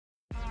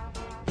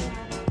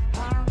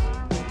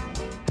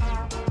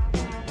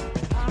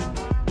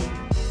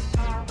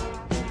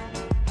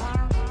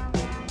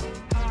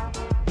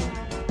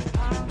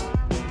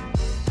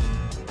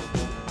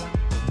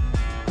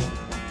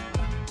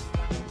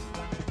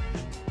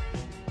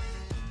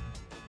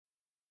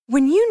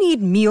When you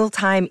need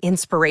mealtime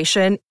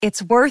inspiration,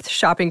 it's worth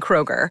shopping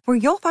Kroger, where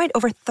you'll find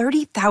over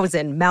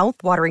 30,000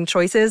 mouth-watering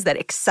choices that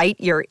excite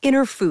your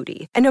inner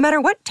foodie. And no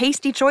matter what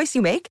tasty choice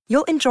you make,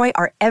 you'll enjoy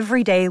our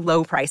everyday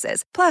low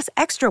prices, plus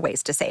extra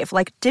ways to save,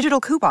 like digital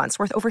coupons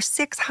worth over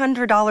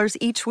 $600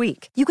 each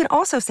week. You can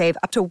also save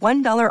up to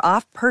 $1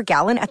 off per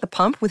gallon at the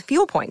pump with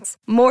fuel points.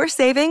 More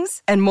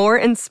savings and more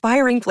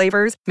inspiring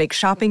flavors make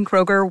shopping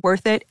Kroger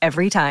worth it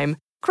every time.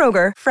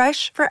 Kroger,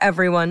 fresh for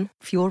everyone.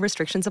 Fuel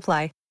restrictions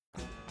apply.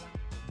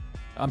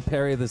 I'm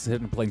Perry, this is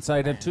Hidden in Plain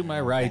Sight, and to my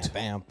right,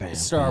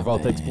 star of all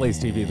things Blaze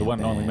TV, the one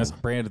and only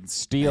Mr. Brandon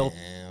Steele.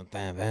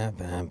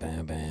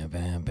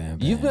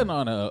 You've been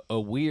on a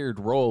weird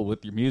roll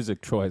with your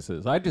music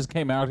choices. I just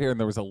came out here and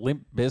there was a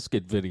Limp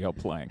Bizkit video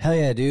playing. Hell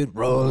yeah, dude.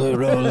 Roll it,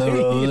 roll it,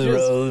 roll it,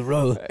 roll it,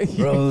 roll it,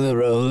 roll it,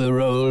 roll it,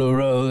 roll it,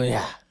 roll it,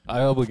 yeah.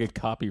 I hope we get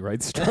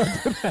copyright struck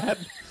for that.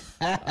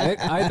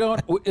 I don't.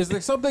 Is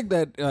there something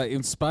that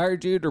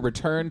inspired you to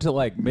return to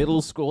like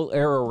middle school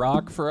era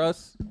rock for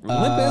us? Limp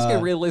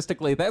Bizkit,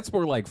 realistically, that's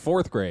more like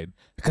fourth grade.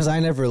 Because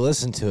I never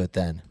listened to it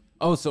then.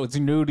 Oh, so it's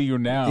new to you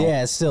now?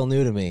 Yeah, it's still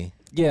new to me.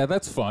 Yeah,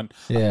 that's fun.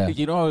 Yeah.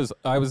 You know,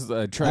 I was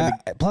trying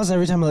to. Plus,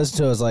 every time I listen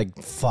to it, I was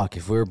like, fuck,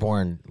 if we were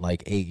born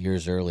like 8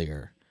 years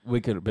earlier. We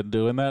could have been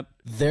doing that.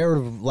 Their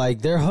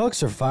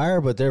hooks are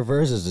fire, but their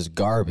verses is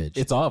garbage.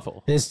 It's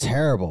awful. It's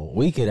terrible.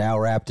 We could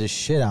out-rap this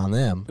shit on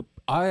them.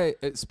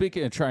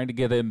 Speaking of trying to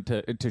get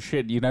into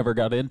shit you never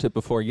got into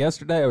before,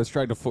 yesterday I was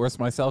trying to force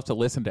myself to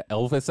listen to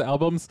Elvis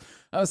albums.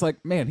 I was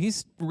like, man,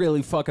 he's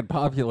really fucking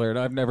popular, and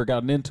I've never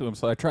gotten into him,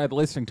 so I tried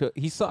listening to it.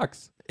 He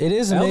sucks. It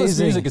is amazing. Elvis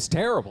music is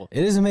terrible.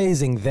 It is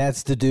amazing.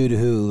 That's the dude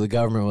who the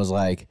government was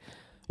like,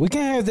 we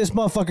can't have this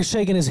motherfucker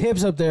shaking his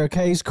hips up there,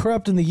 okay? He's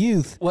corrupting the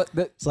youth.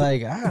 It's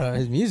like, I don't know,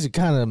 his music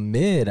kind of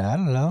mid. I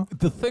don't know.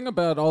 The thing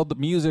about all the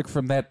music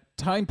from that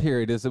time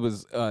period is it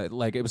was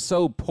it was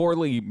so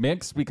poorly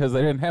mixed because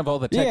they didn't have all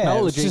the technology.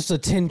 Yeah, it's just a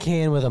tin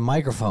can with a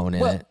microphone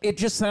in it. It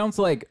just sounds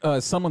like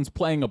someone's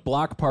playing a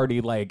block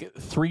party like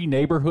 3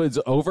 neighborhoods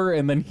over,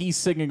 and then he's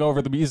singing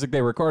over the music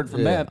they recorded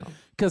from that.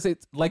 Because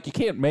it's like you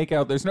can't make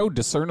out, there's no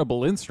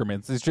discernible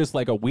instruments. It's just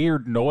like a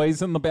weird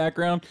noise in the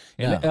background.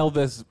 And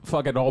Elvis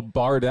fucking all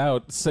barred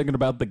out singing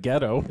about the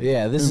ghetto.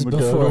 Yeah, this is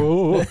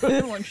before.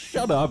 Like,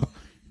 shut up.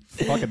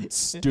 Fucking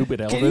stupid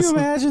Elvis. Can you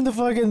imagine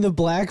the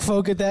black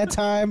folk at that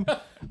time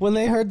when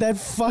they heard that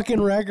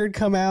fucking record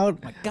come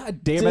out? My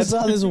God damn it. Just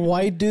saw this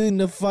white dude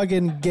in a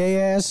fucking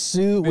gay ass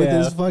suit with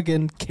his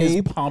fucking cape.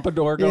 His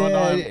pompadour going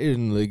on.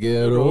 In the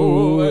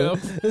ghetto.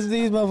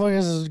 These motherfuckers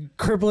is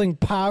crippling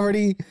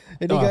poverty,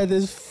 and he got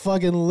this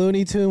fucking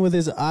Looney Tune with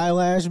his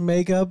eyelash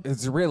makeup.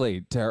 It's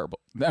really terrible.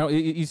 Now,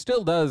 he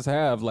still does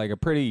have like a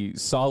pretty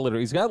solid,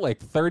 he's got like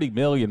 30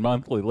 million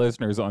monthly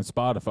listeners on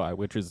Spotify,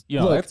 which is,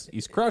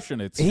 he's crushing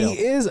it still.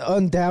 He is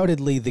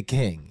undoubtedly the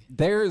king.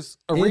 There's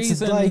a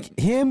reason. It's like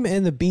him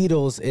and the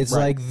Beatles, it's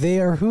like they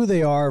are who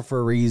they are for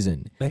a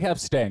reason. They have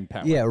staying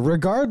power. Yeah,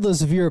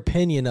 regardless of your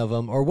opinion of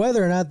them or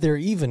whether or not they're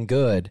even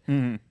good,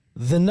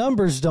 the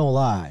numbers don't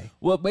lie.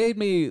 What made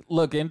me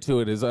look into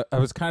it is I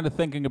was kind of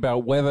thinking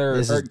about whether...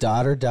 His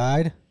daughter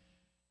died?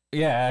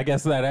 Yeah, I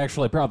guess that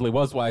actually probably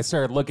was why I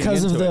started looking into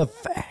it. Because of the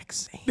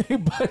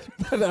vaccine.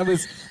 but I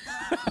was...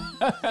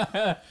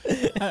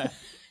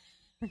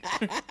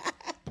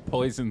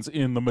 Poisons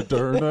in the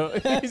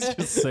Moderna. He's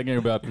just singing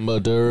about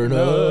Moderna.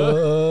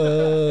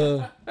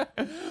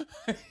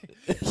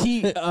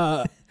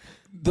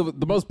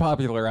 The most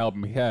popular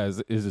album he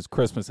has is his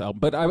Christmas album.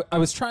 But I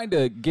was trying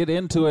to get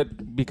into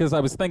it because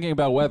I was thinking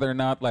about whether or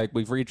not like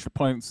we've reached a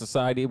point in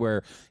society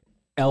where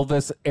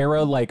Elvis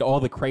era, like all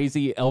the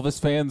crazy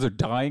Elvis fans are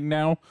dying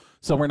now.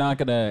 So we're not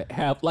going to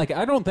have, like,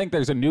 I don't think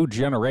there's a new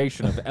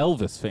generation of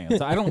Elvis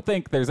fans. I don't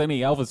think there's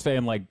any Elvis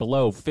fan, like,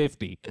 below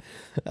 50.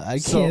 I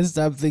can't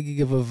stop thinking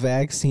of a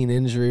vaccine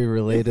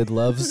injury-related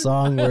love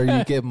song where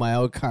you get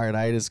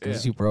myocarditis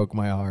because you broke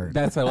my heart.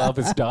 That's how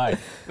Elvis died.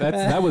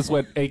 That was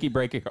what Achy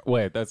Breaky...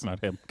 Wait, that's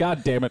not him.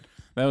 God damn it.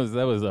 That was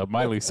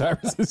Miley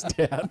Cyrus's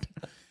dad.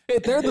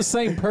 They're the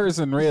same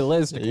person,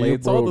 realistically.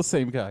 It's all the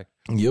same guy.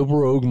 You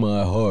broke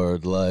my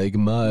heart like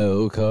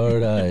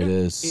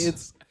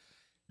myocarditis.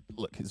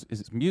 Look,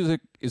 his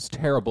music is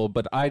terrible,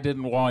 but I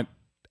don't want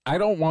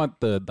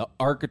the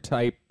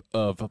archetype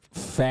of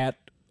fat,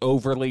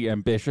 overly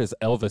ambitious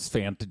Elvis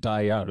fan to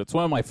die out. It's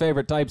one of my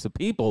favorite types of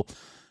people.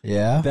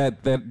 Yeah.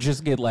 That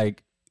just get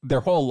like their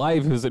whole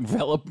life is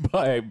enveloped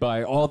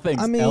by all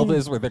things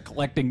Elvis, where they're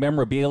collecting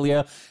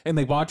memorabilia and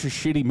they watch his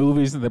shitty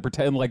movies and they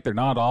pretend like they're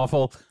not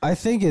awful. I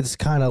think it's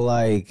kind of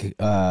like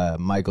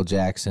Michael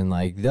Jackson.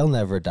 Like, they'll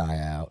never die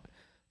out.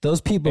 Those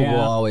people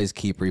will always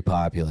keep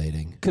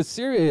repopulating. Because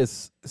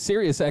Sirius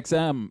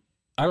XM,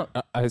 I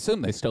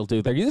assume they still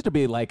do. There used to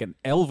be like an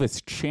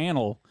Elvis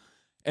channel,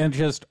 and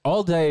just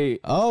all day.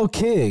 Oh,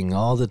 King,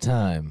 all the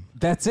time.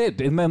 That's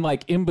it. And then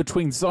like in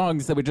between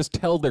songs, they would just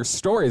tell their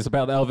stories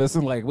about Elvis,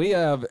 and like we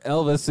have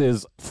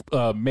Elvis's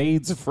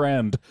maid's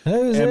friend,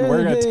 and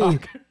we're gonna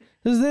talk.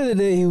 Was that the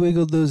day he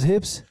wiggled those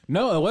hips?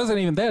 No, it wasn't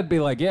even that. It'd be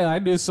like, yeah, I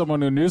knew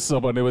someone who knew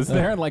someone who was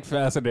there and like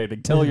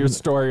fascinating. Tell your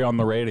story on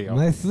the radio.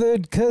 My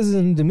third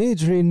cousin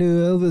Dimitri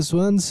knew Elvis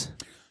once.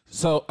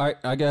 So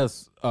I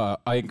guess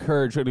I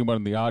encourage anyone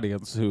in the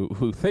audience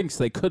who thinks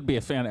they could be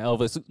a fan of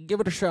Elvis, give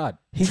it a shot.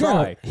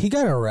 Try. He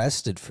got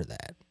arrested for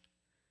that.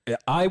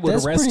 I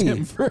would arrest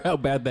him for how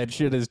bad that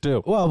shit is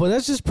too. Well, but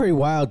that's just pretty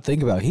wild to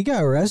think about. He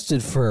got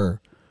arrested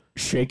for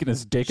shaking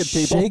his dick at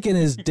people. Shaking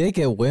his dick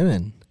at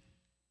women.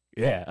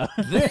 Yeah.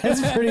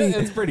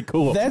 That's pretty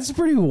cool. That's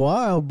pretty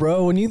wild,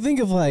 bro. When you think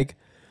of like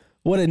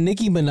what a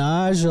Nicki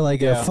Minaj or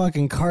like a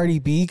fucking Cardi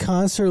B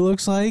concert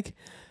looks like,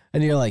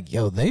 and you're like,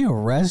 yo, they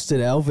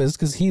arrested Elvis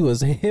because he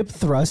was hip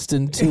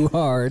thrusting too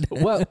hard.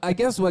 Well, I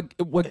guess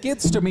what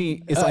gets to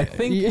me is I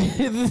think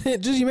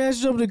just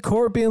imagine jumping to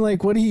court being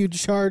like, what are you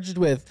charged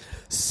with?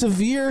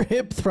 Severe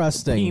hip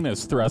thrusting.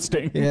 Penis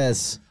thrusting.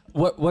 Yes.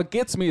 What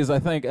gets me is I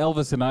think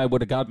Elvis and I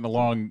would have gotten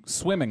along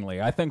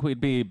swimmingly. I think we'd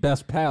be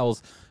best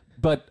pals.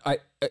 But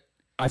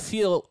I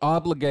feel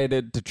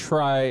obligated to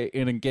try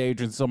and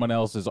engage in someone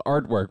else's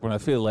artwork when I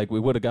feel like we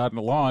would have gotten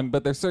along.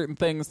 But there's certain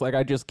things like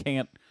I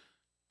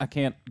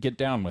can't get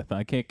down with.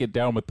 I can't get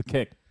down with the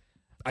kick.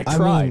 I tried.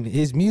 I mean,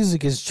 his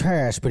music is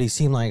trash, but he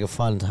seemed like a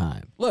fun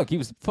time. Look, he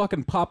was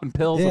fucking popping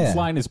pills and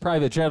flying his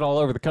private jet all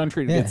over the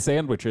country to get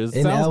sandwiches.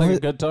 Sounds like a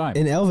good time.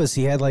 In Elvis,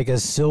 he had like a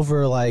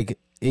silver like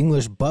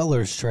English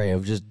butler's tray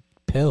of just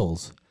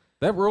pills.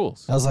 That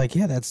rules. I was like,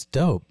 yeah, that's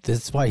dope.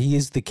 That's why he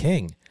is the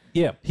king.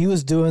 Yeah. He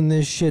was doing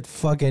this shit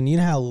fucking, you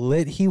know how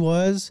lit he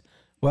was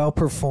while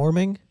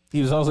performing?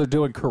 He was also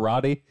doing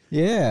karate.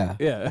 Yeah.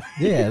 Yeah.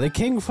 Yeah, the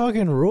king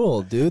fucking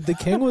ruled, dude. The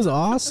king was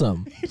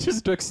awesome. He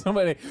just took so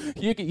many.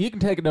 You can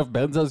take enough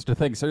benzos to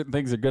think certain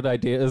things are good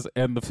ideas,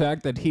 and the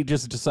fact that he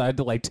just decided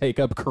to like take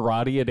up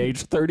karate at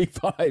age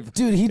 35.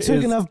 Dude, he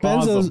took enough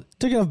benzos. Awesome.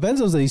 Took enough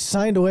benzos that he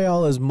signed away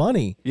all his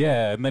money.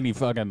 Yeah, and then he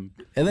fucking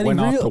went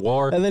off to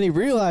war. And then he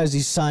realized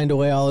he signed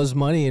away all his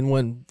money and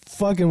went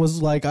fucking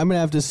was like, I'm gonna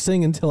have to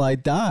sing until I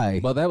die.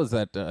 Well, that was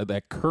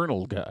that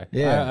Colonel guy.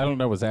 Yeah, I don't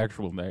know his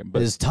actual name,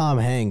 but it's Tom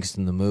Hanks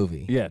in the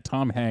movie. Yeah,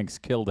 Tom Hanks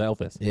killed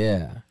Elvis.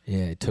 Yeah,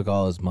 he took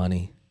all his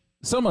money.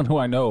 Someone who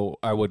I know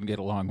I wouldn't get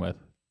along with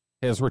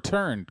has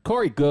returned.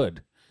 Corey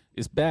Goode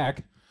is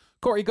back.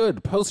 Corey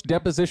Goode,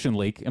 post-deposition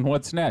leak, and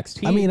what's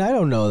next? I mean, I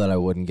don't know that I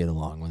wouldn't get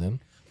along with him.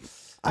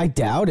 I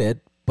doubt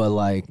it, but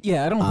like...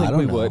 Yeah, I don't think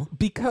we would.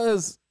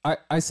 Because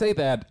I say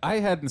that, I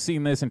hadn't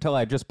seen this until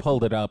I just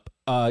pulled it up.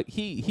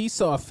 He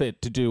saw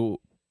fit to do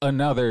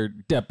another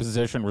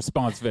deposition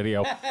response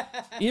video,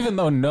 even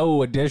though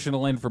no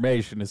additional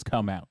information has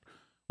come out.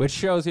 Which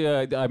shows you,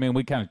 I mean,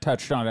 we kind of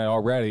touched on it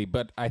already,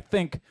 but I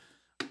think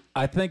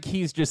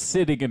he's just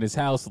sitting in his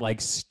house like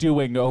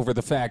stewing over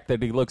the fact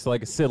that he looks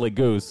like a silly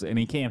goose and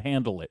he can't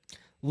handle it.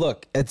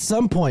 Look, at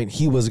some point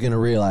he was going to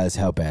realize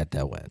how bad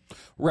that went.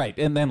 Right,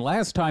 and then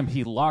last time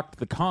he locked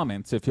the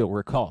comments, if you'll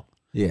recall.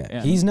 Yeah,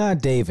 and he's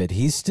not David.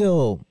 He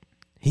still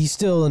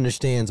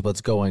understands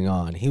what's going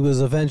on. He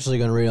was eventually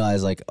going to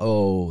realize, like,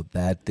 oh,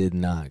 that did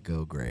not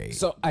go great.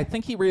 So I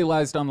think he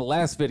realized on the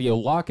last video,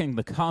 locking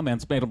the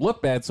comments made him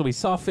look bad, so he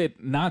saw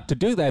fit not to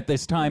do that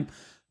this time.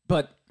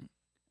 But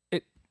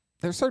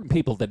there's certain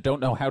people that don't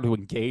know how to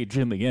engage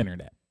in the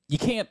internet. You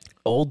can't...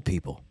 Old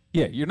people.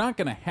 Yeah, you're not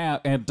going to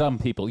have... And dumb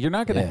people. You're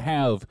not going to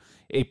have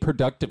a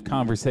productive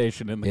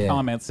conversation in the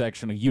comment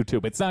section of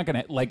YouTube. It's not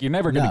going to... Like, you're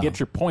never going to get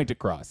your point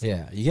across.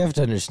 Yeah, you have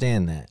to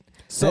understand that.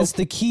 So, that's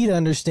the key to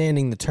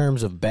understanding the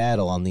terms of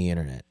battle on the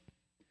internet.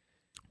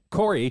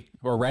 Corey,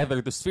 or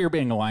rather the Sphere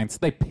Being Alliance,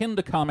 they pinned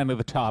a comment at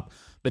the top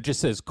that just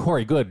says,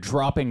 Corey Goode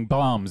dropping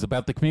bombs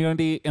about the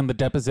community and the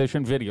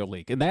deposition video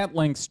leak. And that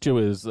links to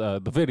his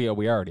the video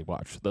we already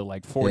watched, the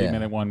like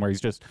 40-minute one where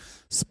he's just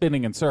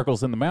spinning in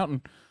circles in the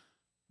mountain.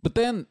 But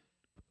then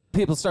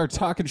people started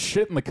talking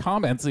shit in the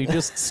comments, and he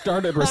just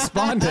started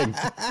responding.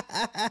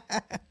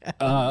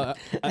 I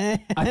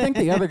think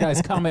the other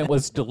guy's comment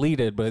was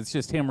deleted, but it's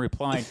just him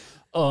replying,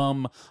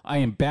 I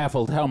am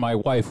baffled how my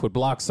wife would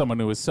block someone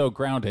who is so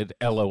grounded,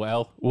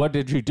 LOL. What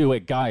did you do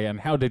at Gaia,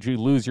 and how did you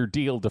lose your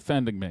deal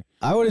defending me?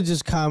 I would have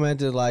just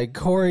commented, like,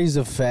 Corey's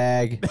a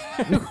fag.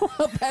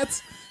 Well,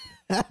 that's...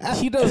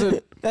 He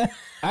doesn't...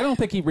 I don't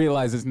think he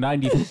realizes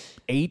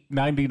 98,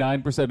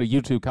 99% of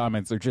YouTube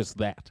comments are just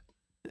that.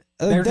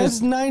 That's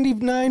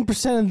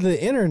 99% of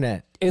the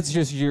internet. It's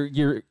just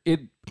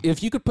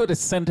if you could put a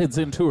sentence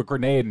into a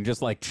grenade and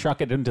just like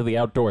chuck it into the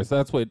outdoors,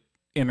 that's what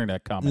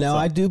internet comments Now,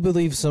 are. I do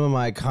believe some of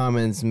my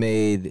comments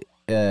made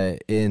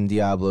in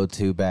Diablo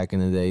 2 back in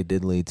the day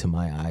did lead to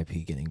my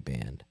IP getting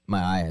banned,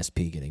 my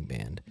ISP getting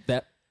banned.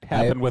 That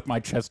happened with my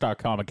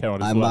chess.com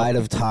account as well. I might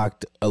have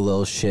talked a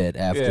little shit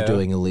after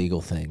doing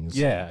illegal things.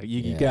 Yeah,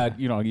 you got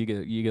you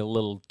get a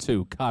little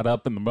too caught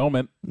up in the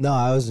moment. No,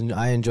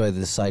 I enjoy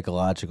the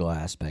psychological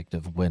aspect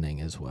of winning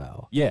as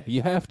well. Yeah,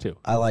 you have to.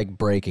 I like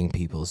breaking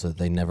people so that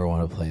they never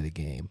want to play the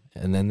game,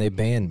 and then they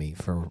ban me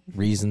for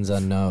reasons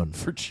unknown.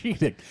 For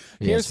cheating.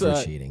 Yes,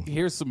 for cheating.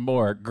 Here's some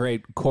more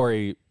great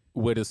Corey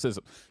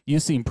witticism. You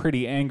seem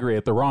pretty angry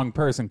at the wrong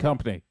person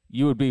company.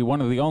 You would be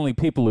one of the only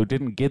people who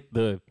didn't get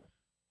the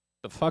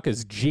The fuck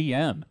is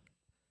GN?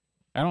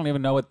 I don't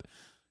even know what.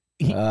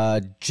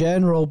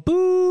 General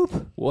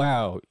Boop.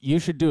 Wow, you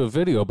should do a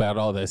video about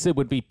all this. It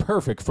would be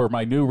perfect for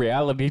my new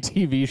reality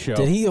TV show.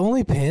 Did he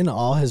only pin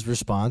all his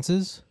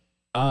responses?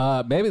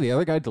 Maybe the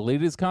other guy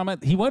deleted his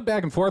comment. He went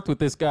back and forth with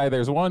this guy.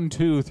 There's 1,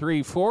 2,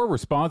 3, 4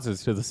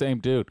 responses to the same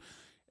dude.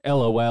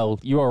 LOL,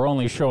 you are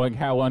only showing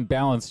how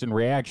unbalanced and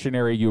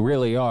reactionary you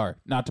really are.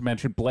 Not to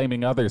mention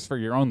blaming others for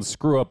your own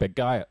screw-up at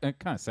Gaia. It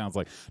kind of sounds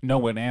like no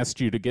one asked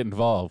you to get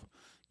involved.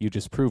 You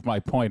just proved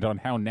my point on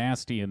how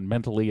nasty and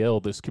mentally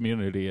ill this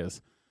community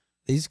is.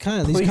 Please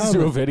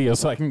do a video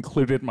so I can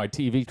include it in my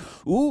TV.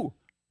 Ooh,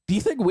 do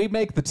you think we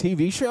make the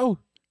TV show?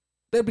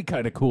 That'd be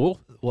kind of cool.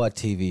 What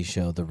TV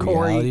show? The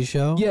reality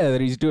show? Yeah, that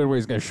he's doing where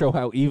he's going to show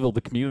how evil the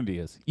community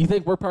is. You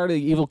think we're part of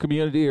the evil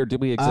community, or do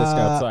we exist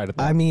outside of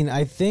that? I mean,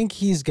 I think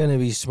he's going to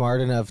be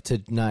smart enough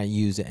to not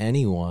use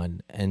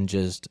anyone and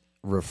just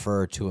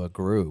refer to a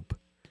group.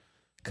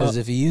 Because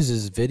if he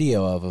uses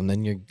video of them,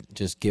 then you're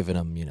just giving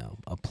him,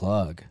 a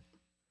plug.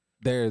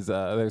 There's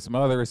some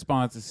other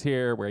responses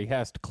here where he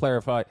has to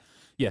clarify.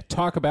 Yeah,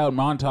 talk about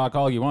Montauk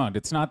all you want.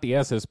 It's not the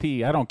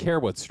SSP. I don't care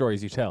what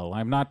stories you tell.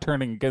 I'm not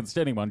turning against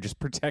anyone, just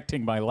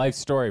protecting my life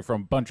story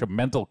from a bunch of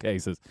mental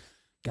cases.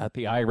 Got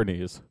the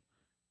ironies.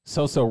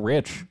 So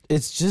rich.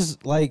 It's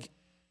just like,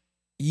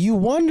 you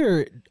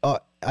wonder,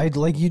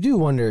 you do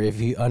wonder if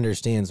he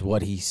understands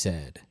what he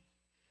said.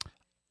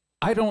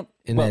 I don't.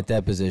 In that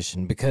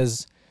deposition,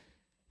 because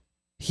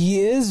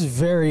he is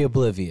very an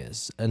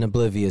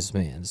oblivious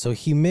man. So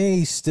he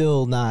may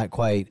still not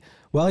quite.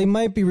 Well, he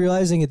might be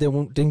realizing it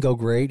didn't go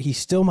great. He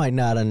still might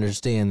not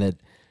understand that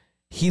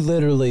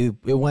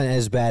it went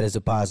as bad as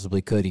it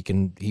possibly could.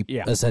 He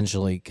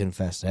essentially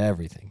confessed to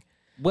everything.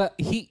 Well,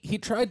 he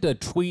tried to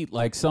tweet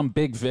like some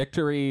big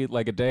victory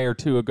like a day or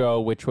two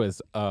ago, which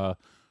was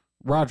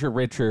Roger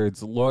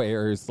Richards'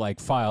 lawyers like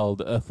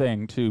filed a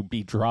thing to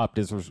be dropped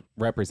as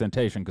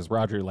representation because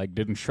Roger like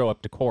didn't show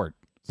up to court.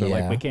 So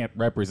like we can't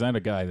represent a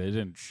guy that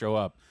didn't show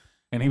up.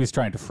 And he was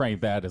trying to frame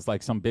that as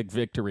like some big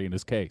victory in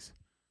his case.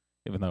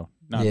 Even though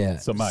not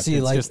so much. See,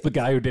 it's just the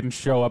guy who didn't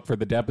show up for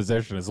the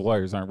deposition. His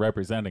lawyers aren't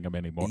representing him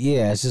anymore.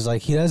 Yeah, it's just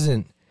like he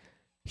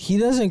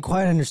doesn't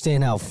quite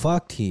understand how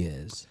fucked he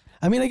is.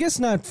 I mean, I guess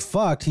not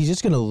fucked. He's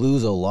just going to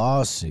lose a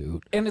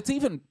lawsuit. And it's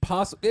even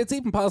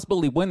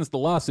possible he wins the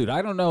lawsuit.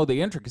 I don't know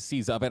the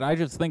intricacies of it. I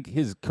just think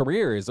his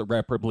career is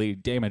irreparably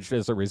damaged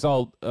as a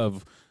result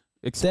of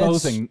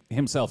exposing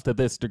himself to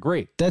this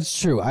degree. That's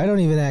true. I don't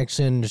even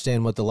actually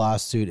understand what the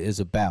lawsuit is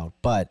about,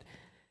 but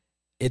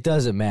it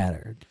doesn't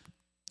matter.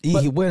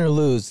 Win or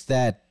lose,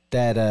 that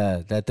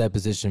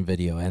deposition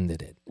video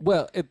ended it.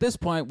 Well, at this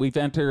point, we've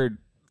entered,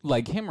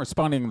 like, him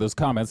responding to those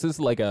comments. This is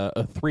like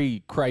a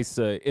three Christ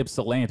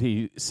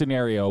Ypsilanti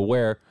scenario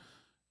where,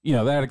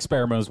 that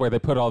experiment was where they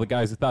put all the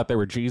guys who thought they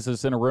were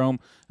Jesus in a room,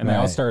 and they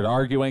all started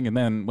arguing, and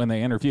then when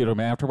they interviewed him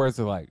afterwards,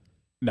 they're like,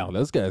 no,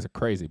 those guys are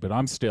crazy, but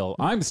I'm still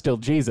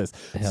Jesus.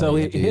 So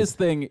his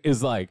thing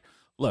is like,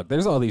 look,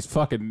 there's all these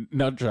fucking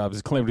nut jobs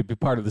claiming to be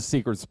part of the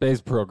secret space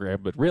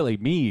program, but really,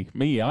 me,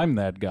 I'm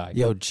that guy.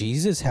 Yo,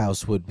 Jesus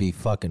House would be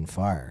fucking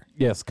fire.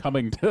 Yes,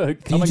 coming to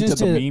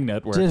the Mean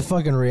Network. Did a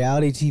fucking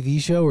reality TV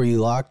show where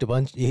you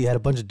had a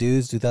bunch of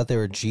dudes who thought they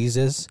were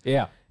Jesus.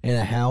 Yeah. In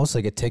a house,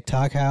 like a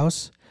TikTok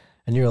house,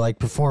 and you're like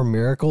perform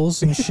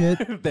miracles and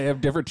shit. They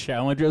have different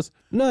challenges.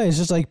 No, it's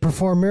just like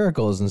perform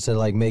miracles instead of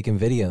like making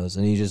videos,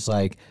 and you just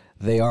like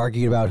they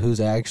argued about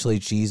who's actually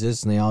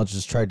Jesus, and they all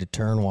just tried to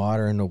turn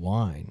water into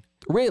wine.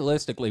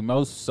 Realistically,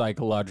 most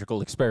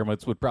psychological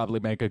experiments would probably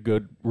make a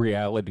good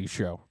reality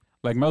show.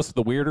 Like most of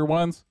the weirder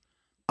ones.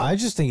 I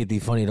just think it'd be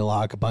funny to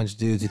lock a bunch of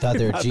dudes who thought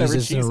they were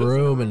Jesus in a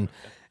room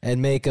and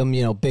make them,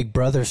 Big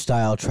Brother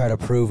style, try to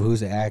prove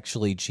who's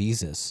actually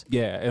Jesus.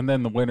 Yeah, and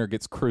then the winner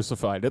gets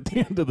crucified at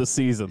the end of the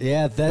season.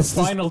 Yeah, that's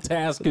the final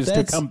task is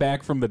to come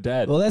back from the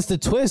dead. Well, that's the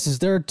twist, is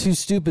they're too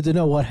stupid to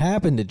know what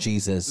happened to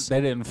Jesus.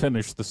 They didn't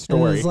finish the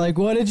story. And it's like,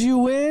 what did you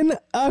win?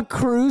 A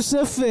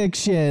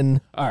crucifixion.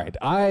 All right,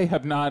 I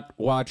have not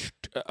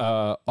watched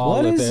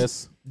all of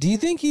this. Do you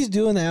think he's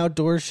doing the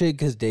outdoor shit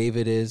because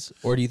David is?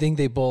 Or do you think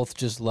they both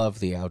just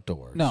love the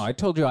outdoors? No, I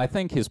told you, I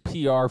think his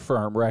PR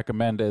firm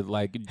recommended,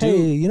 like...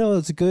 Hey,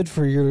 it's good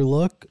for your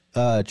look?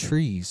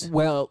 Trees.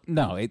 Well,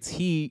 no,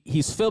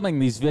 he's filming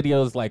these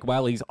videos, like,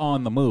 while he's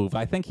on the move.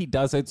 I think he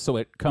does it so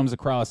it comes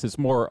across as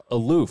more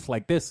aloof.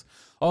 Like this,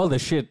 all the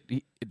shit,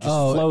 it just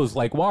flows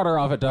like water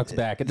off a duck's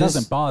back. It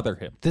doesn't bother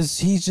him.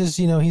 He's just,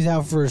 he's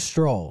out for a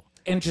stroll.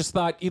 And just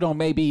thought,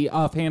 maybe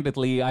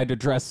offhandedly I'd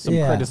address some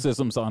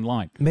criticisms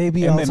online.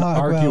 Maybe I'll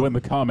argue in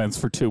the comments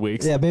for 2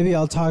 weeks. Yeah, maybe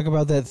I'll talk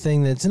about that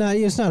thing it's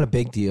not a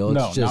big deal.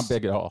 It's not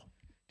big at all.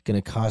 Going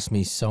to cost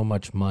me so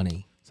much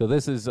money. So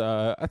this is,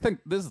 I think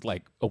this is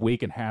like a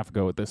week and a half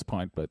ago at this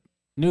point, but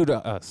new to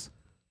us.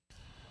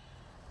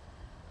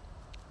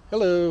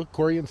 Hello,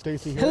 Corey and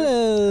Stacy here.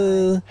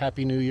 Hello.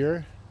 Happy New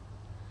Year.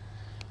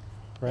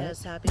 Right?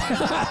 Yes, happy New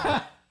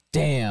Year.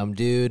 Damn,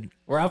 dude.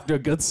 We're off to a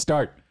good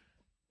start.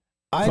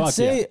 Fuck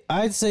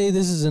I'd say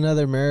this is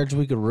another marriage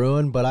we could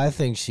ruin, but I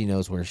think she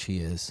knows where she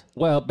is.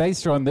 Well,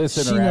 based on this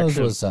She knows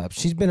interaction, what's up.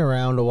 She's been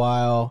around a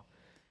while.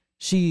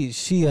 She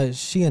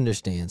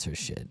understands her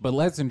shit. but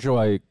let's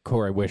enjoy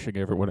Corey wishing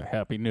everyone a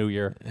happy New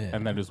Year,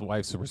 and then his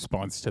wife's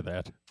response to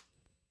that.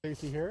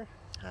 Stacy here.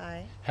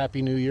 Hi.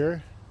 Happy New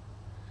Year.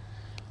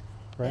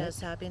 Right? Yes,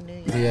 Happy New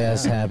Year.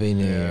 Yes, Happy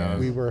New Year.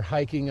 We were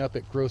hiking up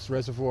at Gross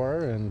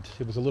Reservoir, and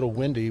it was a little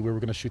windy. We were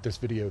going to shoot this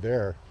video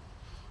there,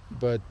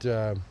 but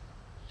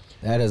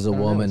That is a I don't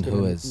know, woman it's been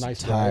who a is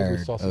nice ride. We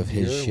tired saw some of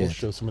his deer. shit, We'll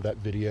show some of that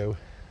video,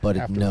 but it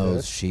after knows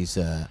this. she's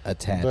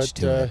attached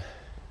But to it.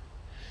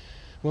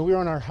 when we were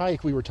on our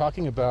hike, we were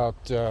talking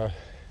about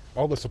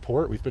all the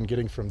support we've been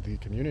getting from the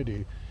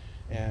community.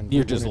 And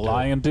You're we just wanted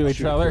lying to each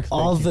shoot a other? quick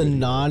thank All you the video.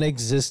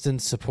 non-existent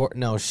support.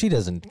 No, she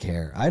doesn't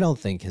care. I don't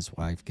think his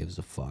wife gives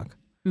a fuck.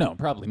 No,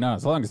 probably not.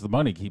 As long as the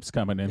money keeps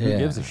coming in, who Yeah.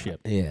 gives a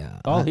shit? Yeah.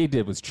 All he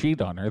did was cheat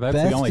on her. That's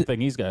Beth the only d-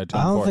 thing he's got to I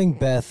time don't for. think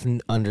Beth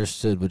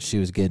understood what she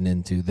was getting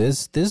into.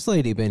 This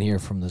lady been here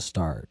from the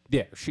start.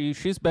 Yeah,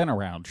 she's been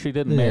around. She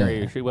didn't Yeah.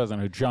 marry. She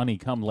wasn't a Johnny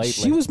come lately.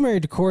 She was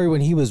married to Corey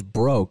when he was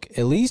broke.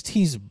 At least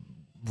he's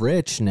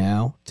rich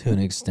now to an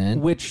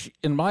extent. which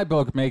in my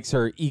book makes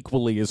her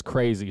equally as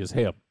crazy as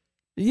him.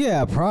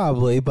 Yeah,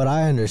 probably, but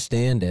I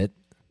understand it.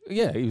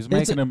 Yeah, he was It's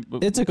making a, him.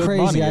 it's a good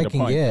crazy money I at a can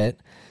point. get.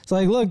 It's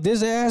like, look,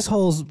 this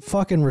asshole's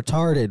fucking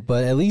retarded,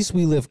 but at least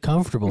we live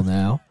comfortable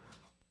now.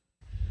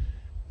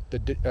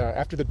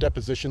 After the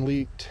deposition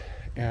leaked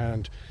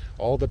and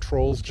all the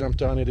trolls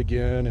jumped on it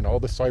again and all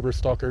the cyber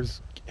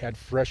stalkers had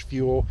fresh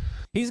fuel,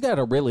 He's got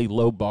a really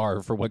low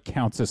bar for what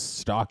counts as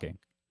stalking.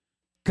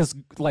 Because,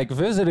 like,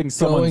 visiting Going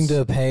someone's...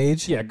 to a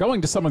page. Yeah,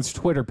 going to someone's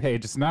Twitter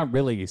page is not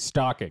really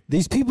stalking.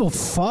 These people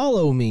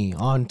follow me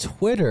on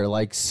Twitter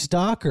like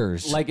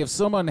stalkers. Like, if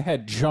someone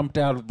had jumped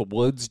out of the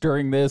woods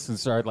during this and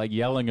started, like,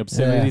 yelling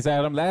obscenities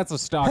at him, that's a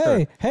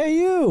stalker. hey,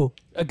 you.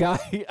 A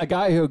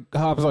guy who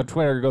hops on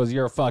Twitter and goes,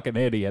 "You're a fucking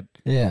idiot."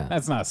 Yeah.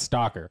 That's not a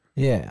stalker.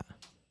 Yeah.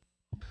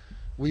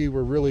 we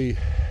were really,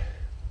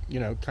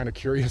 kind of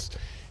curious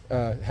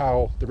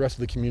how the rest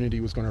of the community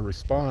was going to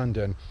respond.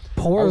 And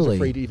I was Poorly.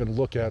 afraid to even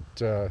look at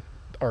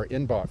our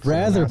inbox.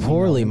 Rather our mass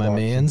poorly, email my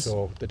inbox mans.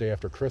 Until the day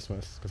after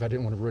Christmas, because I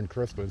didn't want to ruin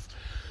Christmas.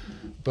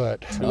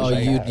 But Oh,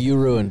 you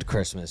ruined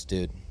Christmas,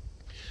 dude.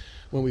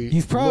 when we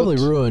You've probably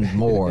looked ruined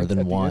more at than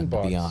the one,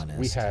 to be inbox, honest.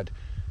 We had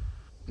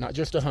not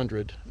just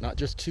 100, not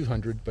just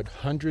 200, but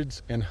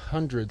hundreds and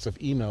hundreds of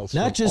emails.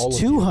 Not from just all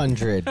of you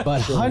 200, but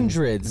showing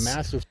hundreds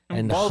massive.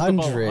 and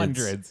Multiple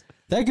hundreds.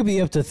 That could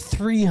be up to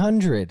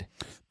 300.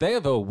 They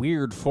have a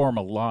weird form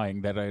of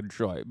lying that I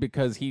enjoy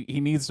because he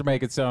needs to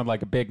make it sound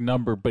like a big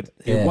number, but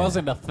Yeah. it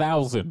wasn't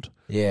 1,000.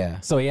 Yeah.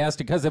 So he asked,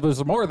 because if it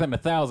was more than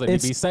 1,000, he'd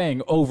It's- be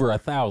saying over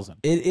 1,000.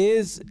 It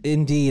is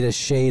indeed a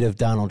shade of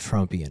Donald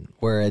Trumpian,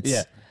 where it's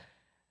Yeah.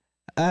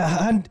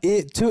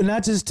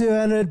 not just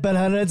 200, but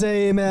hundreds of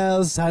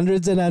emails,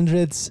 hundreds and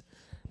hundreds.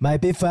 Might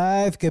be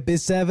 5, could be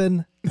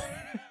 7.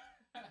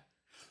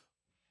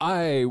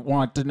 I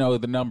want to know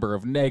the number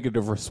of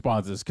negative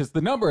responses because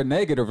the number of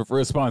negative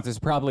responses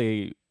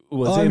probably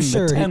was Oh, I'm in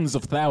sure the he- tens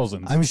of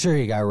thousands. I'm sure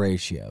he got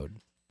ratioed.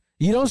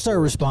 You don't start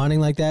responding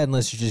like that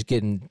unless you're just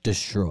getting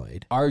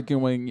destroyed.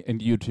 Arguing in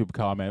YouTube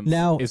comments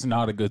Now- is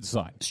not a good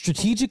sign.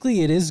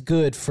 Strategically, it is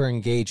good for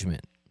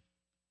engagement.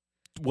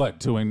 What,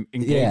 to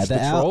engage Yeah, the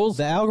trolls?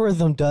 the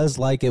algorithm does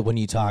like it when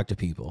you talk to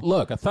people.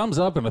 Look, a thumbs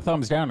up and a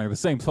thumbs down are the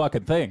same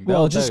fucking thing.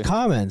 Well, They'll- just they-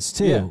 comments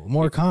too. Yeah.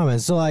 More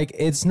comments. So like,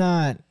 it's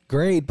not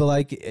great, but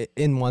like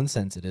in one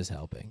sense, it is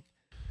helping.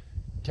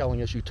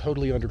 Telling us you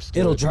totally understood.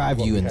 It'll drive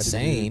what you we had to do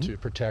insane. to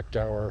protect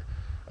our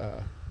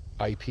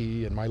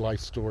IP and my life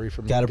story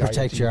from Gotta Gaia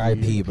protect your TV,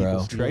 IP, people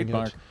bro. stealing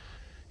it.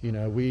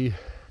 Trademark.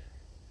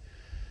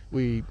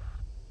 We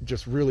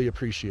just really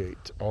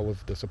appreciate all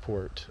of the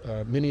support.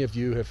 Many of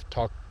you have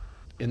talked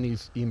in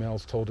these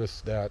emails, told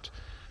us that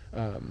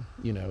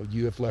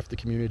you have left the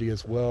community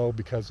as well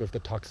because of the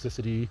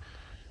toxicity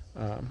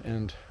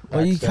and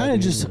Well, you kind of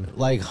backstabbing just and,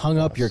 like hung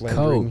up your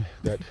slandering coat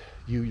that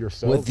you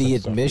yourself with the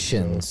have suffered.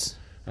 admissions.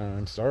 So,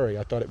 I'm sorry.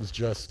 I thought it was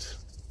just,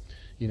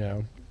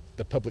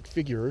 the public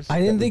figures. I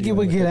didn't that were think it dealing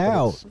would with get but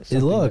out. it's It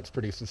something looked. that's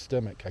pretty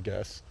systemic, I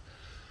guess.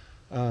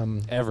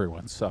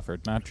 Everyone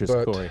suffered, not just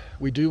But Corey.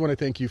 we do want to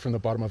thank you from the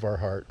bottom of our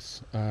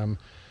hearts.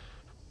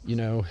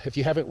 If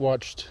you haven't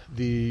watched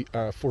the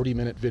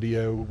 40-minute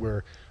video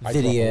where I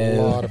drop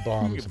Video. a lot of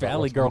bombs, about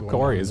Valley what's been Girl going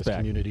Corey on in is this back.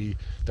 community,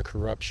 the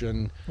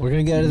corruption. We're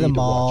gonna go you to the need to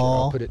watch it.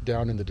 mall. I'll put it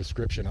down in the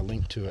description, a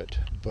link to it.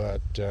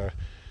 But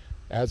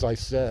as I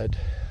said,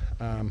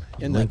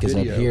 in Link that is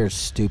video, up here,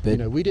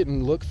 stupid. we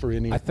didn't look for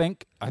any. I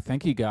think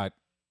he got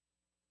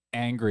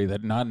angry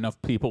that not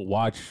enough people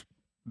watched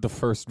the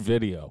first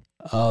video.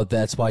 Oh,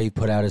 that's why you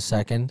put out a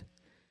second.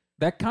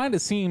 That kind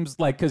of seems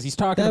like, because he's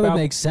talking That would about,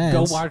 make sense.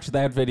 go watch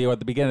that video at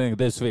the beginning of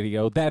this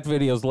video. That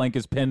video's link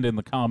is pinned in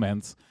the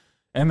comments.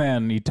 And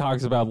then he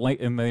talks about,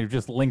 and they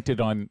just linked it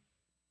on,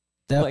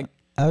 That like-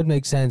 that would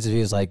make sense if he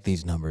was like,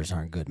 these numbers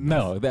aren't good enough.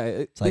 no. That,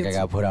 It's like I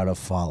got to put out a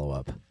follow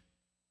up.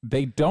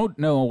 They don't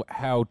know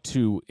how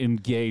to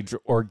engage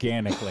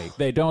organically.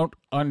 They don't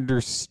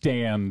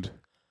understand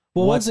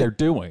Well, what they're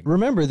doing.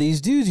 Remember,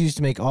 these dudes used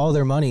to make all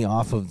their money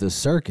off of the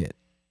circuit.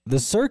 The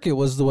circuit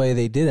was the way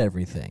they did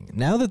everything.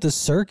 Now that the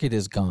circuit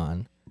is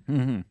gone,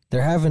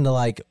 they're having to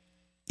like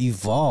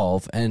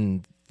evolve,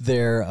 and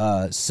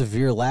their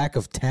severe lack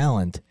of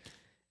talent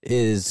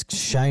is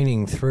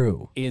shining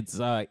through. It's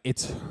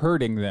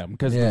hurting them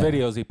because the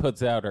videos he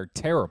puts out are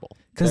terrible.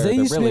 Because they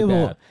used really to be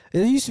able, bad.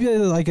 it used to be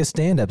like a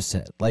stand-up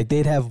set. Like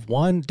David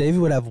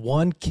would have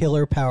one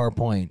killer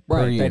PowerPoint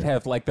per year. They'd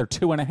have like their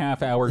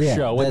 2.5 hour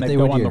show that and they'd they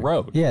go would on do. the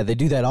road. Yeah, they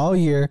do that all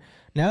year.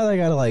 Now they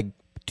got to like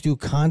do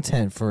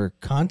content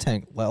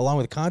along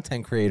with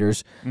content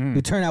creators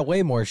who turn out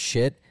way more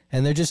shit,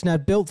 and they're just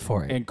not built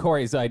for it. And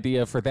Corey's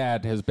idea for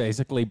that has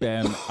basically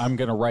been, I'm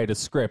going to write a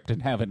script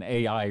and have an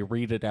AI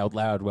read it out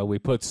loud while we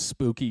put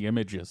spooky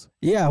images.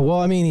 Yeah,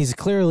 well, I mean, he's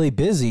clearly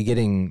busy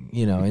getting,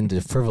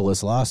 into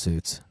frivolous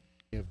lawsuits.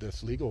 Of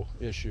this legal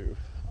issue.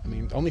 I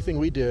mean, the only thing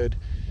we did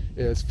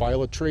is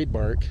file a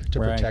trademark to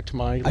protect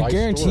my life I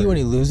guarantee story. you when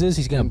he loses,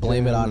 he's going to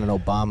blame it on an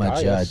Obama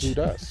Gaia judge. sued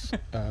us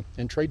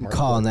in trademark.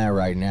 Calling court. that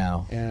right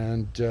now.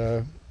 And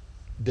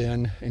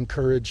then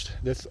encouraged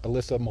this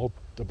Alyssa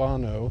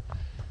Montalbano.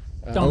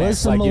 Don't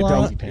act like you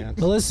don't.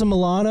 Melissa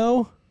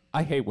Milano?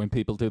 I hate when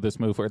people do this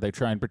move where they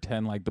try and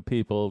pretend like the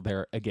people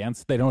they're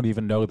against, they don't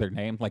even know their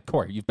name. Like,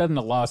 Corey, you've been in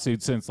a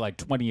lawsuit since like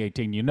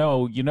 2018. You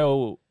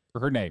know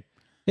her name.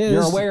 Yeah,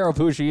 You're aware of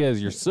who she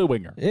is. You're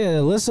suing her. Yeah,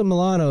 Alyssa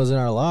Milano's in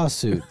our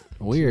lawsuit.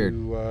 Weird.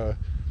 To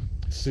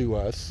sue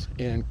us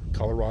in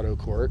Colorado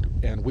court,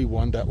 and we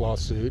won that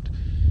lawsuit.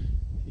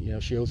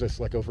 She owes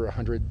us like over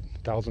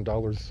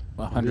 $100,000.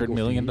 $100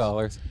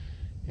 million.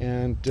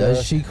 And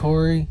does she,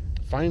 Corey?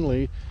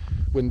 Finally,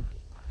 when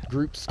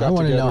groups got I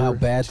want to know how together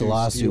bad the to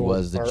lawsuit steal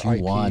was that our you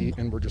IP won.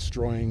 and were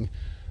destroying,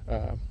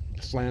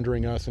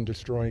 slandering us and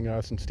destroying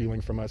us and stealing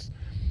from us.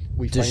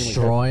 We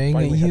Destroying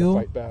finally had to you?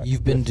 fight back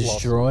You've been with lawsuits.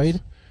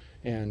 destroyed?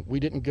 And we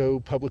didn't go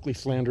publicly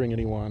slandering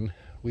anyone.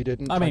 We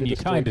didn't. I mean, you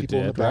kind of did,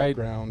 in the right?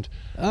 background.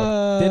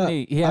 Didn't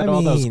he? He had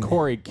all those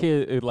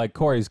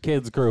Corey's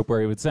kids group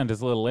where he would send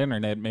his little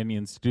internet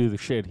minions to do the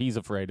shit he's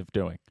afraid of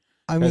doing.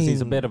 Because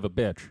he's a bit of a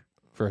bitch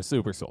for a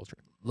super soldier.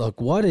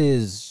 Look, what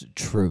is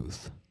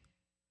truth?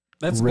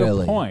 That's a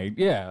really good point.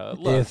 Yeah.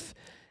 Look.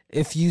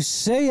 If you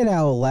say it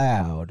out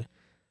loud,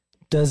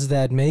 does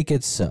that make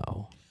it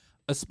so?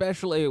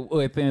 Especially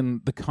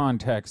within the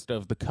context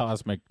of the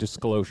cosmic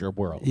disclosure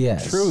world.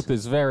 Yes. Truth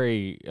is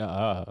very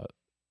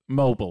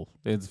mobile.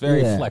 It's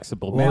very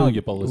flexible.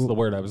 Malleable is the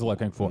word I was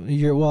looking for.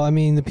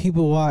 The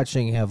people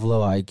watching have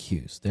low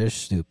IQs. They're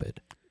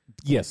stupid.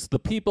 Yes, the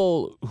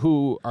people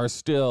who are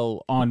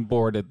still on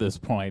board at this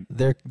point,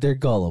 they're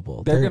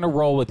gullible. They're going to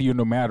roll with you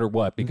no matter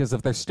what, because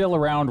if they're still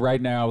around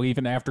right now,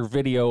 even after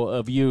video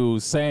of you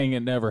saying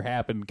it never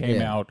happened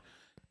came out,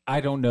 I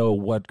don't know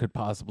what could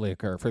possibly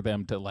occur for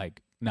them to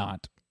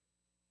not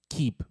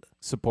keep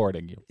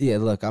supporting you. Yeah,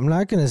 look, I'm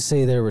not going to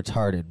say they're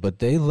retarded, but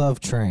they love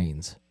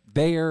trains.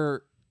 They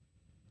are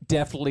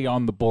definitely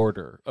on the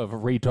border of a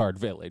retard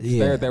village.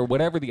 Yeah. They're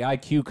whatever the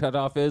IQ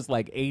cutoff is,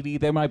 like 80,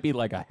 they might be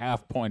like a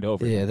half point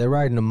over. Yeah, they're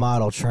riding a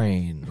model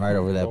train right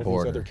over that all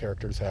border. These other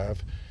characters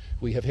have.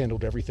 We have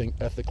handled everything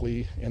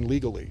ethically and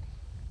legally,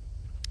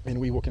 and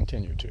we will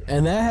continue to.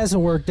 And that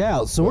hasn't worked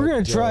out, so we're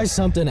going to try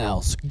something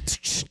else.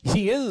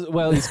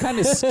 He's kind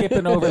of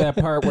skipping over that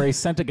part where he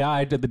sent a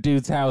guy to the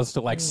dude's house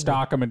to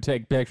stalk him and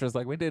take pictures.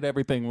 Like, we did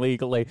everything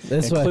legally,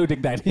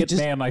 including that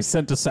hitman I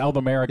sent to South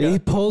America. He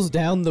pulls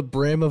down the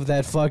brim of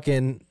that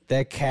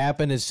cap,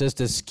 and it's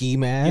just a ski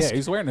mask. Yeah,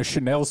 he's wearing a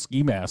Chanel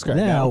ski mask right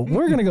now.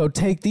 We're going to go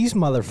take these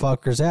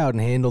motherfuckers out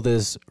and handle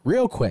this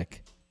real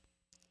quick.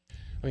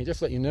 I mean, just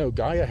to let you know,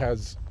 Gaia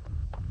has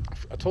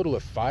a total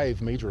of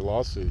 5 major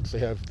lawsuits. They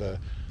have the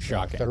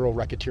federal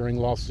racketeering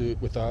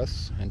lawsuit with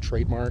us and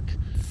trademark.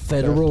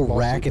 Federal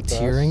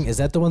racketeering? Is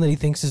that the one that he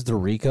thinks is the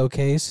RICO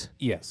case?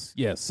 Yes.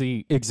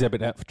 See,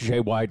 Exhibit F,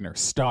 Jay Widener,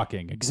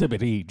 stalking.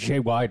 Exhibit E, Jay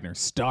Widener,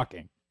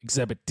 stalking.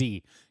 Exhibit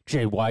D,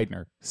 Jay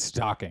Widener,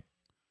 stalking.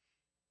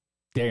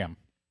 Damn.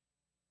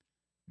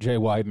 Jay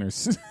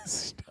Widener's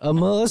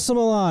Melissa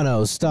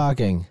Milano,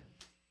 stalking.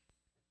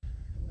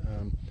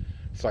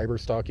 Cyber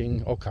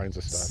stalking, all kinds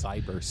of stuff.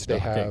 Cyber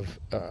stalking.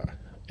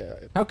 They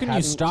have. How can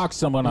you stalk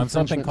someone on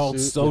something called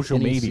social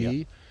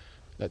media?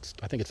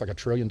 I think it's like $1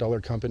 trillion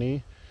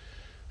company.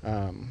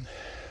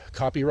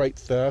 Copyright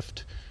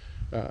theft,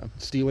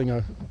 stealing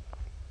a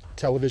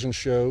television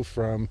show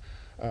from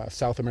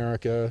South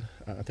America.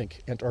 I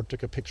think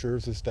Antarctica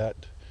Pictures is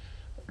that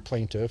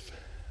plaintiff.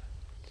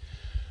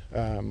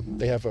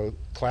 They have a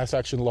class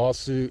action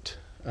lawsuit.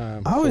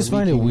 I always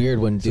find it weird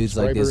when dudes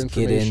like this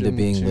get into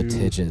being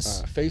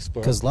litigious.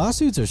 Facebook. Because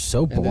lawsuits are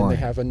so boring. And then they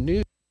have a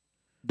new.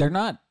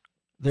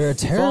 They're a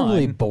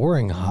terribly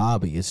boring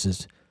hobby. It's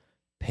just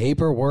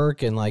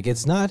paperwork and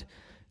it's not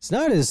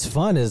as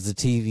fun as the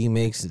TV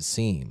makes it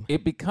seem.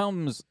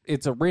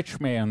 It's a rich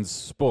man's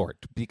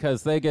sport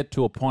because they get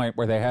to a point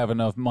where they have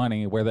enough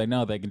money where they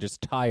know they can just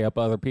tie up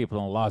other people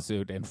in a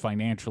lawsuit and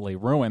financially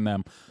ruin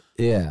them.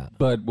 Yeah.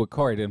 But what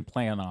Corey didn't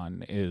plan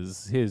on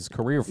is his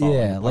career falling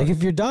Yeah, apart. like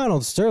if you're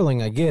Donald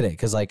Sterling, I get it,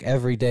 because like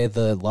every day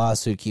the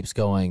lawsuit keeps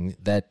going,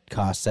 that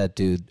costs that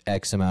dude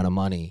X amount of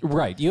money.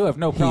 Right, you have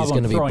no He's problem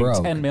gonna be throwing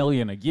broke. $10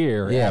 million a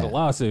year Yeah. at a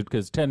lawsuit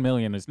because $10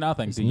 million is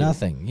nothing to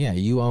Nothing. Yeah,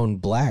 you own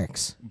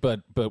blacks. you.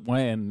 But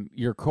when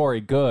you're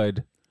Corey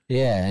Good,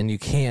 Yeah, and you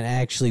can't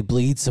actually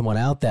bleed someone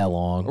out that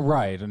long.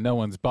 right, and no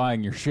one's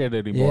buying your shit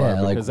anymore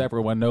Yeah, like- because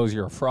everyone knows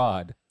you're a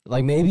fraud.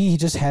 Like maybe he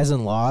just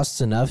hasn't lost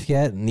enough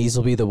yet, and these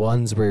will be the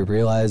ones where he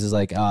realizes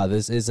like,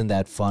 this isn't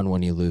that fun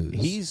when you lose.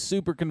 He's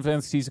super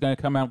convinced he's going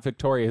to come out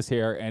victorious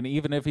here, and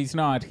even if he's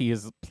not, he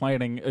is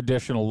planning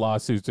additional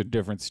lawsuits in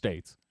different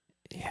states.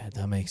 Yeah,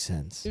 that makes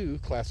sense. New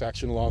class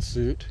action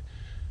lawsuit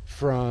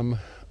from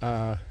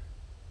all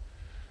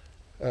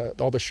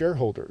the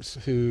shareholders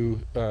who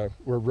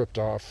were ripped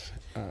off.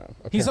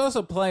 He's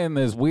also playing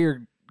this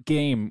weird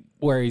game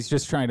where he's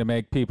just trying to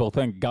make people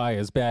think Guy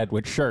is bad,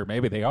 which sure,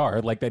 maybe they are.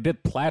 Like they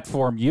did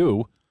platform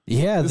you.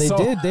 Yeah, they So-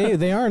 did.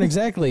 They aren't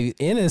exactly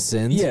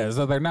innocent. Yeah,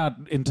 so they're not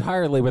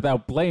entirely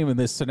without blame in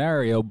this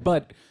scenario,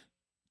 but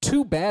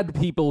two bad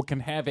people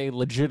can have a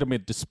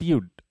legitimate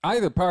dispute.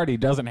 Either party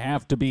doesn't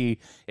have to be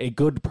a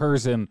good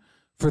person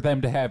for them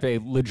to have a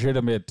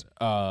legitimate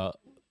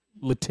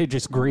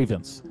litigious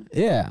grievance.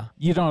 Yeah.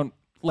 You don't,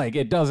 like,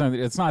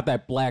 it's not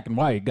that black and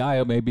white.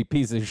 Guy may be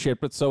piece of shit,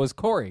 but so is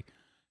Corey.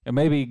 And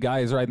maybe Guy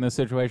is right in this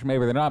situation,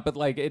 maybe they're not, but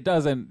like it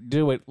doesn't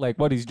do it, like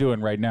what he's doing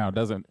right now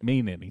doesn't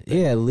mean anything.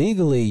 Yeah,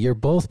 legally, you're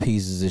both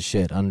pieces of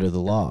shit under the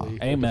law. They were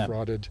Amen.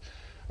 defrauded.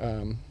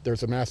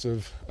 There's a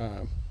massive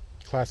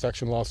class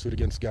action lawsuit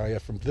against Gaia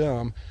from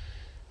them,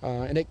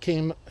 and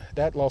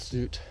that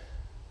lawsuit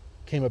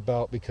came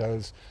about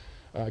because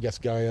I guess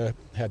Gaia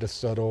had to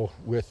settle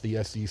with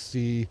the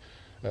SEC,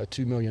 a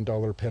 $2 million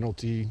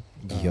penalty.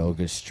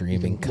 Yoga You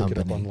streaming can look it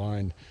up company.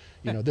 online.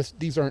 You know,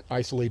 these aren't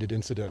isolated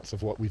incidents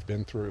of what we've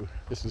been through.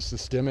 This is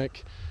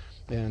systemic,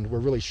 and we're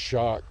really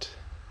shocked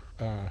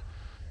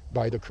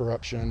by the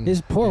corruption.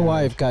 His poor and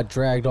wife got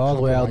dragged all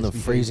the way out in the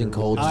compromised freezing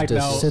behavior cold I just to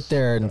know. sit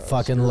there and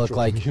fucking look spiritual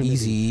like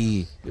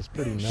community. Eazy-E It's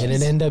pretty nuts. in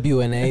an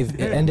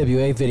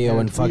NWA video And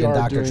when we fucking are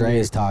Dr. doing Dre a,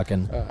 is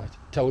talking.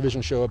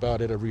 Television show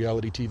about it, a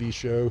reality TV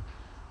show.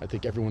 I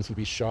think everyone's gonna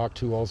be shocked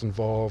who all's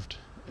involved,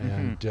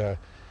 and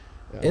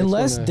it's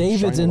Unless gonna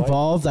David's shine a light.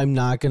 involved, I'm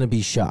not going to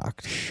be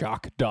shocked.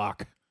 Shock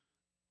doc.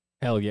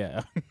 Hell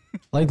yeah.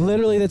 Like,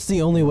 literally, that's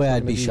the only way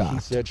I'd Gonna be He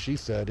shocked. said, she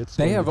said. It's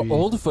They going have to be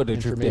old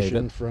footage of information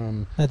David.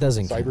 from That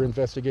doesn't cyber count.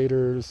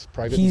 investigators,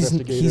 private He's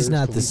investigators.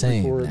 not the police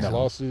same, reports, no.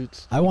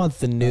 lawsuits, I want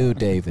the new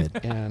David.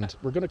 and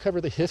we're going to cover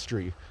the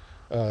history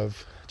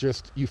of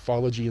just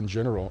ufology in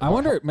general. I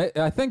wonder,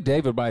 I think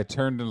David might have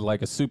turned into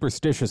like a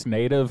superstitious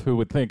native who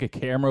would think a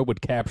camera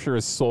would capture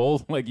his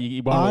soul. Like he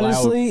won't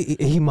Honestly,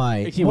 he might.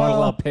 allow, he won't allow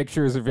Well,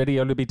 pictures or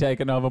video to be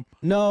taken of him.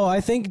 no, I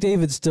think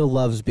David still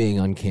loves being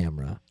on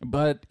camera.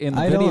 But in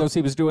the I don't- videos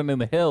he was doing in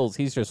the hills,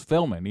 he's just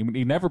filming.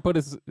 He never put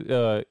his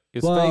Well,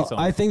 face on.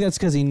 I think that's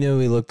because he knew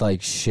he looked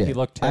like shit. He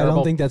looked I terrible.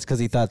 don't think that's because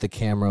he thought the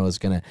camera was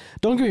gonna.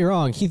 Don't get me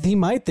wrong. He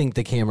might think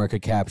the camera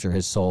could capture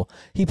his soul.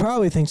 He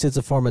probably thinks it's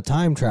a form of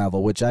time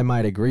travel, which I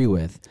might agree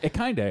with. It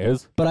kind of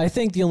is. But I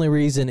think the only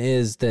reason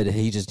is that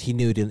he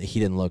knew he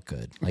didn't look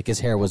good. Like his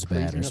hair was bad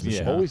or craziness something. has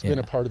Yeah. always been Yeah.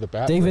 a part of the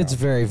background. David's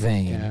very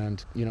vain.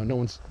 and no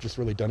one's just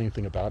really done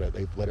anything about it.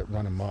 They've let it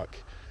run amok.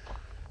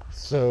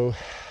 So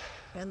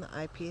And the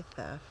IP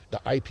theft. the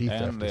IP And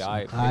theft the is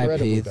IP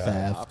incredibly IP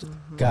bad. theft.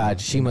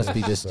 God, she must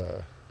be just.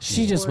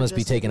 She just Or must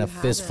be just taking a if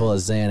you fistful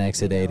of haven't,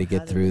 Xanax a day to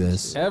get through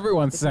this.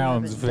 Everyone if you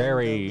sounds haven't done the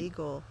very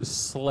legal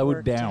slowed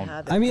work to down.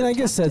 have it I mean, I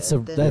guess that's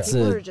protected, then that's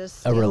people a are just a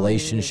stealing and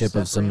relationship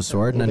of some suffering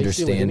sort, an Well, they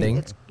steal it understanding.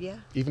 anyway. Yeah,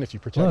 Even if you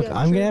protect Look, it.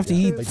 I'm gonna have to They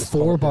eat just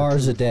call 4 it their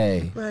bars a truth.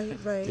 day,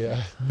 right.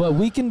 Yeah. but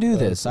we can do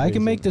this. That's I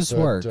can make this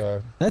amazing. work.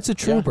 But, That's a Yeah,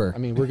 trooper. I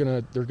mean,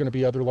 there're gonna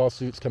be other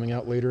lawsuits coming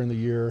out later in the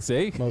year.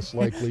 See? Most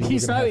likely.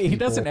 He's We're gonna not. have He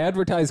doesn't people-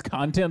 advertise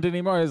content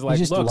anymore. He's like,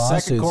 just look, second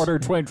lawsuits. quarter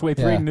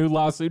 2023, Yeah. new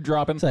lawsuit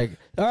dropping. It's like,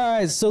 all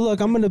right, so look,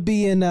 I'm gonna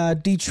be in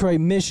Detroit,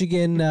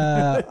 Michigan,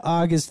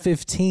 August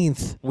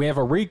 15th. We have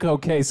a RICO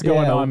case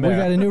going on we there.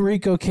 got a new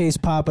RICO case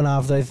popping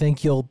off that I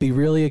think you'll be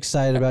really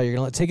excited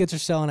about. Tickets are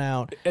selling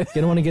out. You're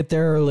gonna want to get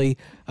there early.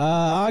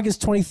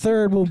 August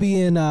 23rd, we'll be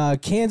in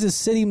Kansas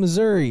City,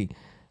 Missouri.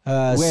 We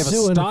have a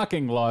suing-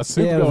 stalking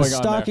lawsuit Yeah, going with a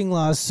on stalking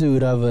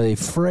lawsuit of a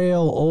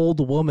frail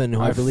old woman who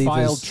there. I believe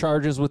filed is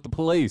charges with the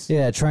police.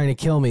 yeah trying to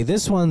kill me.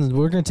 This one,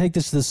 we're gonna take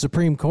this to the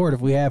Supreme Court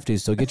if we have to.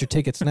 So get your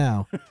tickets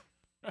now.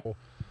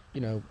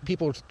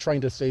 People are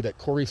trying to say that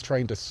Corey's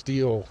trying to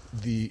steal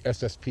the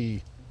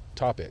SSP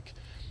topic.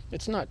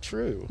 It's not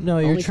true. No,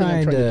 you're Only thing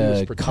I'm trying do is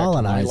to protect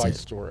colonize my life it.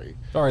 story.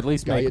 Or at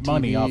least Gaia make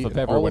money TV off of and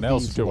all everyone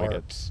else these doing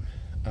it. LARPs,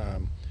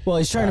 Well,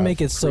 he's trying to have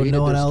make it so created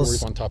no one their else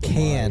stories on top of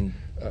can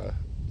my,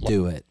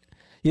 do it.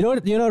 You know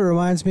what it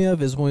reminds me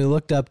of is when we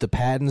looked up the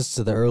patents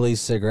to the early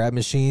cigarette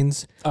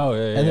machines. Oh,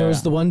 yeah, And there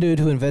was the one dude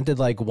who invented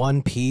like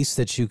one piece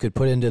that you could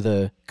put into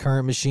the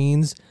current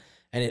machines.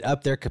 and it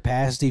upped their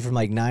capacity from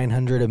like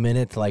 900 a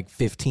minute to like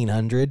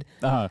 1,500.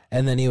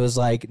 And then he was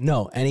like,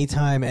 no,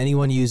 anytime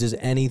anyone uses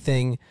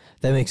anything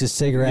that makes a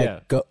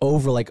cigarette go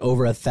over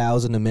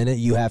 1,000 a minute,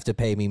 you have to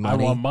pay me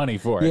money. I want money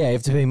for it. Yeah, you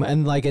have to pay.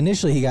 And like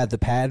initially he got the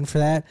patent for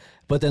that,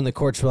 but then the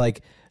courts were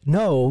like,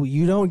 no,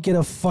 you don't get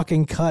a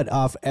fucking cut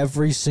off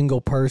every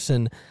single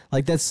person.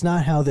 Like, that's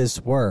not how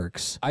this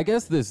works. I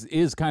guess this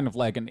is kind of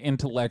like an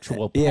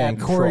intellectual patent Yeah,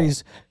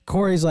 and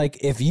Corey's like,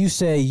 if you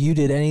say you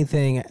did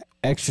anything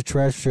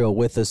extraterrestrial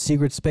with a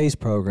secret space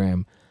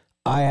program,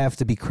 I have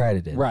to be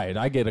credited. Right,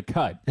 I get a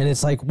cut. And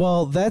it's like,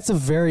 well, that's a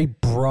very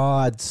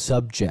broad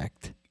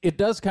subject. It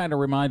does kind of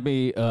remind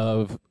me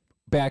of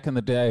back in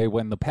the day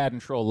when the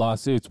patent troll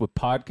lawsuits with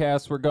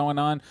podcasts were going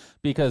on,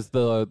 because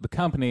the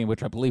company,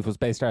 which I believe was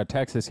based out of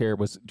Texas here,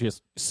 was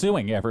just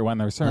suing everyone.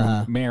 They were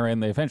suing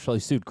Marin. They eventually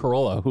sued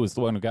Corolla, who was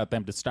the one who got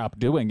them to stop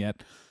doing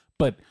it.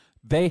 But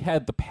they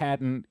had the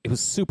patent. It was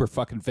super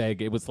fucking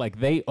vague. It was like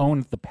they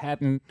owned the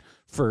patent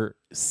for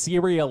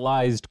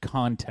serialized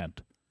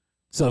content.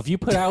 So if you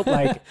put out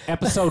like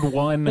episode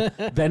 1,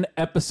 then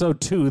episode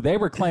 2, they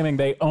were claiming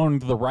they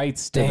owned the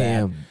rights to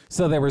that.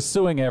 So they were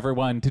suing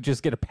everyone to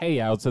just get a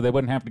payout so they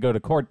wouldn't have to go to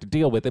court to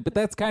deal with it. But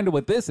that's kind of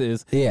what this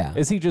is. Yeah.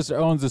 Is he just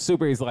owns a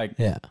super, he's like,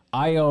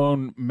 I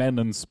own men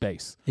in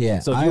space. Yeah.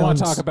 So if you want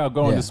to talk about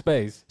going to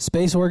space.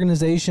 Space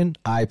organization,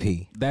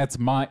 IP. That's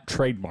my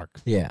trademark.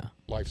 Yeah.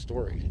 Life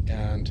story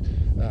and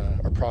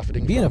are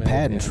profiting being from a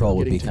patent troll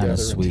would be kind of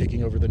sweet.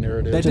 Taking over the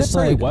narrative. They did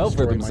pretty well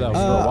for themselves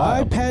for a while.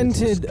 I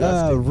patented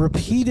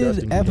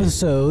repeated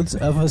episodes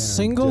of a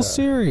single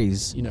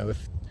series. You know,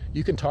 if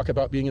you can talk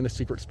about being in the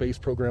secret space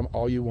program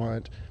all you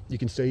want, you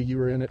can say you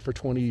were in it for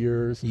 20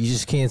 years. You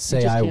just can't say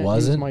you just I can't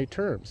wasn't. Use my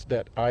terms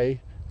that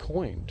I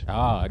coined.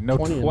 No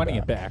 20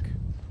 and back.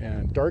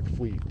 And Dark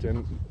Fleet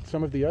and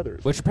some of the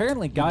others. Which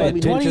apparently Guy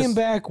but 20 and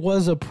back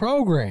was a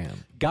program.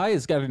 Guy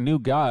has got a new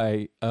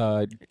guy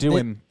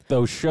doing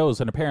those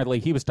shows, and apparently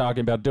he was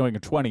talking about doing a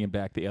 20 and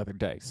back the other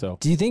day. So,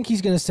 do you think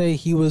he's going to say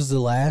he was the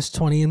last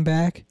 20 and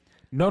back?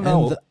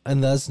 No.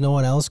 And thus no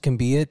one else can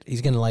be it?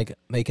 He's going to like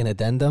make an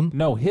addendum?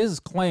 No, his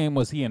claim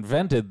was he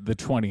invented the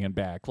 20 and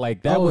back.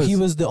 Like that was he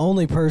was the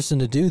only person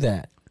to do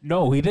that.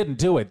 No, he didn't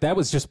do it. That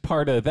was just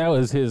that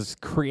was his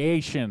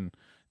creation.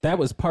 That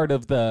was part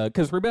of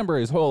because remember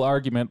his whole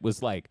argument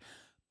was like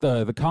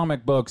the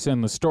comic books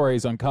and the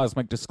stories on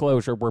Cosmic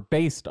Disclosure were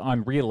based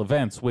on real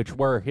events, which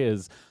were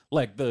his,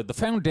 like the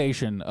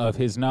foundation of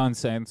his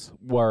nonsense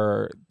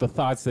were the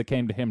thoughts that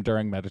came to him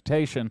during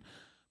meditation.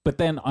 But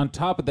then on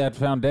top of that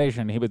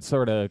foundation, he would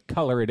sort of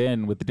color it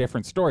in with the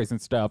different stories and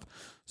stuff.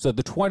 So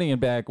the 20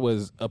 and back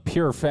was a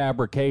pure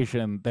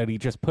fabrication that he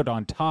just put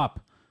on top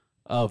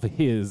of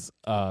his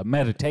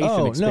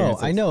meditation experiences. No,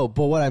 I know.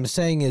 But what I'm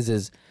saying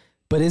is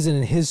but isn't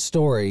in his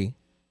story,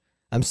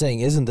 I'm saying,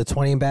 isn't the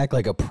 20 and back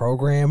like a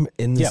program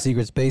in the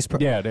secret space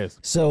program? Yeah, it is.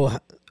 So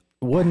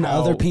wouldn't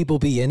other people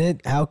be in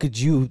it? How could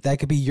that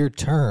could be your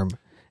term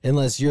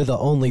unless you're the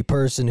only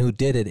person who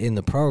did it in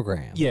the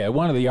program. Yeah,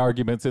 one of the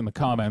arguments in the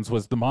comments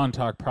was the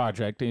Montauk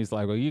Project. And he's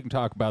like, well, you can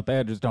talk about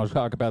that, just don't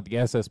talk about the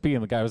SSP.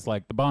 And the guy was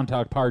like, the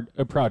Montauk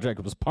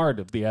Project was part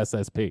of the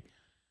SSP,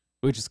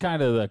 which is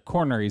kind of the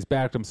corner he's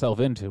backed himself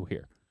into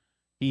here.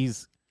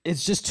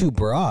 It's just too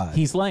broad.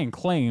 He's laying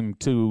claim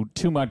to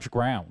too much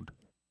ground.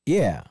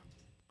 Yeah.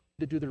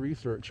 To do the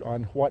research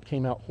on what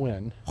came out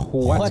when.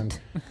 What?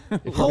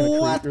 If you're going to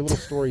create your little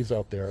stories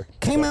out there.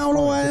 Came out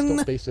fine. when? Just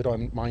don't base it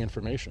on my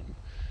information.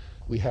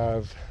 We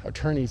have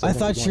attorneys. I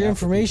thought your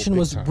information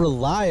was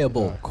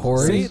reliable,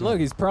 Corey. See, look,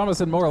 he's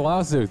promising more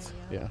lawsuits.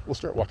 Yeah, we'll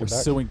start walking We're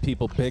back. suing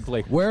people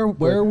bigly. Where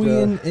are we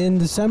in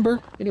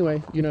December?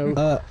 Anyway,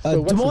 so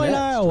Des Moines, next,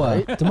 Iowa.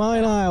 right? Des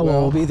Moines, Iowa.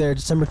 We'll be there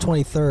December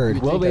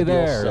 23rd. We'll be I'd be all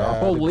there. Our sad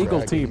whole and legal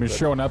bragging, team is but-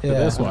 showing up to Yeah.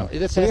 this one.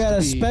 This We has got to a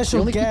be- special the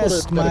only people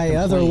guest, that have my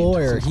other complained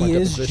lawyer. since my He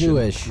is deposition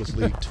Jewish. Was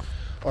leaked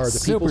are the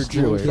Super people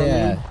stealing Jewish. from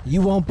Yeah, me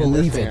you won't and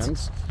their believe it.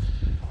 fans,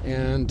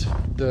 and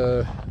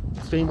the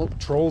same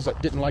trolls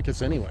that didn't like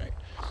us anyway.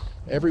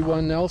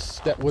 Everyone else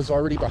that was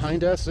already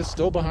behind us is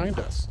still behind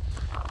us.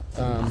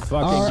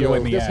 Fucking you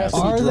in the this has ass.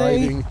 to be Are they?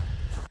 driving.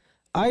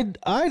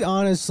 I'd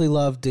honestly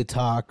love to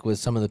talk with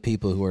some of the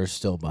people who are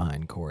still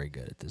behind Corey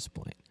Good at this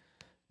point.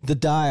 The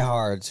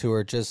diehards who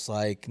are just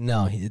like,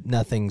 no,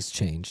 nothing's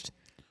changed.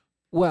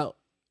 Well,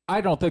 I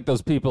don't think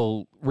those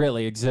people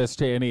really exist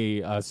to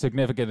any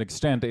significant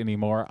extent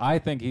anymore. I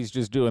think he's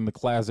just doing the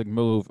classic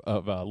move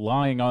of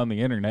lying on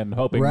the internet and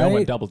hoping no one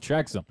Right. double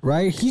checks him.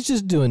 Right? He's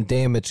just doing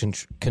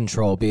damage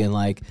control, being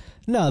like,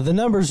 no, the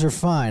numbers are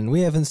fine.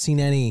 We haven't seen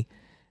any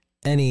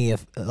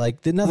nothing's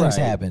Right.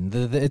 happened.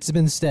 It's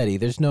been steady.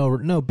 There's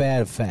no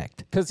bad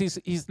effect. Because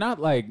he's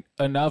not like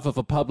enough of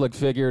a public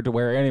figure to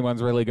where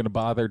anyone's really going to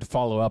bother to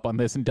follow up on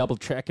this and double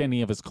check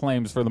any of his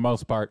claims for the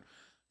most part.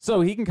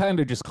 So he can kind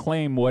of just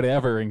claim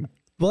whatever. And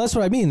Well, that's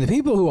what I mean. The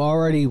people who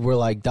already were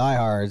like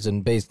diehards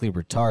and basically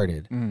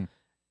retarded.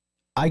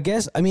 I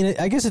guess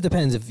it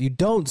depends if you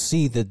don't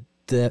see the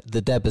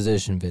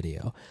deposition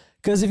video.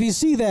 Because if you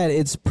see that,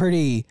 it's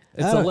pretty.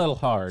 it's a little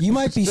hard. You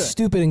might be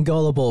stupid and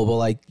gullible, but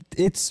like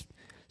it's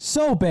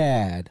so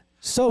bad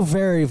so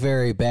very,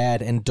 very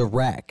bad and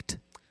direct.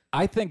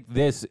 I think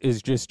this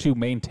is just to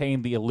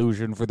maintain the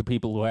illusion for the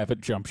people who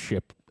haven't jumped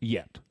ship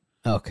yet.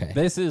 Okay.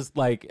 This is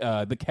like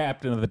the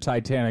captain of the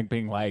Titanic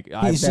being like,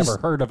 I've He's never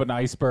just- heard of an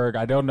iceberg.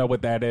 I don't know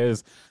what that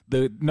is.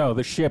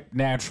 The ship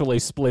naturally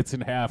splits in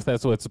half.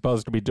 That's what it's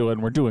supposed to be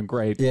doing. We're doing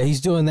great. Yeah,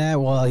 he's doing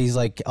that while he's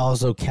like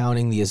also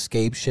counting the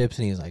escape ships,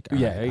 and he's like, all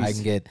Yeah, right, I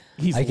can get.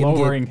 He's I can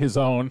lowering Get, his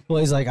own. well,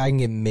 he's like, I can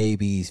get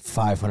maybe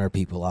 500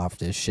 people off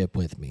this ship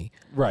with me.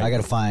 Right. I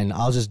gotta find.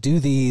 I'll just do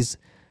these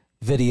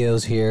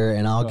videos here,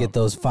 and I'll get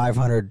those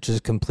 500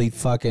 just complete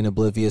fucking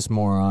oblivious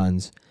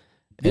morons,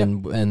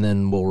 and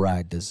then we'll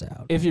ride this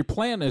out. If your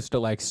plan is to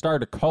like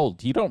start a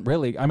cult, you don't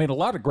really. I mean, a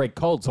lot of great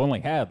cults only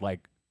had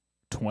like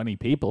 20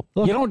 people.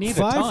 Look, you don't need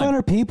a ton.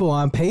 500 people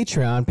on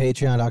Patreon,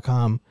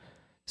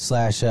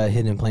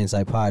 patreon.com/hidden in plain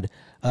sight pod.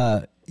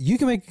 You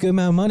can make a good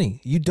amount of money.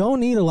 You don't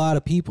need a lot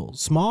of people.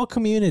 Small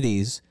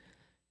communities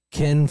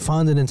can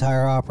fund an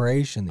entire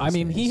operation. I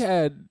mean, he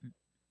had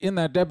in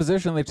that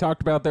deposition they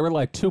talked about there were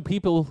like 2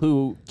 people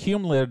who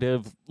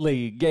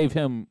cumulatively gave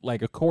him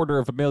like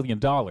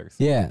 $250,000.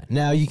 Yeah.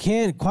 Now you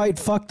can't quite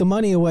fuck the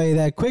money away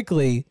that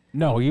quickly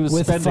No, he was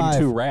with spending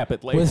too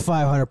rapidly. with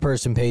 500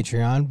 person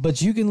Patreon,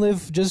 but you can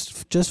live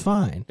just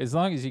fine. As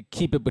long as you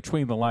keep it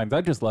between the lines.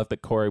 I just love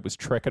that Corey was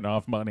tricking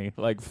off money,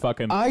 like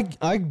fucking.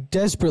 I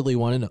desperately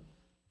want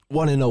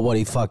to know what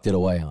he fucked it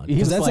away on.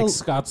 He's that's like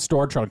Scott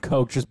Storch on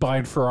coke, just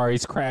buying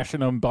Ferraris,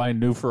 crashing them, buying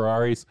new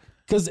Ferraris.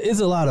 because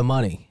it's a lot of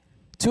money.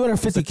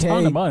 250K, It's a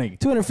ton of money.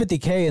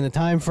 250K in the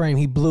time frame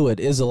he blew it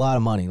is a lot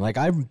of money. Like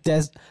I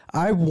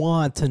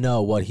want to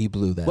know what he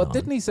blew that. But on.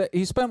 didn't he say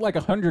he spent like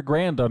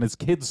 $100,000 on his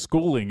kids'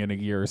 schooling in a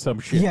year or some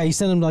shit? Yeah, he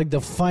sent him like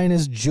the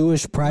finest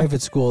Jewish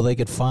private school they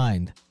could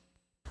find.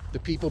 The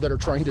people that are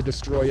trying to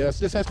destroy us,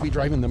 this has to be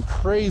driving them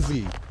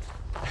crazy.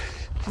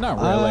 Not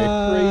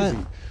really.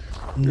 Crazy.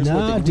 Here's one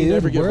Nah, thing, we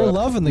never dude, give we're up.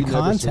 loving the We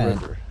never content.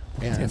 surrender.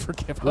 And Never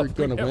give we're up,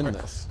 going to we win never.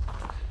 this.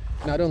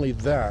 Not only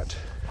that,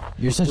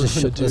 You're such we're a,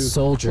 going to a do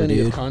soldier, plenty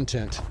dude. of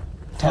content Hell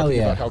talking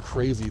yeah. about how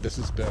crazy this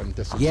has been,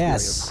 this experience.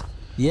 Yes,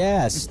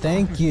 yes.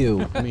 Thank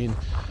you, I mean,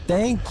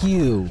 thank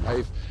you.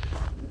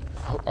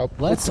 I'll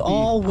Let's hope to be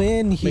all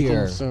win here.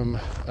 Making some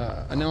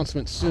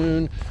announcements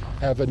soon.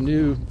 Have a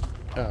new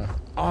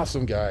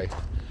awesome guy,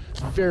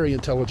 very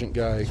intelligent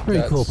guy.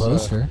 Pretty cool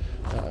poster.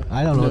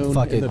 I don't know what the known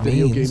fuck in it the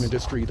video means. game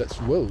industry. That's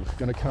going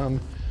to come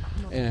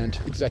and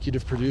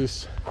executive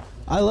produce.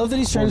 I love that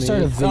he's trying to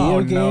start a Oh,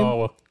 video game.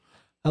 No.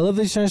 I love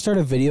that he's trying to start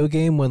a video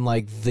game when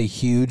like the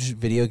huge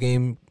video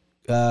game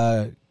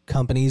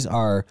companies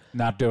are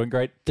Not doing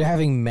great. they're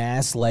having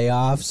mass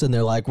layoffs and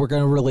they're like, we're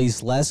going to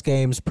release less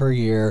games per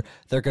year.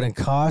 They're going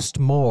to cost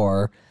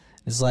more.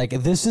 It's like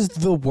this is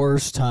the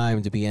worst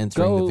time to be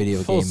entering Go the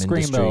video full game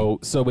screen industry. though,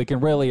 so we can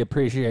really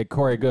appreciate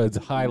Corey Good's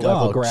high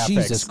level Oh graphics.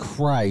 Jesus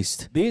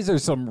Christ! These are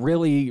some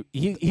really.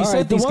 He All said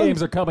right, the these one-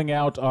 games are coming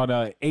out on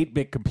a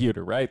 8-bit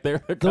computer, right? They're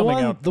coming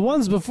out. The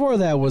ones before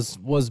that was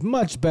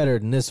much better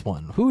than this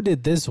one. Who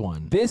did this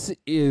one? This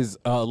is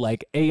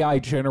like AI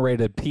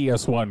generated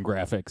PS1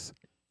 graphics.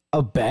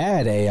 A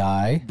bad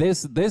AI.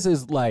 This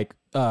is like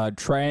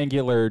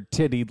triangular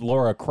tittied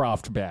Laura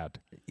Croft bad.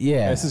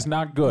 Yeah. This is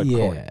not good. Yeah,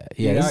 Corey. yeah,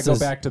 You this gotta go is-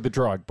 back to the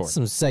drawing board.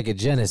 Some Sega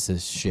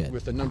Genesis shit.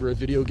 With a number of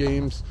video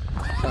games,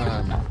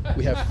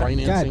 we have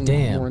financing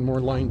Goddamn. more and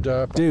more lined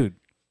up. Dude,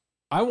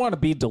 I want to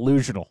be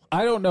delusional.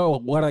 I don't know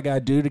what I got to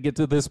do to get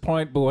to this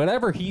point, but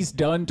whatever he's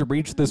done to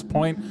reach this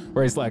point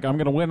where he's like, I'm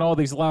going to win all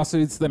these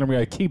lawsuits, then I'm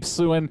going to keep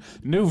suing,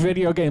 new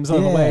video games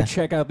on the way, Yeah.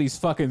 check out these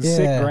fucking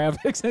sick Yeah.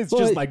 graphics. It's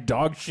Well, just like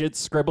dog shit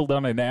scribbled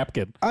on a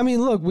napkin. I mean,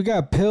 look, we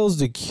got pills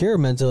to cure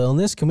mental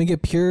illness. Can we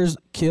get pills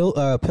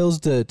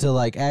to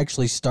like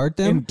actually start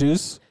them?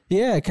 Induce.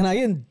 Yeah, can I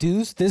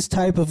induce this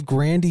type of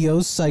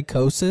grandiose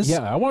psychosis?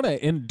 Yeah, I want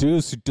to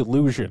induce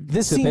delusion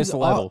This to seems this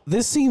level.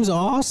 this seems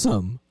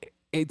awesome.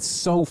 It's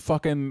so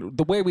fucking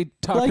the way we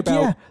talk Like,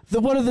 about yeah,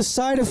 what are the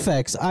side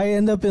effects? I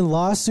end up in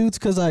lawsuits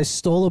because I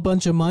stole a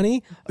bunch of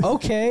money.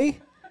 Okay,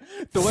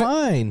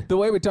 fine. the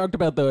way we talked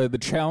about the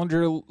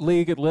Challenger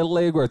League at Little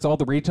League, where it's all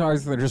the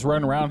retards that are just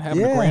running around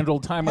having a Yeah, grand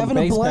old time on the having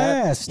a base pad.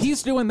 blast.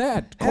 He's doing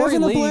that.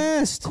 Having a Lee,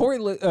 blast.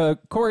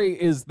 Corey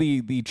is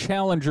the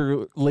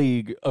Challenger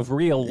League of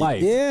real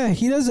life. Yeah,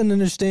 he doesn't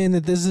understand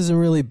that this isn't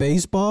really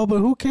baseball, but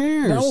who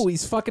cares? No,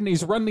 he's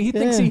running. He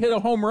thinks Yeah. he hit a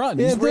home run.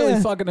 Yeah, He's really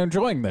yeah. fucking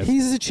enjoying this.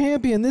 He's the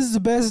champion. This is the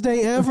best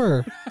day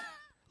ever.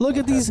 Look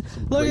at these.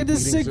 Look great at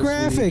this meetings sick this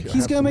graphic. week.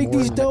 He's Have gonna some make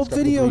more these in the next dope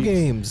couple video weeks.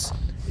 games.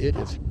 It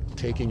is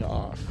taking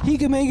off. He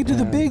can make it to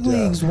the And, big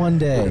leagues one we're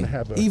day, gonna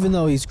have a even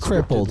though he's scripted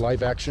crippled.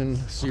 live action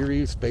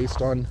series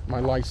based on my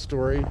life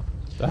story.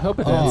 I hope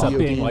it ends up Video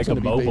being game's like a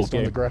gonna be mobile based on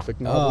the game. graphic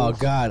Oh novels.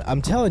 God,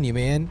 I'm telling you,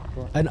 man,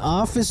 an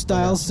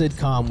office-style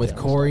sitcom with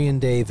Corey and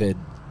David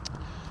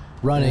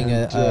running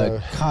And,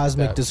 a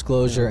cosmic that,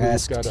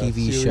 disclosure-esque we've got a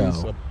TV series,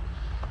 show.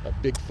 A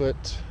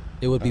Bigfoot.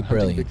 It would be hunting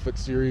brilliant. Bigfoot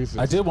series.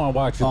 I did want to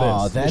watch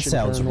Oh, this. that Mission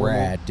sounds Paranormal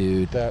rad,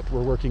 dude. that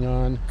we're working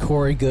on.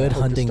 Corey Good Hope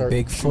to hunting start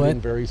shooting Bigfoot.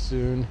 very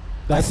soon.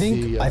 I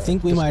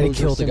think we might have Disclosure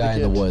killed the guy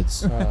in the Syndicate,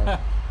 woods.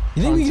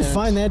 You think we can content.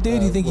 find that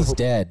dude? You think we're he's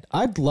dead?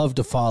 I'd love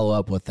to follow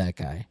up with that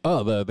guy.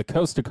 Oh, the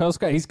coast to coast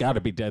guy, he's got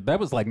to be dead. That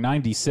was like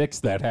 96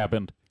 that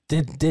happened.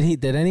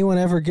 Did anyone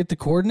ever get the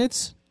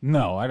coordinates?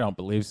 No, I don't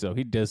believe so.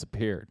 He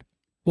disappeared.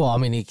 Well, I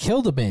mean, he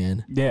killed a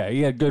man. Yeah,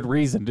 he had good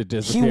reason to He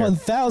disappear.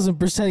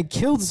 1000%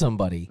 killed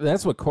somebody.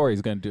 That's what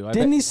Corey's going to do.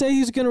 Didn't he say he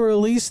was going to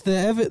release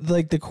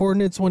the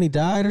coordinates when he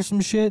died or some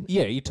shit?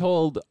 Yeah, he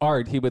told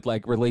Art he would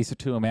like release it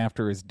to him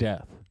after his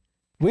death.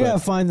 We gotta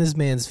find this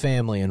man's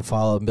family and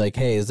follow up and be like,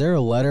 hey, is there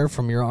a letter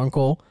from your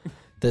uncle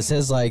that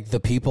says like the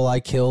people I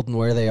killed and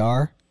where they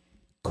are?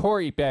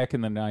 Corey back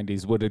in the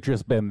 90s would have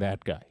just been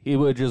that guy. He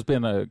would have just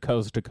been a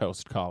coast to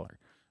coast caller.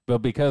 But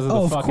because of the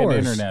Of fucking course.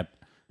 internet,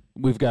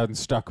 we've gotten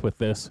stuck with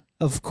this.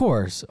 Of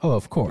course. Oh,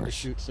 of To course.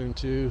 shoot soon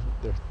too.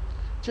 There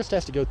just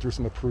has to go through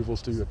some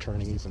approvals to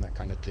attorneys and that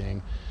kind of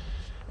thing.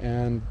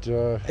 And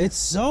It's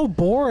so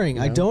boring.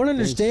 I don't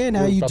understand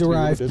how you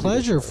derive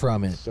pleasure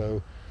from it.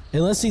 So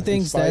Unless he in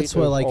thinks spite that's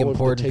what of like all of the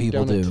important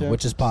people takedown do,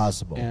 which is attempts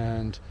possible.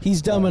 And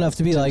He's dumb enough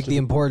to be like attempts the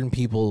important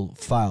people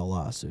file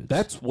lawsuits.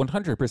 That's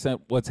 100%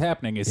 what's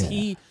happening is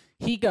Yeah.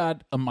 he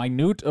got a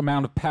minute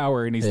amount of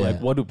power and he's Yeah. like,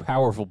 what do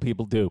powerful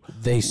people do?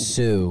 They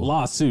sue.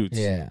 Lawsuits,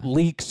 Yeah.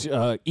 leaked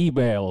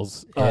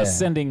emails, Yeah.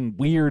 sending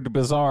weird,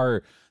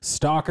 bizarre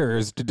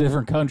stalkers to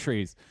different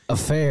countries.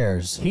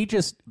 Affairs. He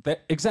just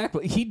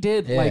exactly he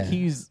did like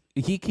Yeah.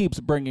 he keeps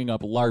bringing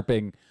up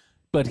LARPing,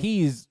 but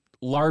he's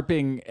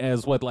LARPing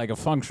as what like a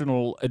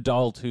functional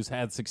adult who's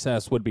had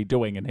success would be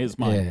doing in his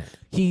mind. Yeah.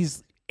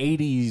 He's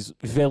 80s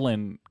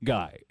villain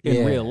guy in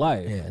Yeah, real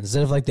life. Yeah.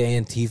 Instead of like the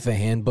Antifa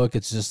handbook,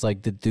 it's just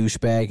like the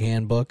douchebag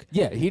handbook.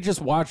 Yeah, he just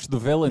watched the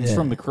villains Yeah.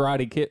 from the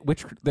Karate Kid,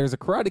 which there's a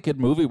Karate Kid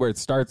movie where it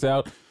starts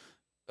out.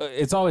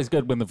 It's always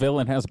good when the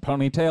villain has a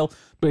ponytail,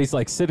 but he's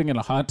like sitting in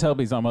a hot tub.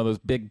 He's on one of those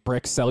big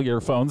brick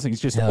cellular phones. And he's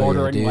just Hell yeah,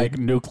 ordering dude. like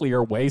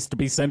nuclear waste to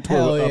be sent to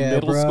Hell a yeah,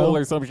 middle bro. school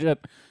or some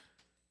shit.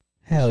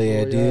 Hell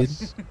yeah, destroy dude.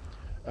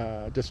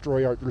 us,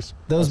 destroy our. Those a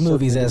certain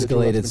movies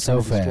individual escalated that's been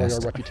trying so to destroy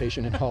fast. Our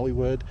reputation in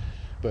Hollywood,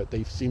 but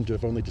they seem to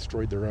have only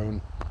destroyed their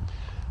own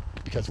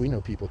because we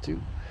know people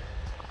too.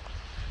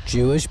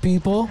 Jewish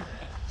people?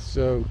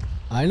 So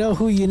I know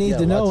who you need yeah,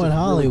 to know lots in of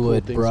really cool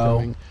Hollywood, things bro.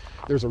 coming.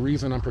 There's a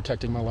reason I'm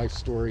protecting my life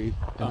story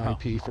and Uh-huh.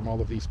 IP from all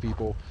of these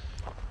people.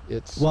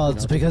 It's Well, you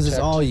it's know, to because it's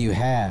protect all you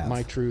have.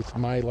 my truth,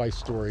 my life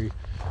story.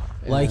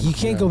 Like, And, you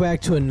can't know, go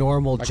back to a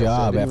normal like I said,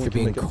 job anyone after can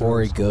being make up their own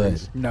Corey Good.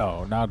 stories.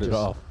 No, not at Just-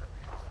 all.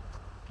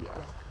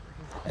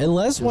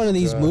 Unless one of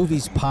these Just,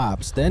 movies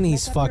pops, then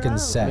he's fucking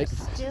set. Make-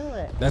 Do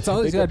it. That's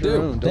all he's Make got up to your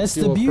do. own. Don't That's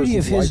the steal a beauty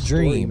of person's his life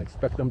story dream. and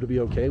expect them to be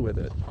okay with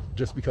it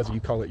just because you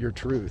call it your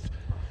truth.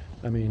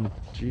 I mean,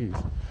 jeez.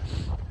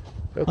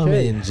 Okay. I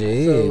mean,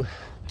 gee. So,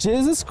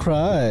 Jesus you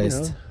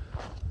Christ. know,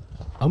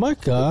 Oh my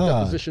the God.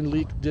 deposition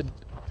leak did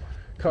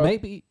cause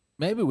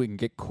Maybe we can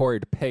get Corey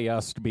to pay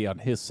us to be on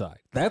his side.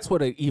 That's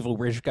what an evil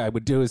rich guy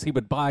would do. Is he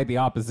would buy the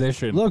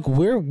opposition. Look,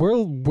 we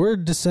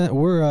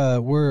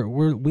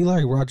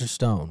like Roger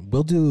Stone.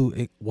 We'll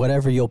do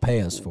whatever you'll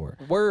pay us for.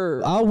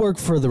 We're I'll work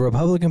for the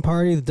Republican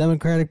Party, the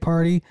Democratic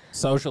Party,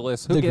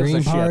 socialists. Who the gives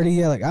Green a Party. shit?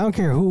 Yeah, like I don't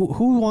care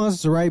who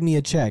wants to write me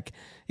a check.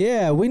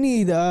 Yeah, we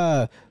need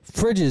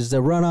fridges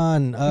that run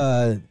on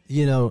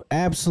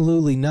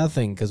absolutely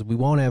nothing because we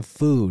won't have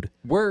food.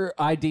 We're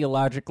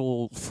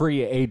ideological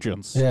free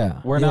agents. Yeah,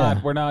 We're yeah.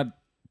 not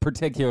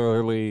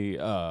particularly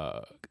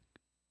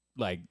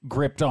like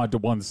gripped onto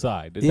one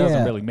side. It Yeah.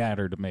 doesn't really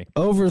matter to me.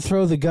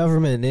 Overthrow the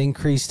government and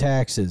increase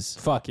taxes.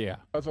 Fuck yeah.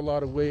 a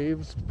lot of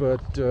waves,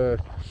 but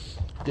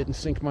didn't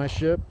sink my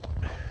ship.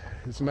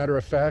 As a matter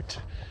of fact,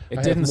 I It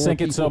have didn't more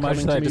sink it so people much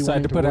coming that I to me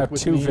decided to wanting put work out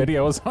with 2 me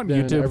videos on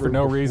than YouTube ever for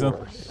no reason.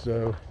 before.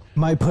 So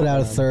Might put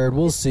out a third.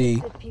 We'll see.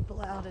 Get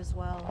people out as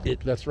well.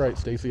 that's right,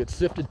 Stacy. It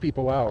sifted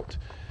people out.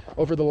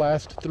 Over the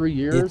last 3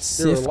 years,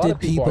 It there were a lot sifted of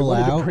people I people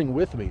wanted out? to bring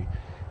with me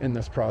in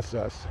this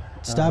process.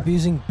 Stop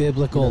using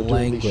biblical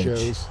doing these language.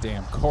 shows.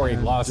 Damn, Corey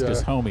And, lost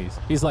his homies.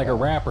 He's like a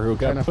rapper who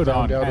got Kind of put on,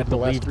 found out had over to the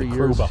last leave the 3 crew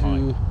years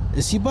behind. who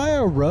Is he by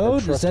a road?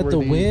 Is that the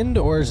trustworthy wind,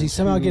 or is he and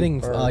somehow who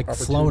getting are like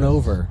flown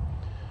opportunists. over?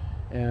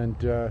 and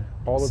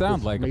all of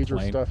Sound this like a major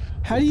plane. stuff.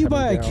 How is do you coming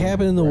buy a down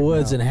cabin in the right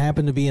woods now. and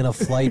happen to be in a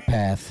flight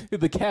path?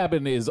 The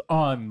cabin is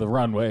on the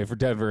runway for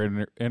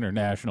Denver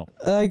International.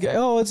 Like,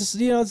 oh, it's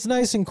it's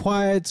nice and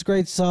quiet. It's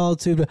great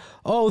solitude. But,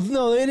 oh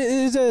no, it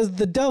is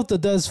the Delta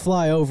does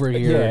fly over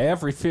here. Yeah,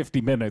 every 50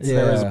 minutes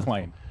there is a Yeah.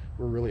 plane.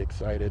 We're really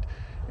excited,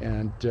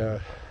 and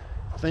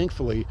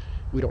thankfully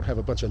we don't have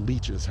a bunch of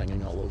leeches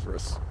hanging all over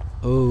us.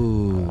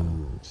 Oh,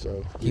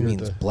 So he we're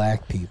means the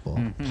black people.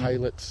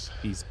 pilots,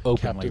 He's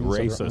openly captains of our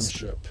own racist.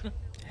 ship.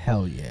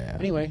 Hell yeah.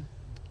 Anyway,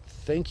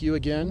 thank you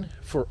again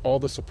for all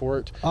the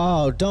support.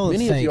 Oh, don't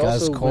Many of thank you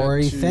us, also Corey.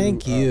 went to,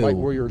 Thank you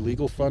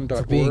LightWarriorLegalFund.org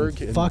for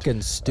being and,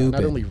 fucking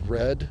stupid. not only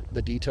read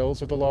the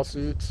details of the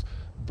lawsuits,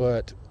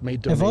 but made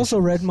I've donations. also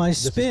read my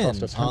This has spin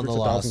cost us on the hundreds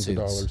of thousands of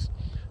lawsuits. dollars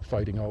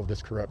fighting all of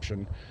this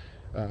corruption.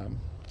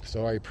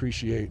 So we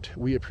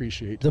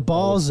appreciate The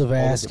balls all of all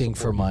the asking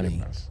for support you've given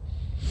money. us.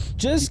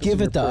 Just Keep us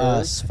give in it to your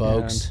us, prayers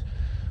folks. and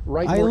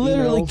write I more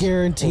literally emails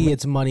guarantee or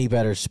it's money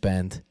better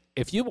spent.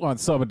 if you want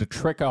someone to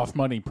trick off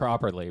money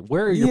properly,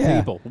 where are your Yeah.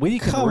 people? We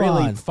can Come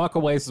really on. fuck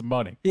away some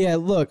money. Yeah,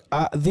 look,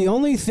 the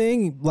only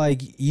thing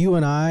like you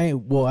and I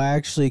will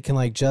actually can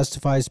like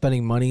justify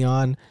spending money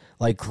on,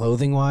 like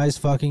clothing wise,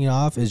 fucking it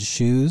off is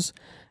shoes.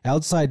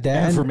 Outside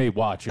that, And for me,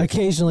 watches.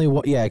 occasionally,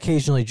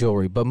 occasionally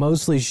jewelry, but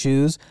mostly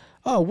shoes.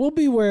 Oh, we'll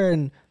be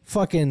wearing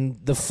fucking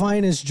the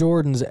finest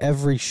Jordans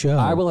every show.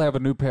 I will have a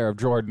new pair of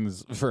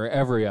Jordans for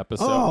every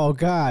episode. Oh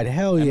God,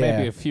 hell and yeah!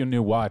 maybe a few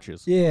new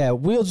watches. Yeah,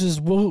 we'll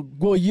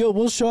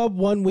show up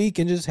one week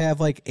and just have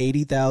like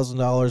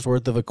 $80,000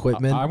 worth of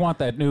equipment. I want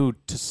that new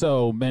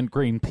Tissot mint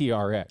green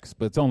PRX,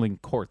 but it's only in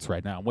quartz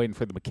right now. I'm waiting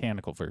for the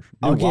mechanical version.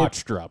 New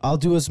watch drop. I'll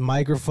do us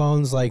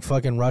microphones like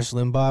fucking Rush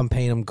Limbaugh and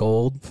paint them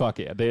gold. Fuck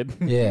yeah, dude.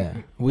 Yeah,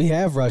 we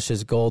have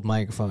Rush's gold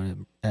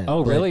microphone.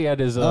 Oh, really? At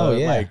his, oh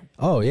yeah, like,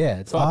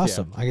 it's fuck yeah.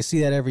 awesome. I can see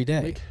that every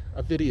day. Make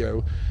a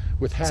video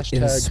with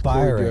hashtag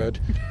inspiring. Good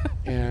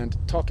and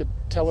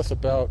tell us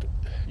about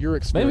your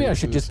experience. maybe I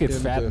should just get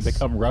fat and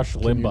become Rush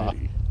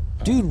Limbaugh.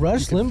 Dude,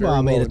 Rush you could very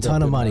Limbaugh made well a end ton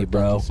up of in money, our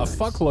bro. A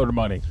fuckload of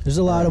money. There's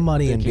a lot of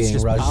money in He's being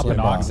just Rush popping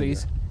Limbaugh.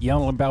 oxys,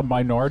 yelling about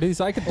minorities.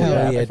 I could do Hell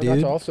that. yeah, I forgot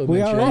dude. to also We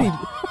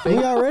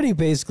mention- already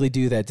basically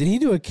do that. Did he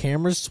do a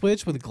camera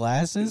switch with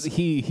glasses?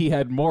 He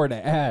had more to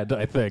add,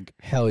 I think.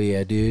 Hell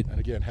yeah, dude. And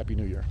again, Happy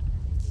New Year.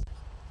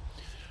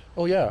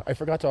 Oh yeah, I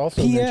forgot to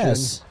also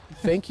P.S. mention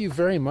thank you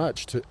very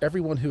much to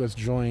everyone who has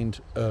joined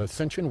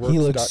AscensionWorks.tv. He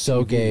looks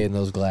so gay in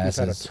those We've had a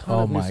glasses. ton Oh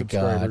of new my god.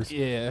 subscribers.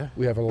 Yeah.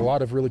 We have a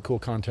lot of really cool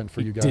content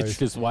for you guys. Ditched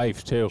his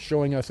wife, too.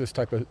 Showing us this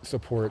type of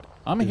support.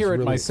 I'm is here at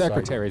really my exciting.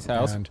 secretary's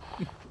house. And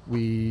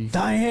we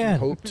Diane!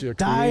 hope to create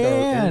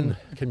Diane! our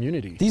own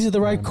community. These are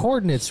the right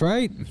coordinates,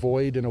 right?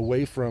 Void and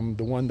away from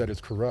the one that is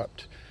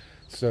corrupt.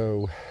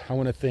 So I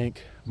want to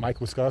thank Mike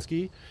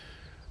Wiskowski.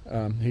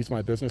 He's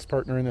my business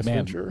partner in this Man,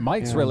 venture.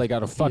 Mike's and really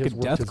got a he has fucking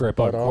worked death his grip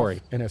butt on off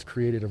Corey. and has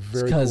created a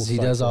very because cool he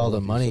site does for all of the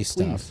you. money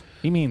So please, stuff.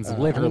 He means I'm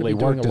gonna literally be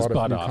doing worked a his lot of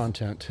butt new off.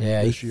 content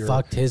Yeah, he this year.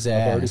 fucked his I've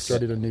already ass.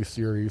 started a new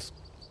series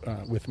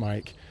with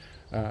Mike.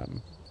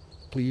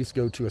 Please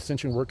go to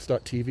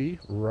AscensionWorks.tv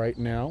right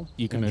now.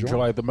 You can and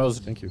enjoy join. the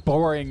most Thank you.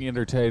 boring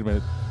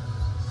entertainment.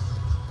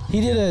 He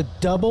did a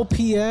double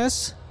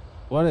PS.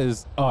 What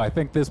is... Oh, I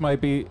think this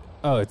might be...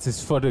 Oh, it's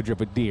his footage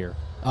of a deer.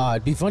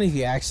 It'd be funny if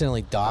he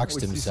accidentally doxed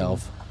we see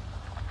himself.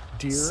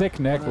 Deer Sick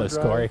on our necklace,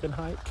 drive Corey. and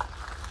hike.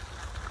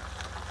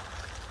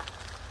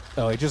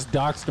 Oh, he just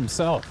doxed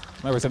himself.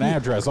 There was an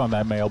address on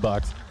that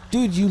mailbox.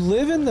 Dude, you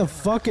live in the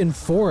fucking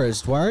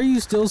forest. Why are you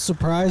still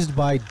surprised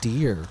by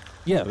deer?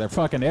 Yeah, they're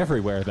fucking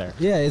everywhere there.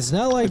 Yeah, it's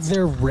not like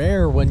they're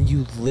rare when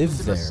you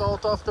live there.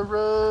 Salt off the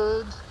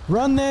road.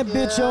 Run that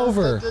bitch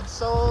over. Good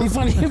salt. Be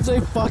funny if they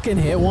fucking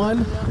hit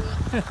one.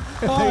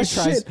 Oh He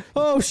shit! tries-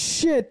 Oh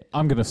shit!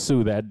 I'm gonna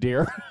sue that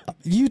deer.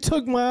 You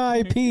took my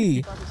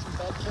IP. Probably some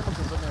bad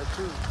chemicals in there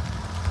too.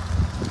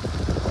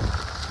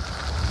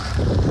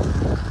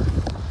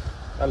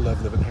 I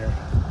love living here.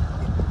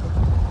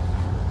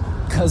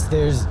 Cause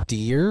there's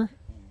deer.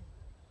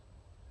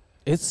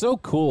 It's so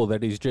cool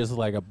that he's just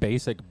like a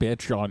basic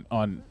bitch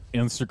on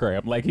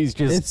Instagram. Like he's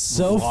just It's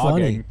so vlogging.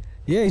 funny.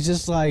 Yeah, he's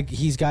just like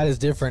he's got his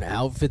different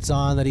outfits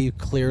on that he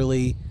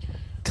clearly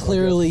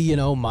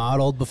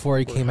modeled before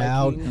he came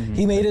out. hiking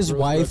He made his Rose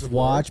wife Reservoir.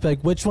 watch,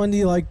 like, which one do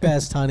you like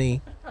best,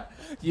 honey?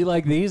 You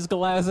like these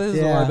glasses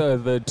Yeah. or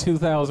the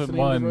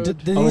 2001 Did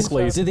these,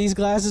 Oakleys? did these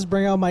glasses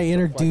bring out my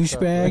inner Like that,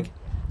 douchebag? right?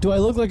 Do I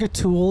look like a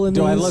tool in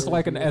Do these? I look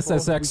like an We've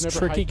SSX never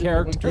tricky hiked in the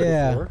character? winter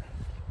Yeah. before,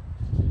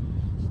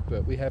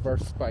 but we have our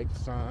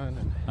spikes on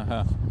and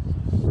Uh-huh.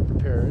 we're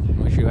prepared.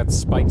 Wish you had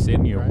spikes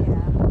in you.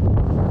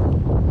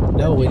 Right?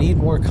 No, we need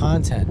more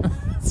content.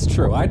 It's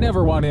true. I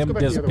never want him to go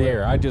back the other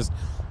disappear. way.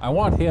 I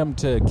want him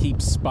to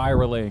keep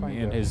spiraling Find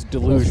in a his less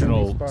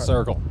delusional friendly spot.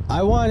 circle.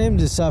 I want him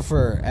to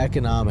suffer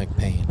economic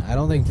pain. I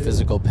don't think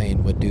physical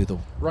pain would do the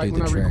Right do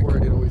when the I trick.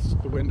 record,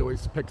 the wind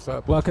always picks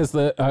up. Well, because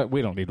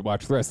we don't need to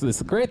watch the rest of this.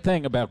 The great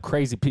thing about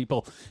crazy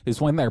people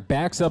is when their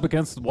back's up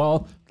against the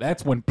wall,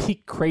 that's when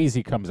peak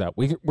crazy comes out.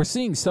 We're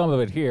seeing some of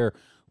it here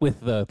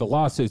with the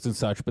lawsuits and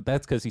such, but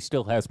that's because he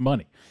still has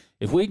money.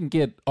 If we can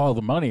get all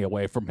the money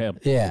away from him,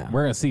 Yeah.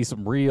 we're going to see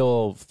some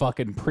real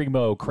fucking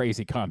primo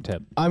crazy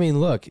content. I mean,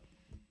 look,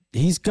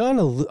 he's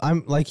gonna.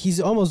 He's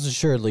almost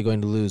assuredly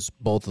going to lose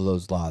both of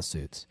those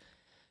lawsuits.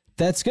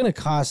 That's gonna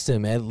cost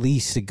him at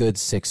least a good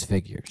 6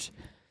 figures.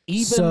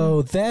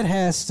 So that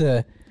has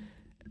to.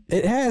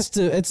 It has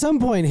to. At some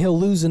point, he'll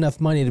lose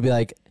enough money to be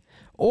like,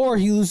 or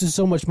he loses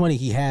so much money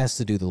he has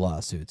to do the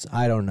lawsuits.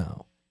 I don't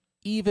know.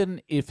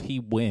 Even if he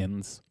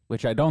wins,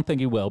 which I don't think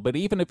he will, but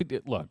even if he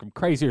did, look,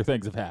 crazier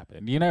things have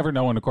happened. You never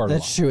know in a court of law.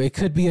 That's true. It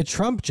could be a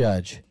Trump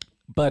judge.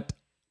 But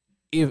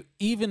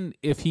even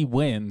if he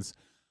wins,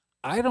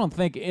 I don't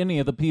think any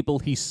of the people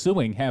he's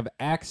suing have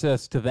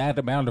access to that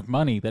amount of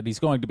money that he's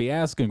going to be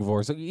asking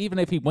for. So even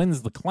if he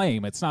wins the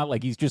claim, it's not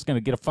like he's just going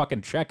to get a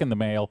fucking check in the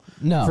mail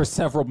for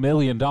several $1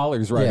 million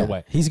right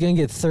away. He's going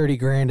to get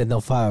 $30,000 and they'll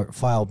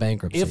file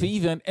bankruptcy. If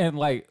even, and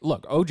like,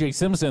 look, O.J.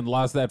 Simpson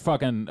lost that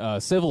fucking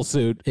civil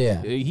suit.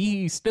 Yeah.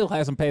 He still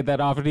hasn't paid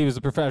that off, and he was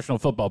a professional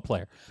football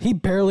player. He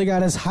barely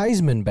got his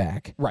Heisman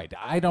back. Right.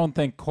 I don't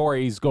think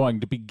Corey's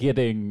going to be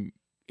getting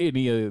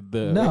any of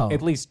the,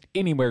 at least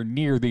anywhere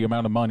near the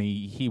amount of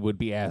money he would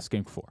be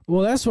asking for.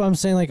 Well, that's what I'm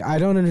saying. Like, I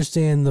don't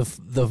understand the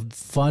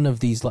fun of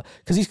these,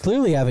 because he's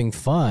clearly having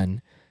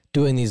fun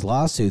doing these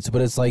lawsuits,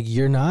 but it's like,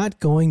 you're not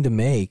going to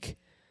make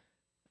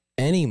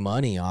any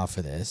money off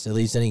of this, at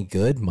least any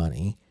good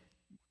money.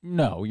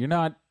 No, you're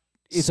not.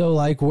 So,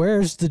 like,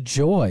 where's the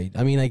joy?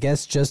 I mean, I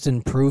guess just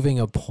in proving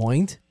a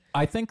point.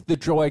 I think the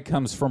joy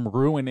comes from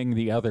ruining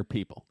the other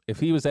people.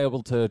 If he was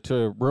able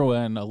to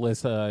ruin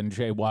Alyssa and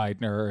Jay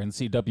Widener and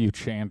C.W.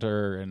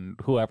 Chanter and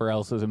whoever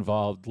else is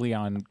involved,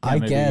 Leon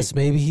Kennedy. I guess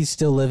maybe he's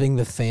still living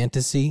the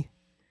fantasy.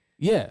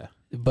 Yeah.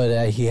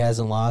 But he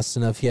hasn't lost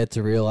enough yet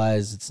to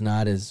realize it's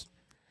not as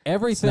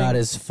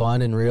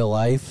fun in real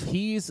life.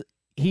 He's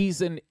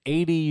an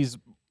 80s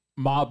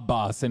mob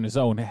boss in his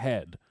own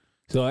head.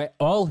 So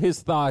all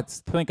his thoughts,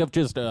 think of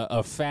just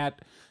a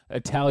fat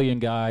Italian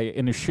guy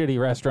in a shitty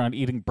restaurant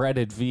eating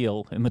breaded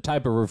veal and the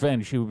type of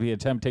revenge he would be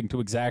attempting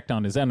to exact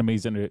on his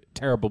enemies in a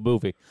terrible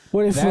movie.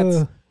 What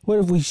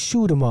if we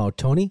shoot them all,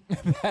 Tony?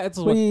 What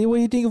do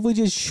you think if we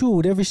just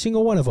shoot every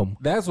single one of them?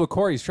 That's what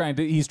Corey's trying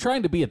to. He's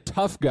trying to be a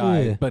tough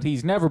guy, but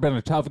he's never been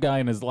a tough guy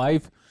in his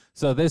life.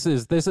 So this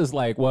is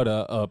like what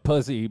a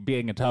pussy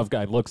being a tough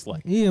guy looks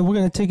like. Yeah, we're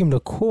gonna take him to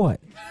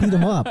court, beat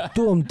him up,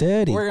 do him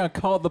dirty. We're gonna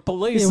call the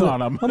police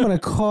on him. I'm gonna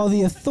call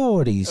the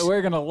authorities.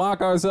 We're gonna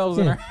lock ourselves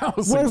in our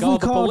house and call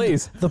the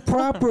police. The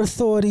proper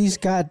authorities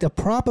got the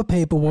proper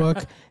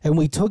paperwork, and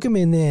we took him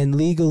in there and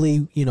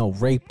legally,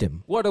 raped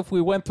him. What if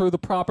we went through the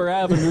proper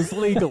avenues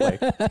legally?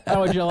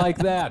 How would you like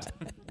that?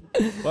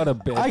 What a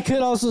bitch. I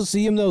could also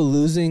see him though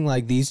losing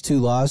like these two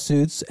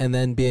lawsuits and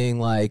then being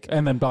like,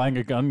 and then buying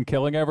a gun, and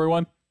killing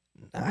everyone.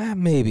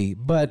 Maybe,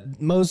 but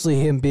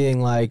mostly him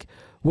being like,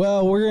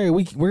 well,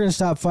 we're gonna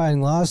stop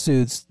filing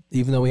lawsuits,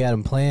 even though we had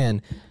them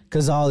planned,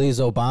 because all these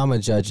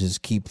Obama judges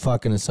keep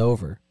fucking us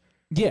over.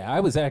 Yeah,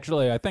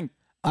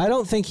 I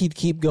don't think he'd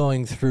keep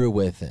going through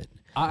with it.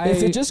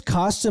 If it just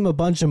cost him a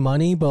bunch of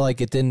money, but like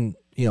it didn't,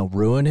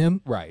 ruin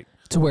him, right,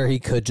 to where he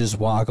could just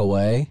walk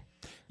away.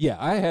 Yeah,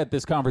 I had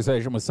this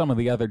conversation with someone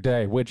the other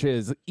day, which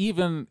is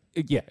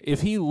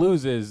if he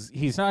loses,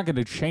 he's not going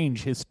to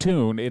change his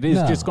tune. It is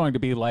just going to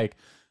be like,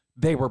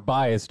 they were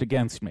biased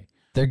against me.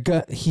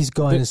 He's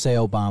going to say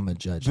Obama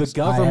judges. The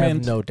government, I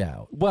have no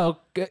doubt.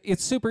 Well,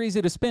 it's super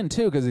easy to spin,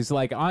 too, because he's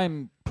like,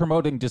 I'm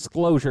promoting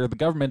disclosure. The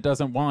government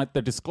doesn't want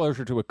the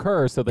disclosure to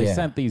occur, so they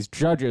sent these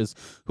judges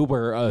who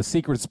were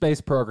secret space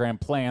program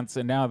plants,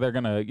 and now they're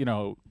going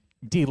to,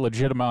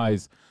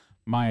 delegitimize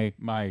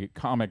my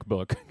comic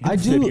book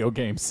video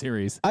game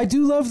series. I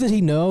do love that he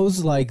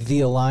knows, like,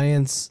 the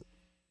Alliance,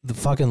 the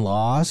fucking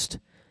lost.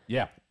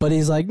 Yeah. But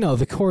he's like, no,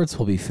 the courts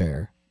will be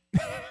fair.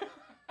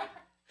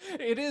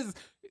 It is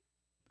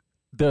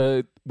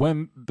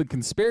when the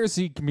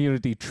conspiracy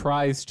community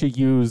tries to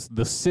use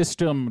the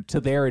system to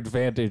their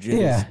advantage. It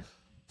is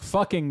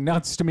fucking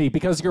nuts to me,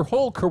 because your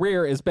whole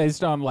career is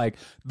based on like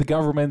the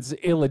government's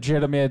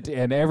illegitimate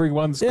and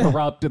everyone's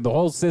corrupt and the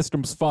whole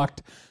system's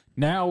fucked.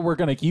 Now we're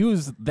going to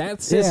use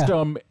that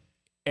system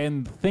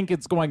and think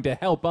it's going to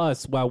help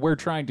us while we're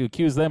trying to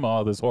accuse them of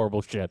all this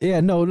horrible shit.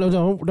 Yeah, no,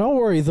 don't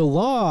worry. The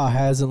law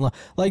hasn't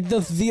like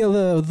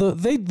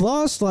they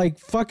lost like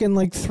fucking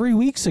like 3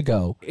 weeks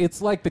ago.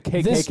 It's like the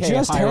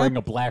KKK hiring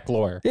a black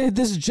lawyer.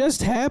 This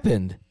just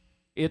happened.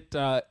 It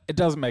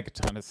doesn't make a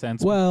ton of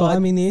sense. Well, but I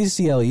mean, the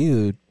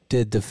ACLU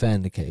did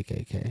defend the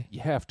KKK. You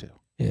have to.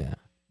 Yeah.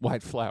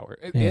 White flower.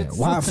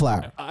 White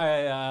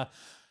flower.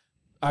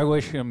 I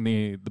wish him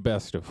the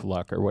best of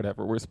luck, or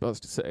whatever we're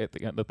supposed to say at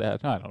the end of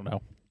that. I don't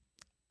know.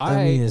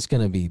 I mean, it's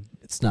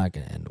not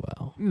going to end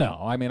well. No,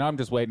 I mean, I'm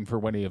just waiting for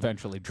when he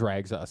eventually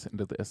drags us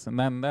into this, and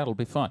then that'll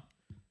be fun.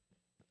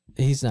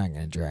 He's not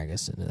going to drag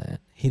us into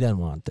that. He doesn't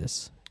want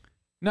this.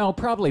 No,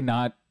 probably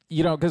not.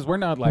 Because we're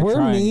not like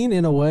we're mean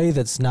in a way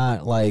that's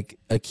not like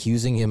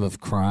accusing him of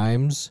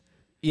crimes.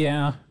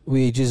 Yeah.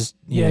 We just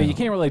you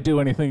can't really do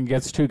anything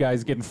against two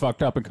guys getting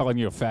fucked up and calling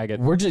you a faggot.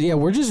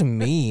 We're just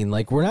mean.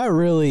 Like, we're not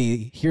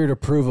really here to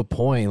prove a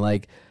point.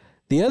 Like,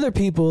 the other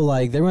people,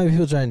 like, there might be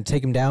people trying to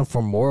take him down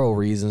for moral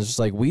reasons. Just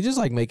like, we just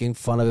like making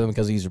fun of him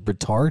because he's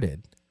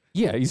retarded.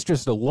 Yeah, he's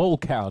just a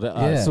lolcow to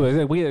us. So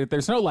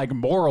there's no like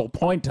moral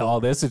point to all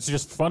this. It's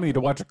just funny to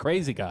watch a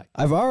crazy guy.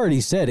 I've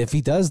already said if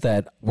he does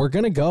that, we're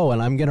gonna go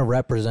and I'm gonna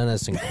represent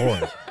us in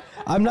court.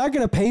 I'm not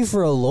going to pay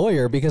for a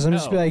lawyer because I'm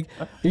just be like,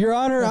 Your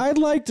Honor, I'd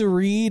like to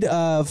read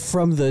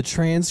from the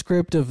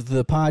transcript of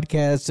the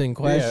podcast in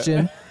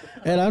question,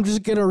 and I'm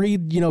just going to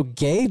read,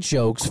 gay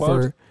jokes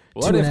for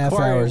 2.5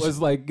 hours. It was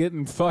like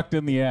getting fucked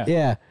in the ass.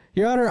 Yeah.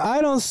 Your Honor,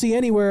 I don't see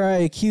anywhere I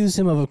accuse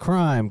him of a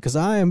crime because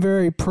I am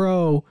very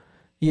pro,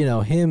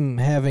 him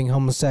having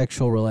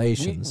homosexual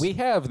relations. We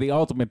have the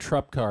ultimate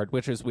trump card,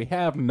 which is we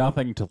have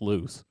nothing to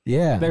lose.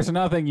 Yeah. There's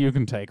nothing you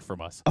can take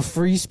from us. A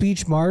free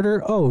speech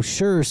martyr? Oh,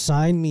 sure,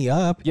 sign me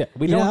up. Yeah,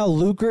 we you know don't- how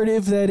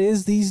lucrative that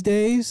is these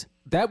days?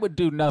 That would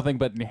do nothing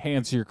but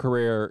enhance your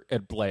career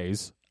at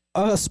Blaze.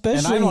 And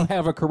Especially I don't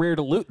have a career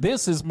to lose.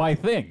 This is my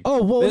thing.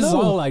 Oh, well, this is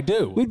no. all I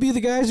do. We'd be the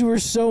guys who were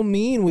so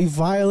mean we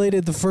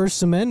violated the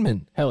First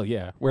Amendment. Hell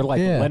yeah. We're like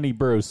Yeah. Lenny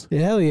Bruce.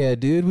 Hell yeah,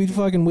 dude. We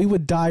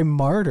would die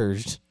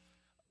martyrs.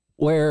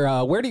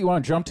 Where do you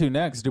want to jump to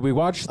next? Do we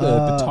watch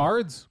the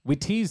Tards? We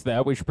teased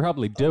that. We should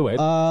probably do it.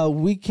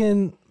 We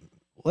can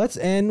let's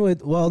end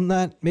with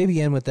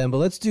maybe end with them, but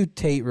let's do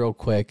Tate real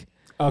quick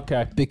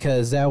Okay.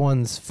 because that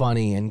one's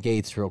funny, and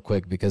Gates real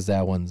quick because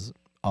that one's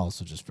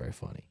also just very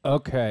funny.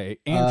 Okay.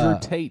 Andrew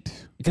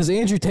Tate. Because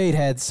Andrew Tate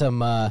had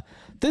some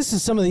this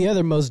is some of the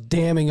other most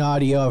damning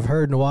audio I've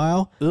heard in a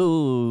while.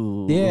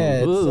 Ooh. Yeah,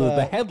 it's, Ooh,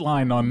 the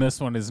headline on this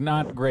one is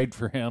not great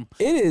for him.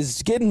 It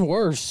is getting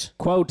worse.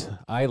 Quote,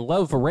 I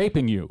love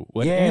raping you.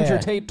 What Yeah. Andrew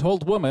Tate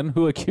told woman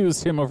who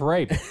accused him of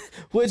rape.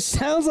 Which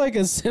sounds like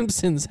a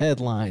Simpsons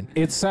headline.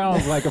 It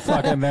sounds like a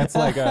fucking, that's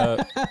like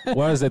a,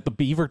 what is it, the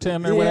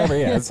Beaverton or Yeah. whatever?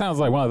 Yeah, it sounds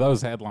like one of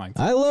those headlines.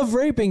 I love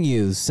raping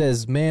you,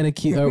 says says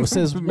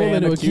woman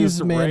Man who accused accuses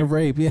of man of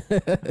rape.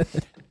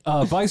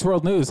 Yeah. Vice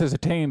World News has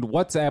obtained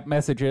WhatsApp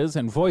messages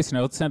and voice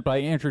notes sent by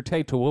Andrew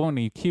Tate to a woman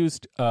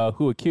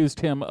who accused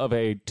him of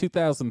a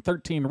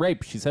 2013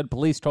 rape. She said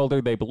police told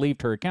her they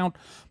believed her account,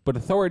 but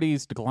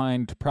authorities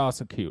declined to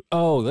prosecute.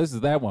 Oh, this is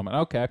that woman.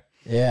 Okay.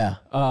 Yeah.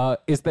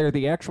 Is there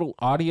the actual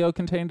audio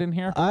contained in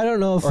here? I don't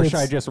know if Or it's should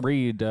I just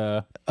read?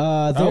 there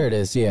it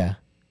is, yeah.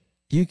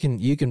 You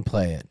can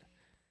play it.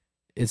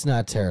 It's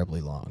not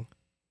terribly long.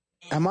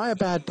 Am I a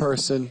bad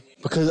person?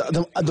 Because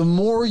the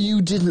more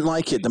you didn't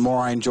like it, the more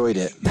I enjoyed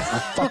it. I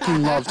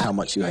fucking loved how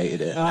much you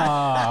hated it.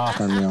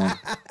 Turn me on.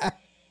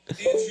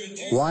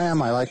 Why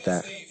am I like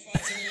that?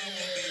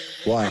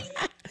 Why?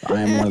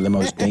 I am one of the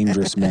most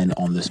dangerous men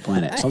on this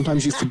planet.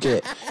 Sometimes you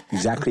forget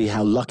exactly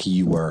how lucky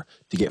you were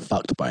to get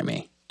fucked by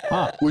me.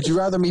 Would you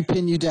rather me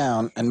pin you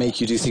down and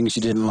make you do things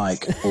you didn't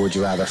like, or would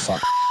you rather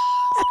fuck?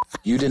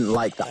 You didn't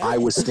like that I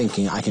was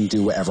thinking I can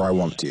do whatever I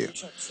want to.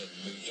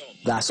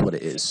 That's what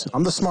it is.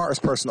 I'm the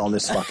smartest person on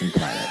this fucking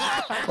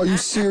planet. Are you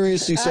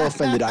seriously so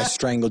offended I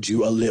strangled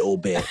you a little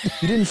bit?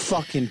 You didn't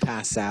fucking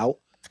pass out.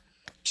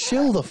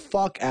 Chill the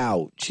fuck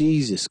out.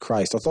 Jesus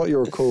Christ. I thought you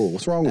were cool.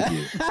 What's wrong with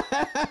you?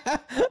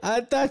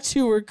 I thought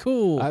you were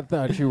cool. I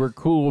thought you were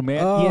cool, man.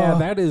 Yeah,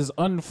 that is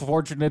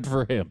unfortunate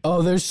for him.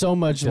 Oh, there's so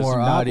much Does more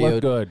not audio.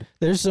 look good.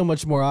 There's so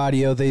much more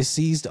audio. They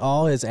seized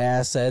all his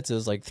assets. It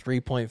was like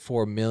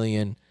 3.4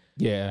 million.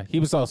 Yeah, he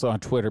was also on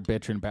Twitter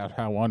bitching about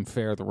how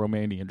unfair the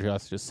Romanian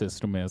justice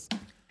system is.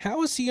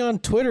 How is he on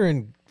Twitter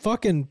in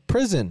fucking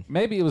prison?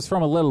 Maybe it was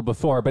from a little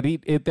before, but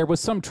there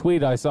was some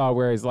tweet I saw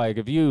where he's like,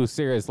 if you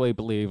seriously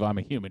believe I'm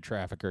a human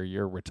trafficker,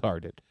 you're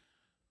retarded.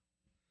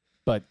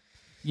 But,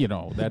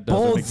 that doesn't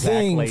Bold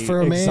thing exactly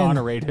for a man.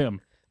 exonerate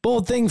him.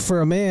 Bold thing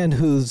for a man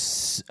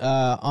who's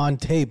on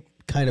tape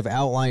kind of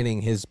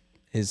outlining his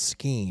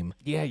scheme.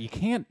 Yeah, you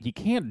can't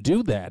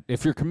do that.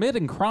 If you're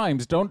committing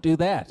crimes, don't do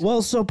that.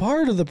 Well, so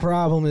part of the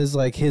problem is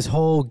like his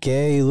whole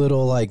gay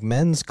little like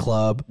men's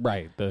club.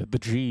 Right, the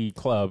G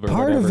Club or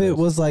Part whatever of it is.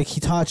 was like he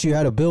taught you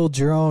how to build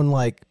your own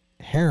like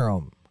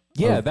harem.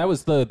 Yeah, that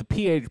was the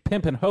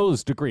Pimp and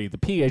Hose degree, the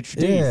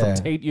PhD Yeah.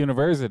 from Tate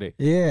University.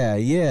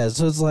 Yeah.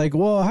 So it's like,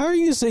 well, how are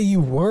you say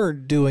you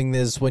weren't doing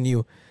this when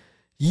you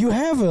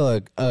have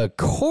a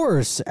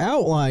course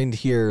outlined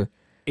here?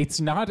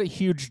 It's not a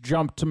huge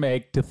jump to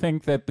make to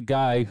think that the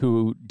guy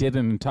who did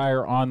an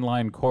entire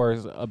online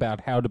course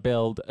about how to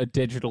build a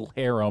digital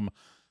harem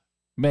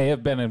may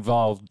have been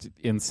involved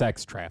in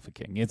sex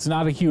trafficking. It's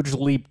not a huge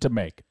leap to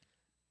make.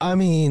 I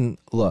mean,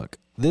 look,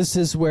 this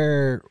is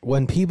where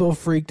when people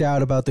freaked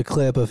out about the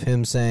clip of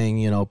him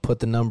saying, put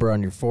the number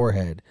on your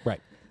forehead.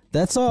 Right.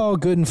 That's all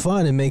good and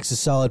fun and makes a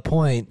solid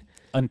point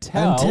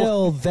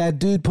until that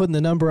dude putting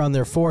the number on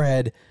their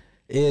forehead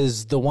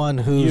is the one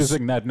who's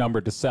using that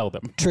number to sell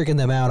them. tricking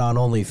them out on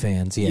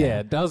OnlyFans. Yeah,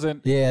 it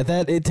doesn't. Yeah,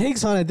 that it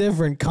takes on a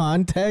different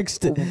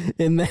context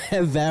in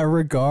that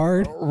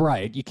regard.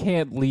 Right. You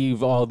can't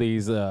leave all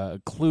these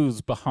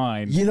clues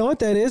behind. You know what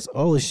that is?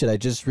 Holy shit, I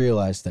just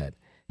realized that.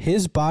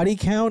 His body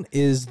count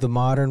is the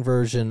modern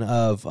version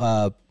of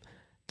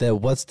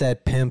what's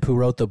that pimp who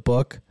wrote the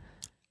book?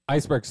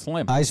 Iceberg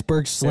Slim.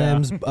 Iceberg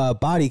Slim's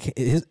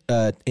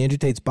Andrew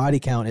Tate's body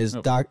count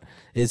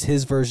is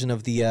his version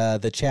of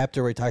the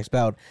chapter where he talks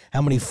about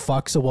how many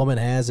fucks a woman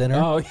has in her.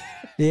 Oh,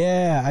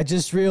 Yeah, I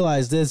just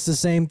realized it's the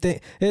same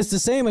thing. It's the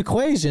same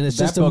equation. It's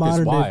that just a book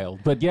modern is day. wild.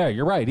 But yeah,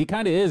 you're right. He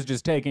kind of is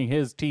just taking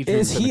his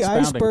teachings Is and he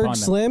expounding Iceberg upon them.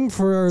 Slim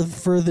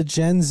for the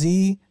Gen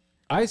Z?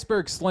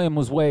 Iceberg Slim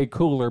was way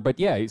cooler, but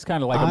yeah, he's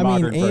kind of like a I mean,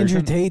 modern Andrew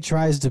version. Tate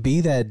tries to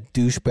be that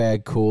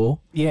douchebag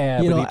cool.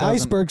 Yeah, you but know, he doesn't-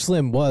 Iceberg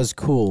Slim was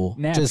cool,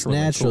 just Naturally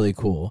naturally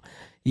cool.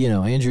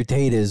 Andrew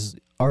Tate is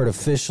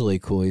artificially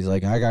cool. He's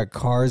like, I got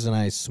cars and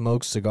I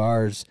smoke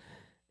cigars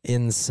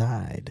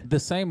inside. The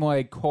same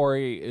way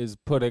Corey is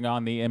putting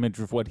on the image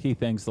of what he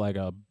thinks like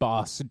a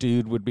boss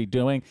dude would be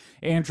doing,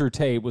 Andrew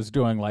Tate was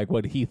doing like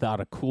what he thought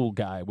a cool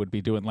guy would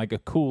be doing, like a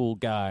cool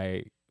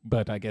guy,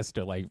 but I guess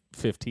to like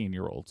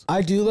 15-year-olds.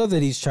 I do love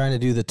that he's trying to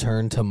do the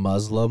turn to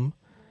Muslim,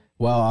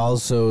 while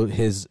also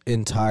his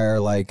entire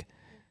like,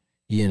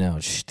 you know,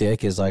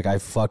 shtick is like, I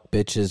fuck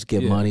bitches,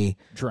 get money,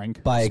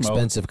 drink, buy smoke.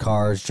 expensive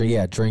cars,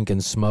 drink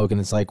and smoke, and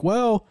it's like,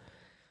 well,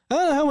 I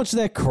don't know how much of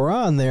that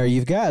Quran there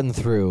you've gotten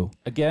through.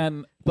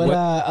 Again, But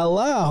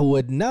Allah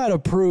would not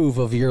approve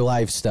of your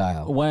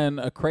lifestyle. when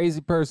a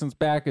crazy person's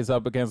back is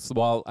up against the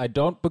wall, I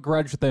don't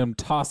begrudge them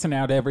tossing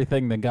out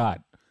everything they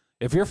got.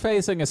 If you're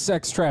facing a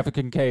sex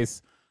trafficking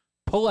case,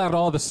 pull out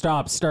all the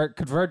stops,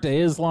 convert to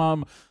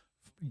Islam,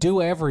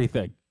 do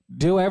everything.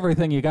 Do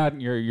everything you got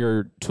in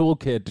your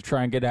toolkit to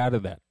try and get out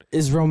of that.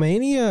 Is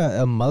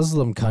Romania a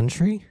Muslim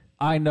country?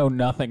 I know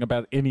nothing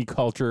about any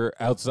culture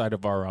outside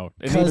of our own.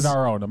 And even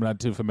our own, I'm not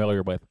too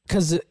familiar with.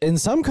 Because in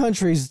some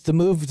countries, the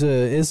move to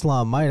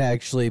Islam might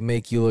actually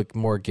make you look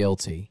more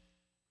guilty.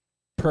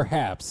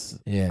 Perhaps.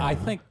 Yeah. I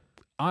think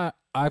I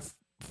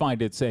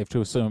find it safe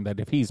to assume that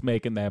if he's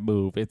making that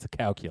move, it's a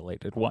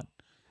calculated one.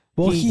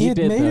 Well, he had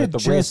did made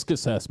the risk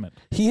assessment.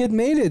 He had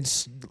made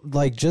it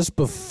like just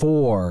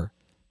before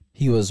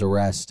he was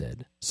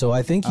arrested. So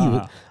I think he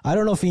was, I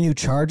don't know if he knew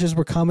charges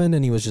were coming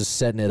and he was just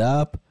setting it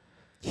up.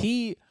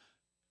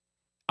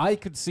 I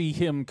could see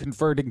him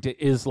converting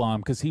to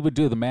Islam because he would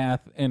do the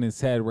math in his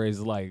head where he's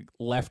like,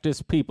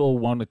 leftist people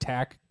won't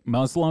attack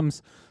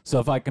Muslims. So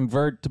if I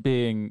convert to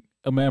being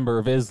a member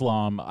of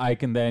Islam, I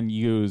can then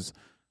use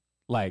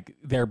like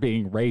they're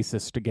being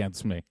racist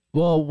against me.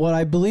 Well, what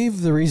I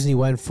believe the reason he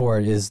went for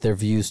it is their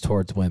views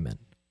towards women.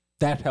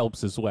 That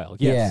helps as well.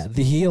 Yes.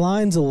 Yeah, he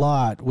aligns a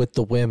lot with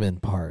the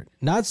women part.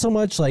 Not so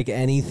much like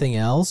anything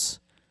else.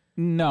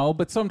 No,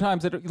 but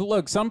sometimes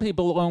look, some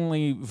people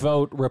only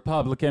vote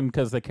Republican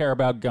because they care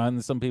about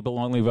guns. Some people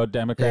only vote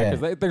Democrat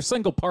because they're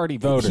single party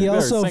voters. They're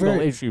single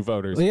issue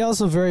voters. He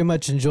also very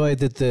much enjoyed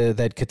that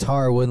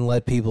Qatar wouldn't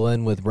let people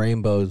in with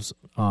rainbows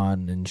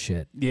on and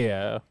shit.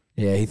 Yeah.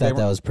 Yeah, he thought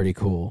that was pretty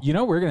cool. You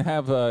know, we're going to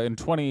have in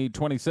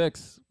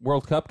 2026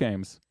 World Cup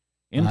games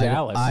in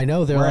Dallas. I know.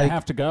 We're going to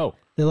have to go.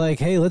 They're like,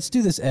 hey, let's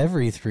do this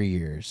every 3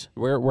 years.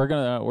 We're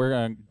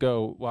gonna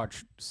go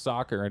watch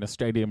soccer in a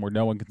stadium where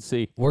no one can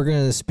see. We're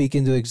gonna speak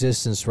into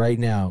existence right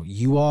now.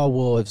 You all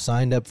will have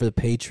signed up for the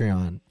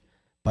Patreon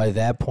by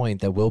that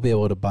point that we'll be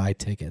able to buy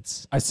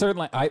tickets.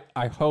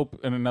 I hope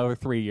in another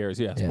 3 years,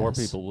 yes, more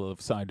people will have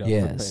signed up for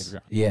the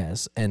Patreon.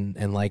 Yes,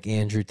 and like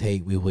Andrew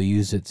Tate, we will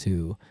use it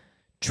to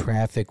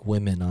traffic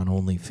women on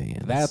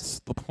OnlyFans. That's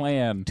the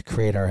plan. To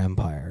create our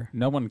empire.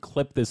 No one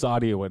clip this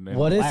audio and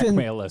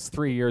blackmail us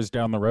 3 years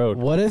down the road.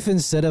 What if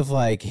instead of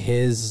like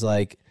his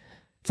like,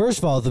 first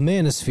of all, the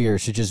manosphere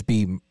should just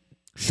be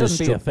shouldn't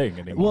be a thing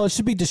anymore. Well, it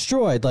should be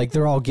destroyed. Like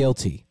they're all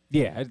guilty.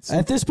 Yeah.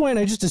 At this point,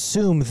 I just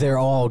assume they're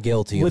all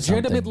guilty.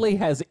 Legitimately,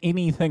 has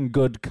anything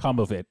good come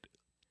of it?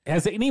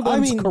 Has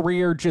anyone's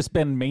career just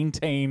been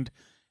maintained?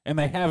 And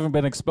they haven't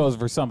been exposed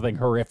for something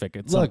horrific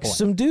at some point. Look,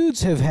 some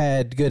dudes have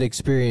had good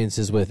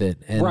experiences with it.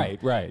 And right.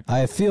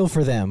 I feel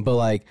for them. But,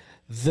 like,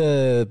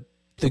 the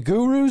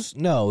gurus,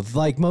 no.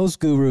 Like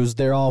most gurus,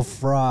 they're all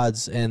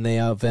frauds, and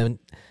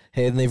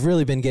they've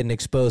really been getting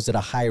exposed at a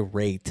high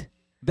rate.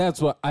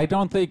 That's what I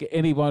don't think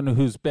anyone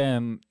who's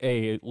been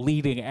a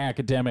leading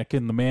academic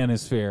in the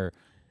manosphere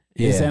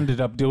has ended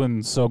up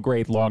doing so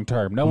great long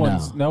term. No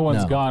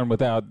one's gone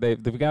without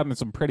they've gotten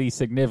some pretty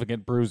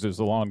significant bruises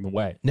along the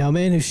way. Now, a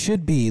man who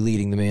should be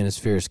leading the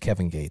manosphere is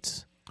Kevin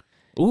Gates.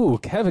 Ooh,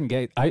 Kevin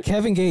Gates.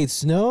 Kevin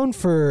Gates, known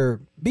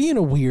for being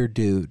a weird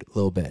dude a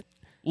little bit.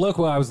 Look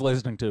what I was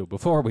listening to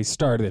before we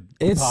started.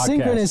 It's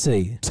podcast.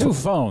 Synchronicity. 2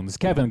 phones,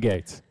 Kevin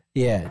Gates.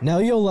 Yeah. Now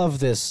you'll love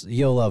this.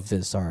 You'll love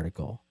this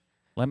article.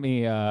 Let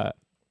me.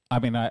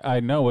 I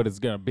know what it's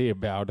going to be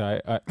about.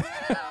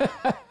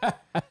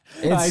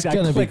 It's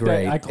going to be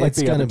great. I clicked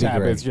it's the other be tab.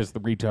 great. It's just the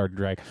retard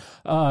drag.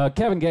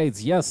 Kevin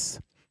Gates, yes.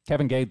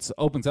 Kevin Gates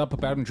opens up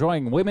about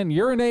enjoying women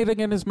urinating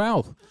in his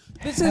mouth.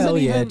 Hell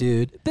yeah,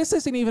 dude. This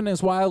isn't even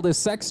as wild as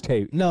sex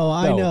tape. No,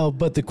 I know,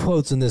 but the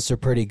quotes in this are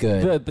pretty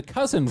good. The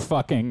cousin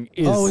fucking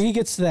is... Oh, he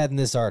gets to that in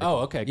this article. Oh,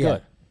 okay,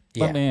 good.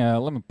 Yeah.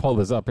 Let me pull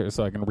this up here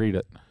so I can read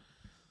it.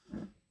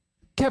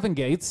 Kevin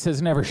Gates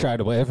has never shied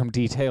away from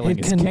detailing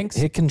his kinks.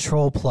 Hit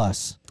Control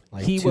Plus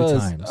like he 2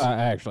 was, times.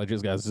 Actually, I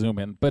just got to zoom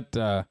in.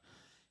 But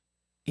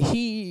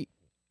he...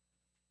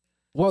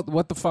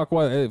 What the fuck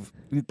was...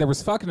 There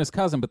was fucking his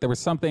cousin, but there was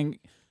something...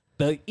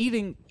 The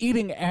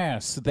eating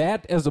ass,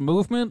 that as a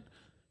movement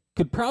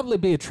could probably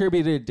be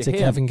attributed to him.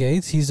 Kevin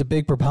Gates? He's a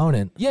big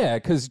proponent. Yeah,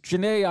 because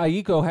Janae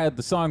Aiko had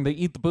the song They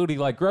Eat the Booty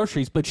Like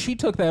Groceries, but she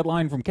took that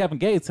line from Kevin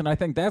Gates, and I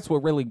think that's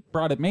what really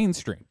brought it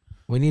mainstream.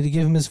 We need to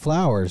give him his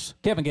flowers.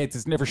 Kevin Gates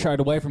has never shied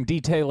away from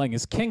detailing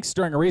his kinks.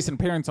 During a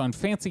recent appearance on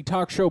Fancy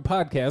Talk Show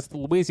podcast, the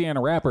Louisiana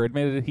rapper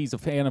admitted he's a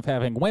fan of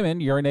having women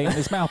urinate in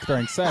his mouth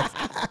during sex.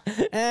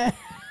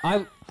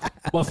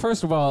 Well,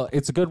 first of all,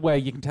 it's a good way.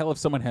 You can tell if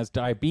someone has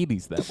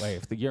diabetes that way,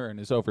 if the urine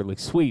is overly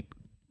sweet.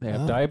 They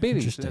have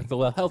diabetes. It's a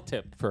little health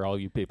tip for all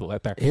you people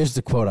out there. Here's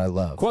the quote I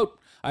love. Quote,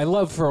 I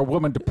love for a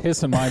woman to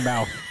piss in my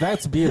mouth.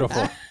 That's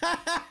beautiful.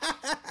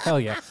 Hell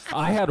yeah.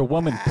 I had a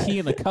woman pee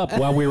in a cup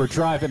while we were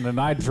driving, and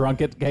I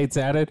drunk it, Gates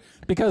added,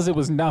 because it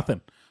was nothing.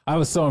 I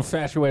was so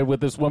infatuated with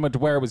this woman to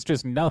where it was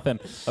just nothing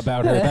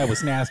about her that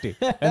was nasty.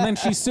 And then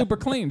she's super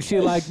clean. She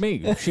like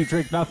me. She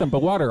drink nothing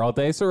but water all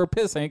day, so her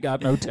piss ain't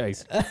got no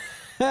taste.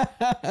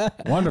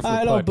 Wonderful.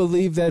 I don't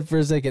believe that for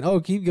a second.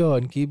 Oh, keep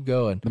going.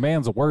 The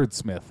man's a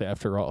wordsmith,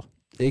 after all.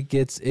 It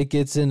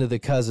gets into the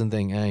cousin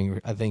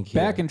thing. I think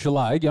here. Back in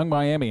July, Young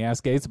Miami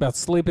asked Gates about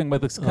sleeping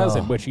with his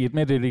cousin, which he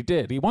admitted he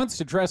did. He once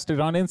addressed it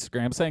on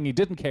Instagram, saying he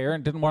didn't care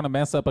and didn't want to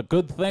mess up a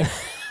good thing.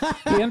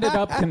 He ended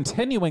up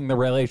continuing the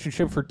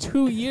relationship for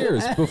 2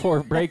 years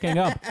before breaking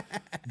up.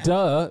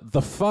 Duh,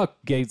 the fuck,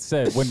 Gates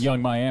said when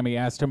Young Miami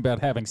asked him about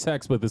having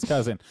sex with his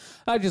cousin.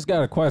 I just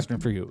got a question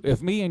for you.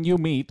 If me and you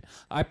meet,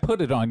 I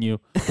put it on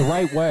you the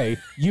right way.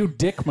 You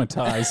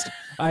dickmatized.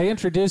 I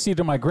introduce you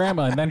to my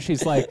grandma, and then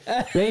she's like,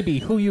 baby,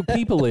 who you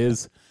people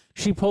is?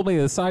 She pulled me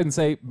to the side and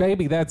say,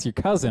 baby, that's your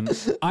cousin.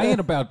 I ain't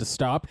about to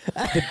stop.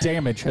 The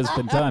damage has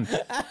been done.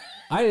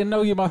 I didn't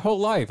know you my whole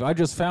life. I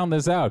just found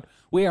this out.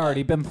 We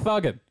already been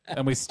thugging,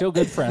 and we still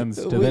good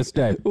friends to this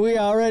day. We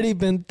already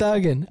been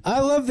thugging. I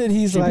love that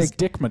he's she like was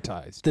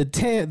dickmatized.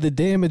 The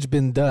damage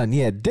been done.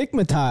 Yeah,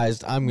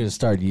 dickmatized. I'm gonna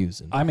start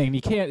using. I mean,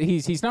 you can't.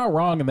 He's not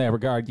wrong in that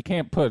regard. You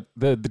can't put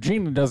the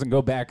genie doesn't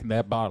go back in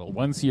that bottle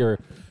once you're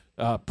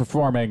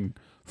performing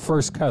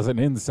first cousin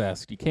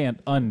incest. You can't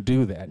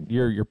undo that.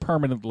 You're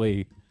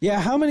permanently.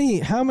 Yeah. How many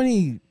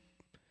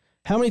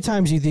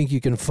times do you think you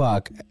can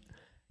fuck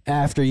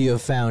after you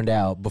have found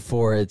out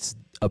before it's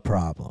a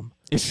problem?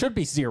 It should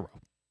be 0.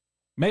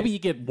 Maybe you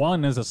get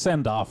 1 as a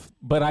send-off,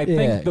 but I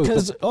think...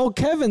 Because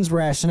Kevin's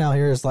rationale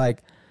here is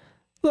like,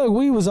 look,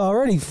 we was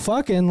already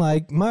fucking,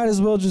 like, might as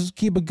well just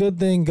keep a good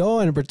thing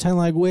going and pretend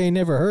like we ain't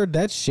never heard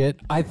that shit.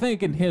 I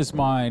think in his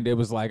mind, it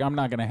was like, I'm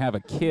not going to have a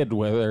kid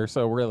with her,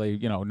 so really,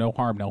 no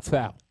harm, no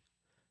foul.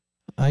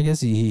 I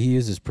guess he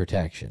uses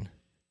protection.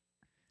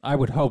 I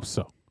would hope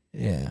so.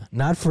 Yeah,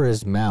 not for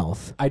his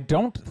mouth. I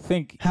don't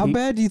think... How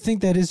bad do you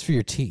think that is for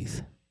your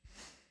teeth?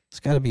 It's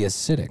got to be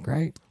acidic,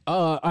 right?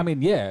 I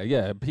mean,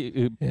 yeah.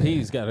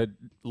 Pee's got a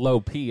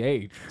low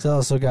pH. It's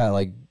also got,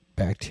 like,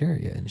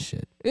 bacteria and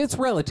shit. It's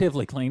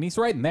relatively clean. He's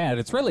right in that.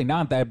 It's really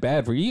not that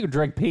bad for you. You can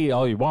drink pee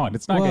all you want.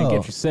 It's not going to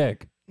get you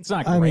sick. It's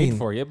not great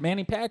for you.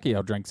 Manny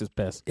Pacquiao drinks his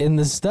piss. In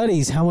the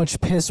studies, how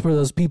much piss were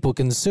those people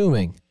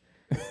consuming?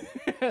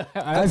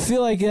 I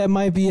feel like that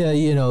might be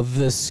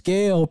the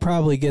scale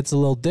probably gets a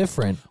little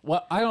different.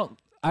 Well, I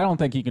don't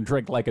think you can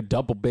drink like a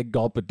double big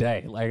gulp a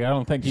day. Like, I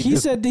don't think he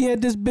said he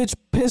had this bitch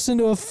piss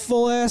into a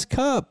full ass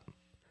cup.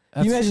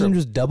 You imagine him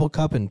just double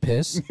cup and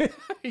piss?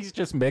 He's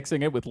just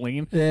mixing it with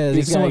lean. Yeah,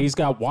 he's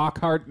got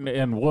Walkhart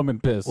and woman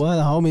piss. One of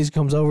the homies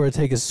comes over to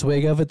take a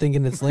swig of it,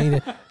 thinking it's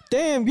lean.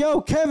 Damn,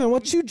 yo, Kevin,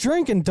 what you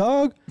drinking,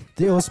 dog?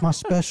 Yo, it's my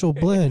special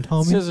blend,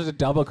 homie. It's just a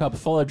double cup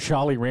full of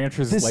Jolly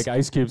Ranchers, like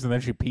ice cubes, and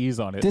then she pees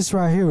on it. This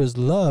right here is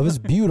love. It's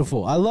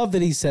beautiful. I love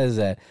that he says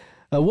that.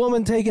 A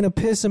woman taking a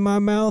piss in my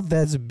mouth,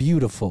 that's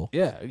beautiful.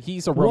 Yeah,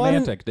 he's a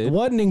romantic, dude.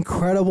 What an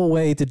incredible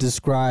way to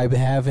describe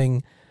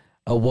having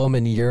a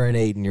woman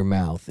urinate in your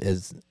mouth.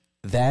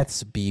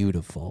 That's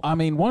beautiful. I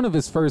mean, one of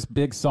his first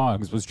big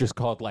songs was just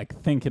called,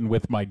 like, Thinking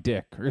With My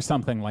Dick or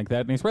something like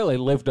that, and he's really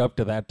lived up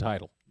to that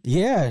title.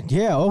 Yeah.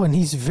 Oh, and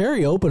he's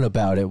very open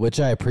about it, which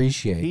I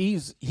appreciate.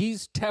 He's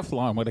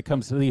Teflon when it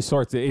comes to these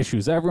sorts of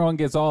issues. Everyone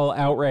gets all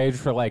outraged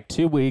for, like,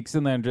 2 weeks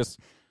and then just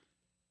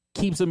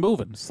keeps it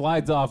moving,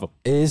 slides off him.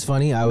 It is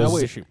funny. No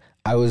issue.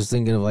 I was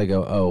thinking of like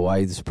a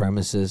white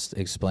supremacist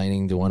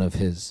explaining to one of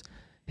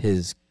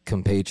his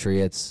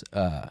compatriots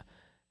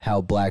how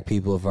black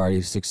people have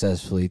already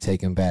successfully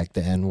taken back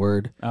the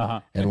N-word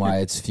and why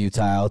it's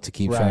futile to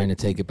keep trying to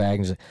take it back.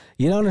 And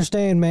you don't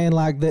understand, man.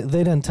 Like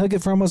they done took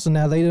it from us, and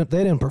now they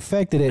done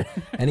perfected it.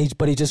 And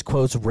he just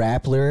quotes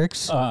rap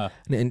lyrics,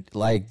 and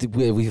like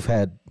we've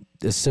had.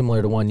 Is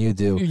similar to one you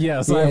do.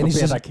 Yes, I have a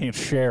bit I can't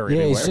share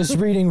anywhere. Yeah, he's just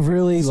reading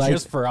really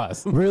just for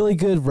us. really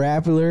good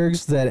rap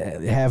lyrics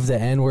that have the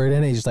N-word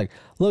in it. He's just like,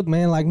 look,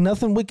 man, like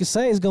nothing we can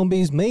say is gonna be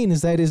as mean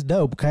as that is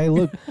dope. Okay,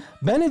 look,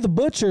 Benny the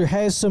Butcher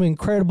has some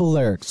incredible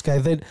lyrics.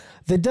 Okay,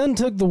 they done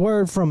took the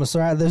word from us.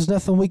 All right, there's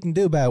nothing we can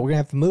do about it. We're gonna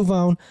have to move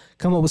on,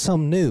 come up with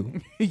something new.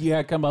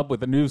 Yeah, come up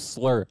with a new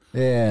slur.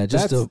 Yeah,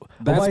 just a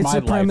white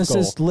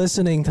supremacist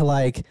listening to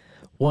like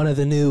one of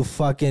the new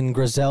fucking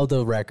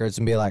Griselda records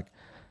and be like,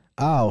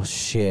 oh,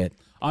 shit.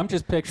 I'm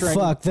just picturing...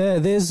 Fuck,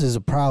 this is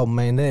a problem,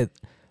 man.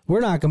 We're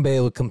not going to be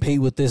able to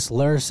compete with this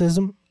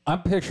lyricism.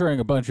 I'm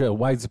picturing a bunch of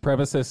white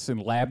supremacists in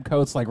lab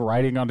coats, like,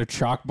 writing on a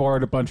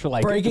chalkboard a bunch of,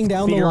 like, breaking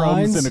down the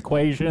lines and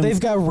equations. They've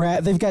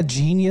got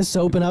Genius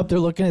open up. They're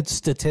looking at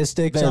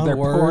statistics on they're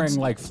words. Pouring,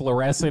 like,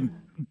 fluorescent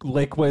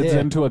liquids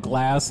into a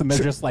glass, and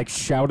they're just, like,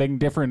 shouting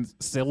different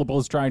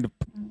syllables trying to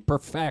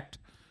perfect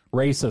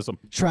racism,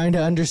 trying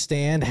to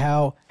understand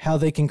how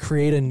they can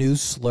create a new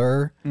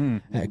slur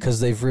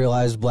because they've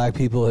realized black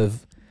people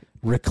have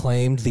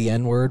reclaimed the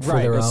N-word for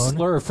Right, their a own.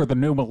 slur for the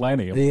new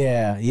millennium.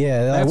 Yeah,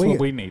 yeah. That's what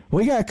we need.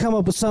 We got to come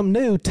up with something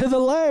new to the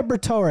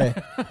laboratory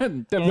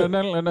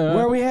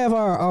where we have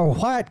our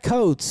white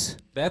coats.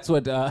 That's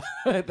what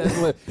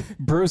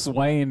Bruce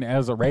Wayne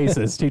as a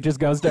racist. He just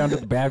goes down to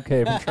the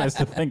Batcave and tries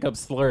to think up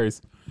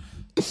slurs.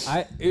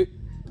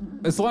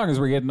 As long as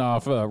we're getting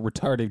off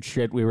retarded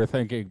shit we were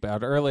thinking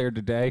about earlier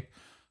today,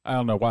 I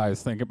don't know why I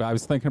was thinking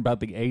about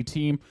the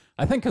A-Team.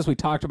 I think because we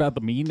talked about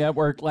the Me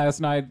Network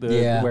last night,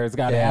 where it's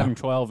got Adam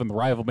 12 and the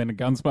Rivalmen and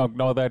Gunsmoke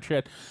and all that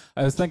shit.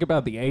 I was thinking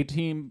about the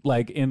A-Team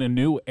like in a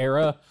new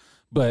era.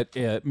 But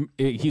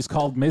he's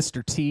called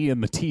Mr. T,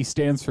 and the T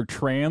stands for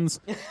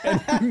trans.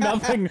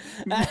 And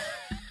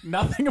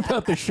nothing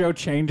about the show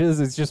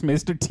changes. It's just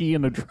Mr. T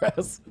in a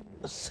dress.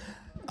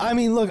 I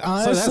mean, look,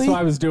 honestly, so that's what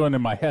I was doing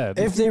in my head.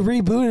 If they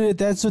rebooted it,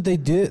 that's what they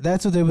did.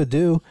 That's what they would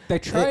do. They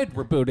tried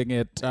rebooting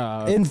it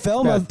in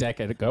Velma about a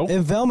decade ago.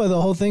 In Velma,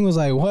 the whole thing was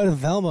like, what if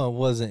Velma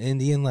was an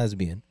Indian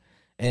lesbian,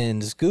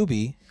 and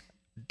Scooby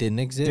didn't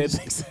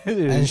exist,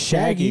 and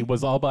Shaggy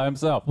was all by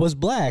himself, was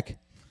black,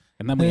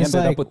 and then we ended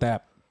up with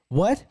that.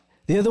 What?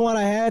 The other one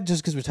I had,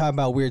 just because we're talking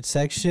about weird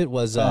sex shit,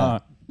 was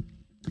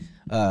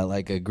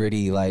like a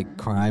gritty like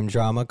crime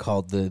drama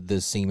called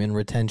the Semen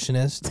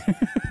Retentionist.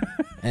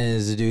 And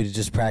it's a dude who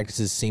just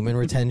practices semen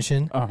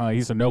retention.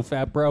 He's a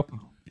no-fap bro.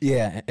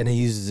 Yeah, and he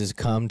uses his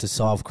cum to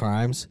solve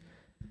crimes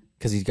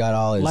because he's got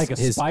all his like a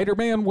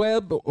Spider-Man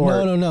web.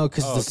 Or no,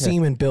 because the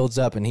semen builds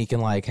up and he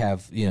can like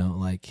have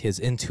like his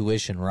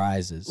intuition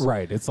rises.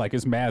 Right, it's like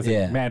his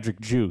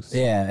magic juice.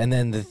 Yeah, and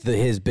then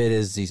his bit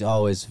is he's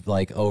always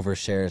like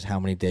overshares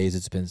how many days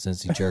it's been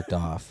since he jerked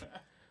off.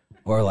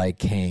 Or like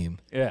came.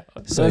 Yeah.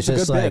 So it's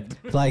just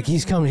like he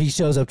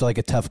shows up to like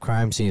a tough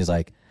crime scene. He's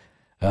like,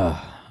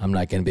 I'm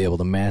not going to be able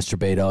to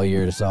masturbate all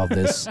year to solve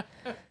this.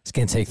 It's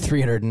going to take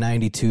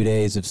 392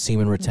 days of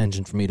semen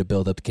retention for me to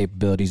build up the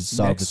capabilities to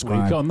solve this crime.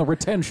 Next week on The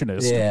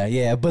Retentionist.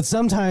 Yeah. But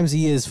sometimes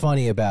he is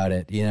funny about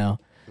it, you know?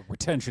 The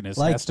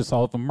Retentionist has to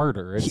solve a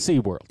murder at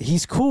SeaWorld.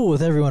 He's cool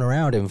with everyone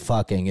around him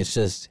fucking. It's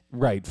just...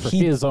 Right, for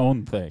his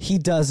own thing. He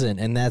doesn't,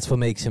 and that's what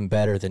makes him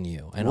better than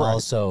you. And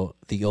also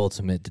the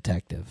ultimate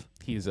detective.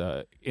 He's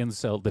a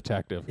incel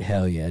detective.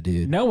 Hell yeah,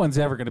 dude. No one's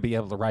ever going to be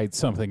able to write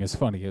something as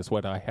funny as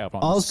what I have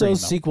on also, the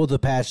screen, sequel to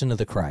Passion of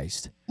the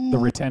Christ. The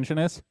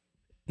Retentionist?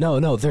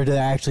 No, they're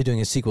actually doing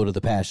a sequel to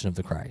the Passion of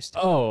the Christ.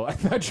 Oh, I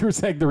thought you were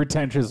saying the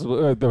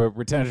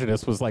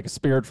Retentionist was like a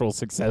spiritual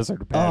successor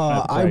to Passion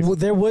of the Christ.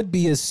 There would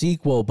be a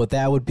sequel, but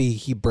that would be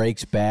he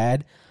breaks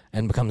bad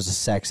and becomes a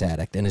sex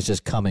addict and is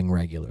just coming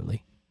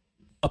regularly.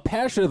 A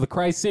Passion of the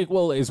Christ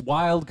sequel is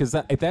wild because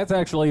that's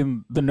actually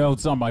in the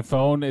notes on my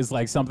phone is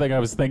like something I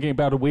was thinking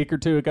about a week or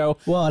two ago.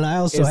 Well, and I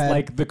also had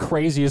like the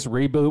craziest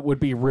reboot would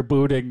be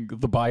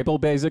rebooting the Bible,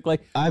 basically.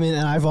 I mean,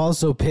 and I've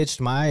also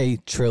pitched my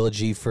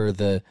trilogy for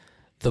the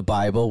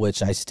Bible,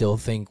 which I still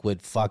think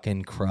would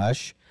fucking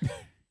crush.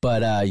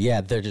 But yeah,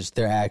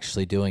 they're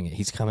actually doing it.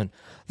 He's coming.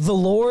 The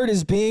Lord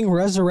is being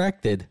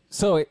resurrected.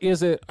 So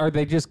are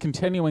they just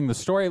continuing the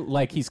story?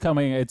 Like he's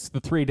coming, it's the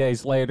 3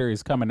 days later,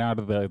 he's coming out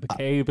of the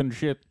cave and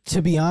shit?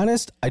 To be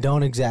honest, I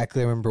don't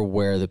exactly remember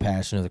where the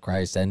Passion of the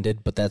Christ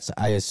ended, but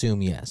I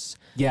assume yes.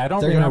 Yeah, I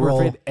don't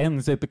remember if it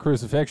ends at the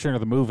crucifixion or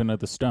the moving of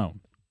the stone.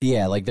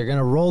 Yeah, like they're going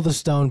to roll the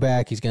stone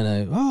back. He's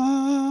going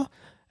to,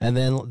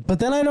 but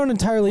then I don't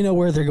entirely know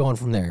where they're going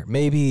from there.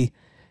 Maybe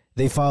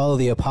they follow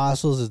the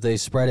apostles as they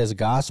spread his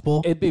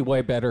gospel. It'd be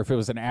way better if it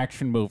was an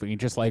action movie. He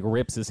just like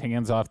rips his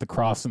hands off the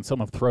cross and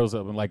someone throws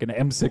him like an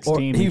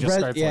M16. He just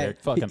starts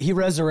like fucking. He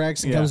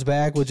resurrects and comes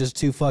back with just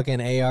two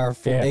fucking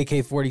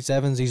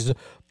AK-47s. He's just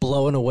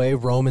blowing away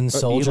Roman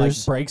soldiers. He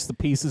like breaks the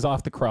pieces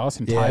off the cross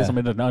and ties them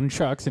into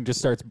nunchucks and just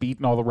starts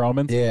beating all the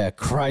Romans. Yeah,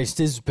 Christ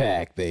is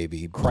back,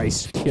 baby.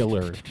 Christ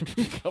Killer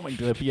coming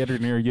to a theater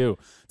near you.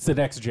 It's the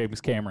next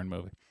James Cameron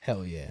movie.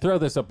 Hell yeah. Throw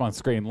this up on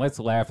screen. Let's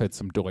laugh at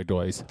some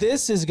doy-doys.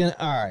 This is going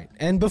to... All right.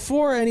 And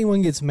before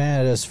anyone gets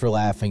mad at us for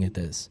laughing at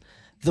this,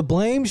 the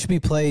blame should be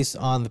placed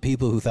on the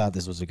people who thought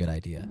this was a good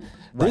idea.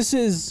 Right. This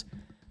is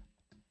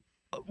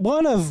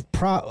one of...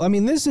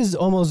 this is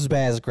almost as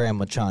bad as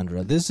Grandma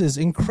Chandra. This is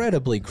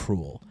incredibly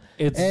cruel.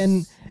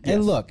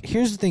 And look,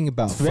 here's the thing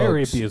about folks.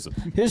 Very abusive.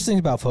 Here's the thing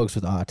about folks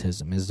with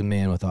autism, is the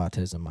man with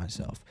autism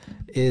myself,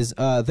 is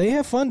they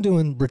have fun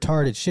doing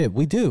retarded shit.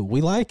 We do.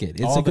 We like it.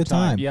 It's all a good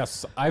time.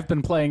 Yes. I've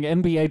been playing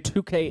NBA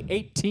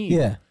 2K18.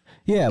 Yeah.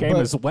 Yeah. Game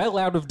is well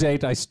out of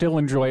date. I still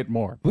enjoy it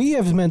more. We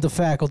have mental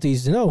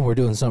faculties to know we're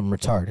doing something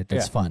retarded.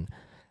 That's fun.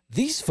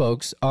 These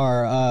folks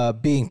are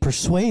being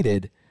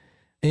persuaded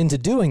into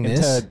doing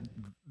this.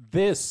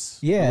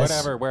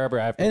 Yes. Wherever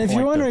I have to. And if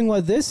you're wondering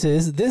what this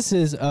is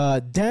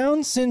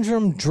Down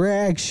Syndrome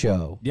Drag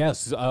Show.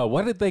 Yes.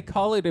 What did they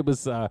call it? It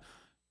was,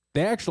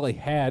 they actually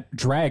had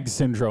Drag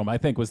Syndrome, I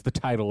think was the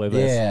title of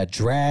this. Yeah,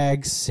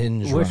 Drag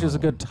Syndrome. Which is a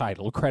good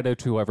title. Credit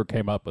to whoever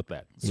came up with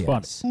that. It's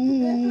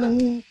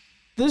funny.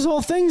 This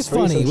whole thing's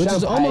funny, which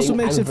is almost what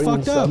makes it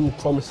fucked up.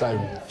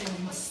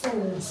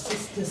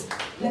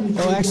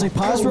 Oh, actually,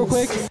 pause real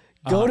quick.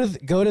 Go to the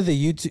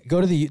YouTube,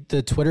 go to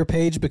the Twitter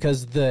page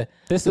because the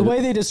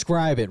way they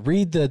describe it.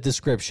 Read the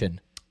description.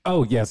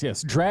 Oh, yes,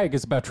 yes. Drag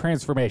is about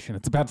transformation.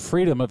 It's about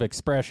freedom of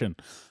expression.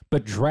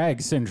 But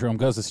drag syndrome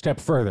goes a step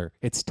further.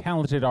 Its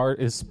talented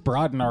artists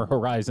broaden our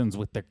horizons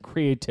with their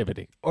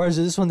creativity. Or is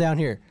it this one down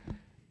here?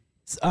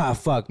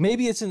 Fuck.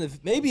 Maybe it's in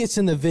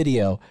the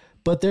video.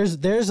 But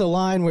there's a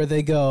line where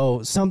they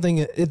go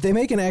something. They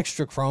make an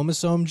extra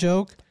chromosome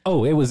joke.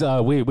 Oh, it was.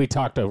 We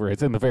talked over it.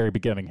 It's in the very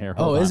beginning here.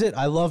 Hold on. Is it?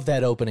 I love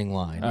that opening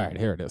line. All right,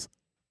 here it is.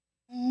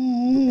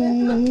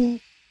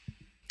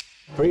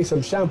 Bring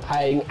some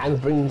champagne and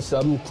bring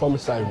some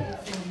chromosome.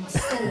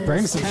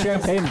 Bring some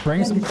champagne,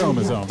 bring some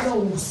chromosomes.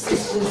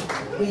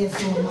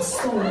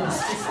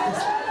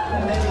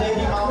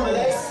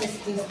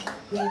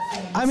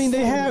 I mean,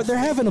 they're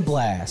having a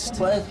blast.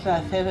 What is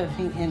my favorite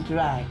thing in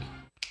drag?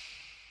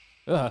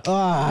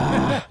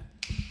 Ah,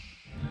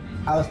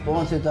 I was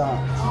born to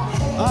dance.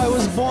 I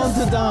was born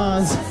to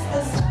dance.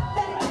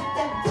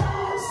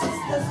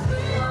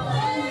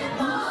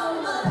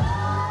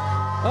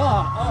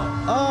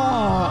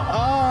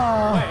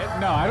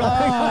 No, I don't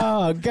think.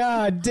 Oh,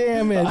 God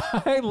damn it.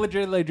 I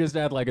legitimately just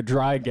had like a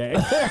dry gag.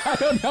 I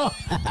don't know.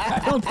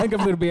 I don't think I'm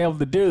going to be able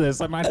to do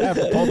this. I might have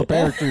to pull the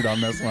parachute on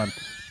this one.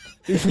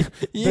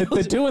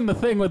 The doing the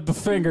thing with the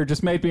finger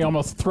just made me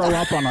almost throw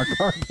up on our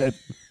carpet.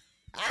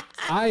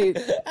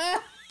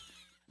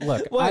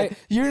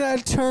 You're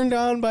not turned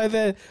on by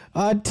that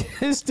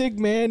autistic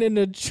man in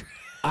the...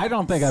 I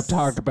don't think I've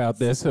talked about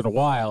this in a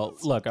while.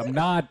 Look, I'm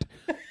not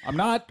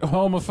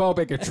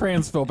homophobic or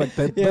transphobic,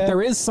 but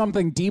there is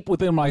something deep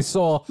within my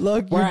soul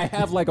where I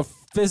have like a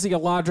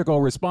physiological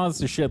response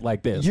to shit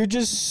like this. You're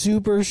just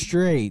super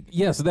straight.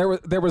 Yes, there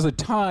was a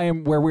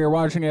time where we were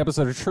watching an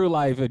episode of True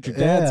Life at your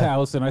dad's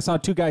house, and I saw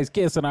two guys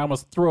kiss, and I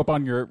almost threw up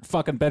on your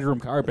fucking bedroom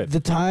carpet. The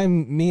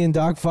time me and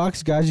Doc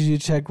Fox got you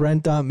to check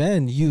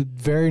Rent.men, you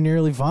very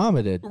nearly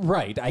vomited.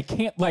 Right. I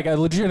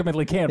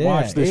legitimately can't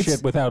watch this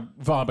shit without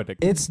vomiting.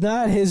 It's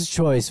not his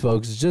choice,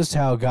 folks. It's just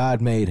how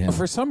God made him.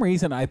 For some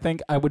reason, I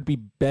think I would be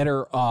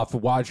better off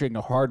watching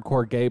a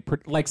hardcore gay...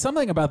 Like,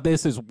 something about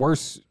this is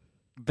worse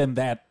than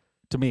that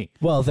to me.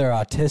 Well, they're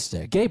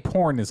autistic. Gay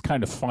porn is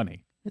kind of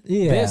funny.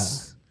 Yeah.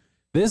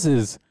 This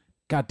is...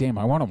 Goddamn,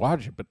 I want to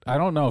watch it, but I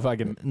don't know if I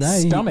can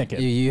stomach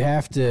it. You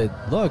have to...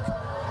 Look.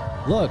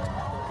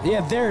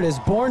 Yeah, there it is.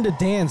 Born to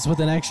Dance with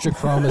an extra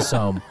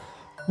chromosome.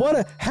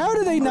 How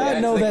do they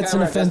not know that's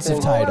an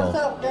offensive title?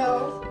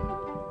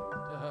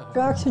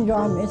 Drag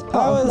syndrome is part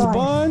I of was life.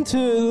 born to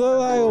look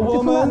like a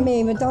People like woman.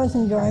 me with Down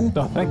syndrome.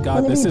 Oh, thank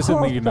God this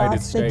isn't the United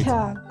They States.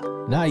 can.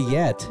 Not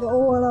yet. They're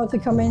all allowed to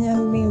come in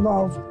and be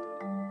involved.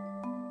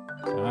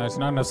 There's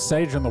not enough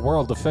sage in the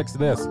world to fix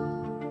this.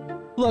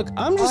 Look,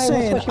 I'm just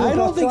saying, I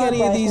don't think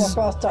any of these...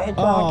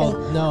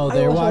 Oh, no,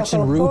 they're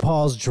watching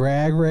RuPaul's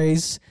Drag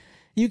Race.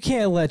 You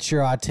can't let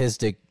your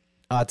autistic,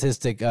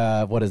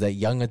 what is that,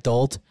 young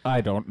adult?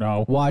 I don't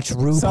know. Watch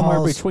RuPaul's...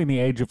 Somewhere between the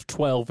age of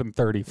 12 and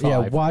 35.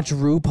 Yeah, watch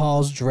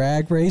RuPaul's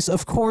Drag Race.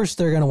 Of course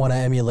they're going to want to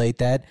emulate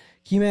that.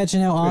 Can you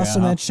imagine how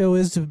awesome that show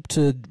is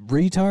to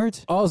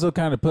retards? Also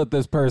kind of put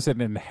this person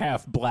in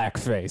half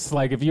blackface.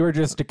 Like, if you were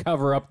just to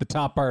cover up the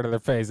top part of their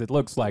face, it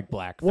looks like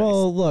blackface.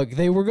 Well, look,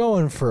 they were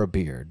going for a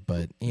beard,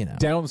 but, you know.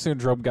 Down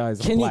syndrome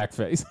guys in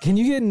blackface. Can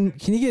you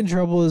get in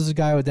trouble as a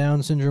guy with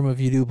Down syndrome if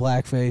you do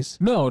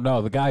blackface? No,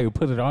 the guy who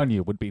put it on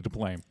you would be to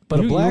blame. But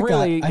a black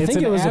guy... It's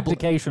an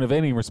abdication of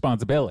any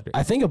responsibility.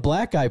 I think a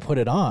black guy put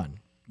it on.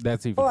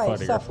 That's even Right,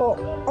 funnier. so I thought,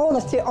 I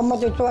want to see I'm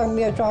going to drag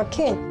me a drag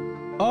king.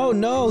 Oh,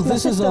 no,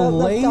 this is a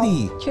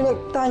lady. She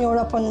looked Daniel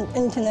up on the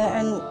internet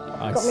and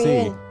got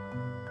me in.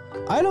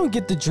 I don't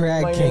get the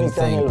drag king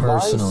thing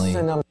personally.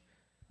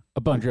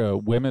 A bunch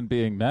of women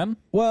being men?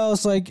 Well,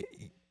 it's like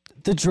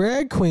the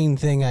drag queen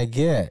thing I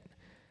get.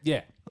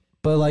 Yeah.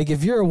 But like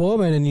if you're a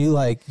woman and you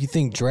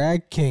think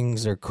drag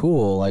kings are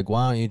cool, like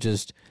why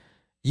don't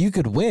you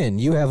could win.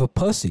 You have a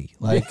pussy.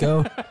 Like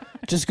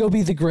just go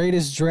be the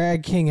greatest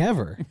drag king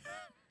ever.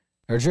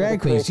 Or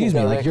drag queen, excuse me,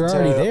 like you're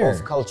already there.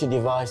 Of Culture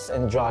Device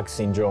and Drag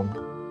Syndrome.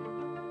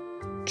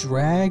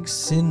 Drag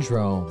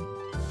syndrome.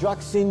 Drag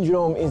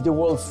Syndrome is the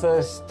world's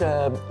first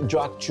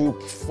drag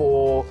troupe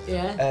for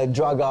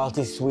drag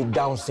artists with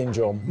Down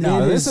syndrome.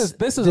 No, this is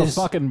a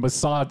fucking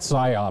Mossad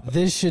psyop.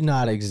 This should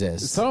not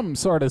exist. Some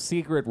sort of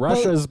secret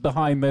Russia's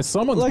behind this.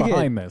 Someone's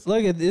behind this.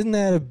 Look at, isn't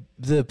that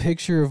the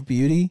picture of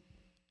beauty?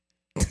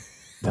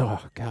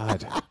 Oh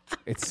God,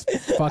 it's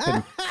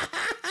fucking,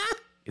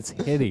 it's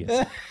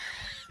hideous.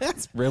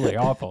 It's really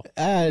awful.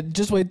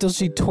 Just wait till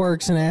she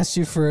twerks and asks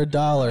you for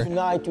 $1.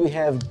 Tonight we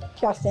have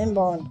Justin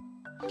Bond.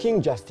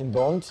 King Justin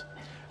Bond.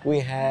 We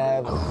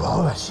have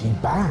Aurora She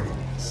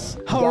Bangs.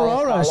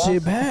 Aurora She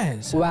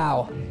Bangs.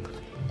 Wow.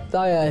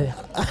 That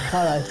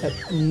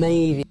is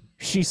amazing.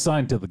 She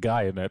signed to the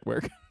Gaia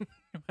Network.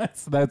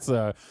 That's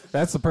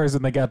the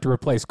person they got to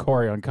replace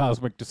Corey on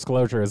Cosmic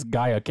Disclosure as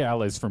Gaia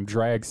Callis from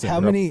Drag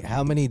Syndrome.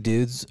 How many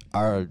dudes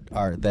are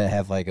that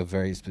have like a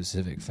very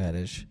specific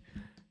fetish?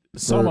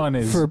 Someone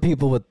is for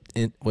people with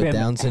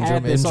Down syndrome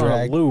had this in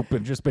drag on a loop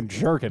and just been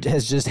jerking.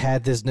 Has just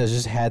had this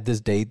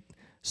date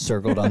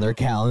circled on their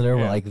calendar.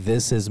 Yeah. We're like,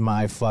 this is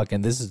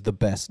the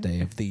best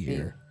day of the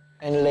year.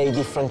 and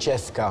Lady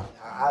Francesca.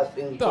 I've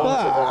been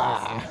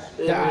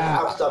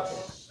I've stopped it.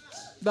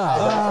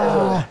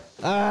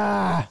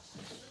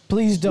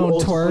 Please don't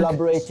also twerk.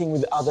 Collaborating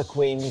with other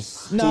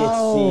queens. No.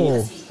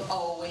 THC.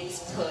 Always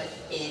put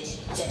it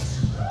down.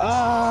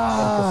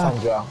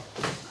 Cassandra.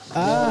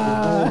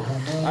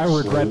 I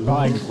regret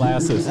buying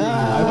glasses.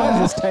 I might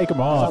just take them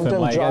off and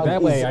like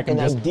that way I can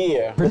just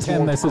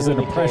pretend this is an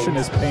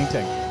impressionist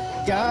painting.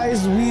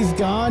 Guys, we've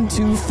gone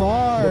too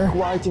far. They're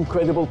quite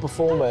incredible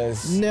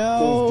performers.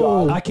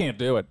 No. I can't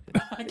do it.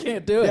 I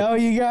can't do it. No,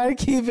 you gotta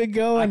keep it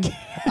going.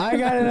 I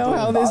gotta know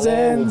how this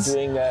ends.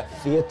 We're doing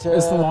theater.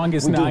 It's the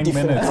longest we 9 do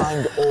different minutes.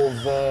 kind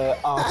of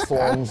art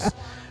forms.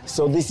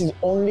 So this is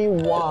only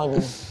one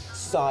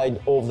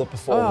side of the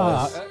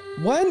performance.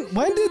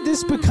 When did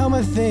this become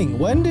a thing?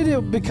 When did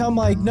it become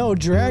like, no,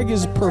 drag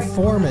is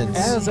performance?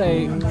 As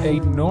a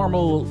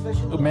normal,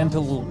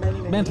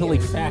 mentally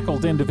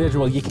fackled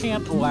individual, you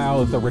can't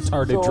allow the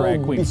retarded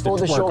drag queens to before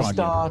the twerk show on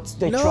starts,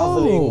 they're No.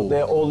 traveling.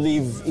 They all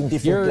live in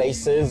different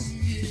places.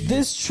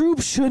 This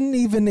troupe shouldn't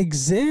even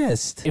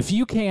exist. If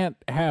you can't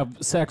have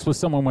sex with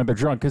someone when they're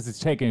drunk because it's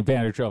taking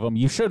advantage of them,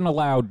 you shouldn't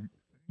allow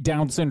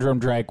Down syndrome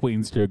drag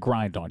queens to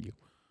grind on you.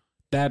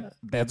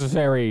 That's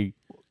very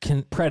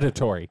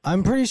predatory.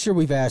 I'm pretty sure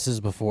we've asked this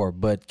before,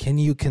 but can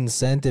you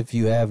consent if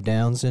you have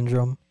Down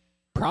syndrome?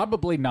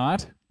 Probably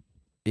not.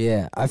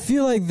 Yeah, I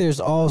feel like there's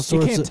all You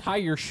sorts can't of. tie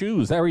your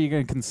shoes. How are you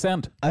going to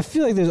consent? I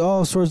feel like there's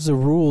all sorts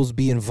of rules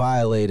being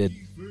violated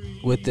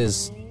with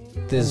this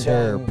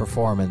her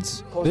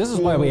performance. This is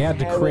why we had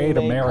to create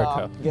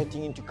America.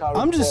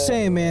 I'm just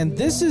saying, man,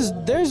 there's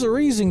a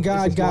reason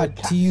God got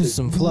to use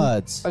some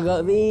floods. I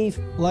got these.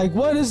 Like,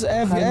 what is,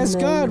 as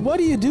God, what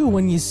do you do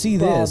when you see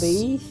this?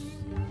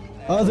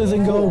 Other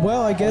than go,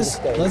 well, I guess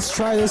let's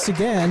try this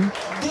again.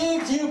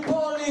 Did you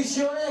polish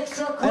your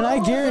extra And I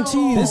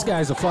guarantee you, This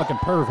guy's a fucking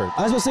pervert.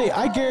 I was gonna say,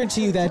 I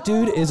guarantee you that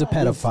dude is a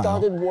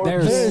pedophile.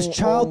 There's- There's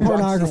child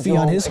pornography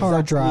on his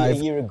hard drive,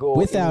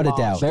 without a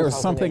doubt. There's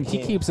something, he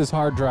keeps his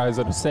hard drives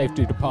in a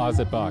safety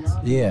deposit box.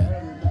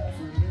 Yeah.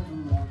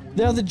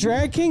 Now, the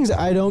drag kings,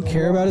 I don't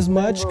care about as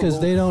much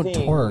because they don't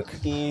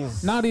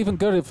twerk. Not even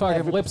good at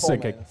fucking lip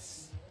syncing.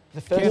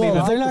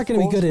 Well, they're not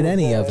going to be good at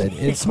any of it.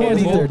 It's more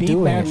that they're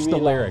doing match the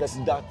it. lyrics.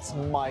 That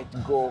might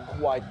go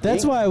quite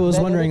That's big. why I was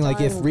Then wondering, every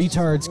like, if time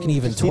retards can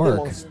even you see them on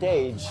twerk.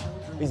 stage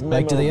is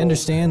Like, do they memorable.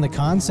 understand the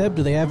concept?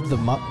 Do they have the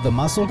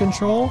muscle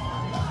control?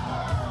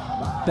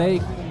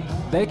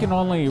 They can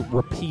only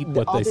repeat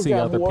what they artists see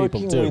are other people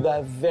working do. with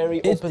a very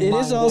It is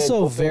open-minded,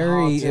 also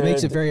very. It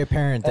makes it open-hearted, very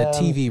apparent that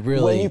TV when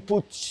really, you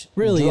put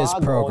really is drag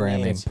on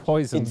programming. it,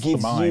 Poisons it the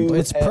gives mind. you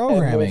It's a very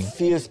programming.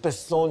 fierce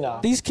persona.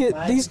 These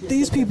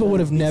people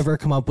would have never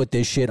come up with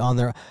this shit on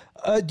their.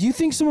 Do you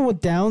think someone with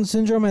Down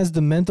syndrome has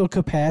the mental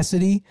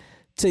capacity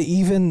to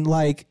even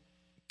like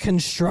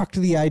construct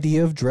the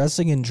idea of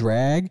dressing in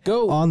drag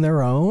on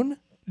their own?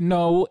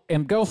 No,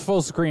 and go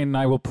full screen and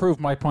I will prove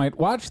my point.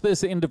 Watch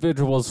this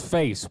individual's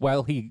face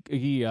while he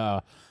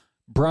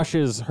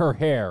brushes her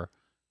hair.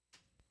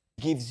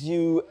 Gives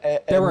you a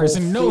There is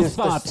more no fierce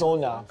thought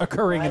persona.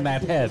 occurring in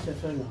that head.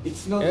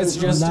 It's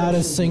just Not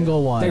a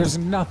single one. There's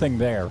nothing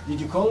there. Did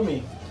you call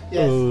me?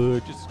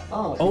 Just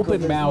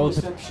open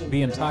mouth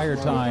the entire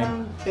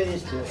time.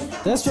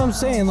 That's what I'm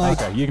saying.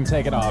 Like, Okay, you can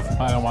take it off.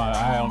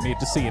 I don't need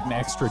to see it in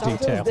extra detail.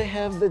 Sometimes they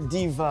have the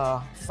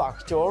diva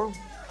factor,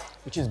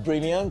 which is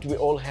brilliant. We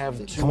all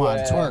have to come on,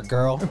 twerk,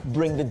 girl.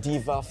 bring the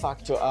diva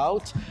factor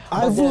out.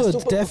 I But they're would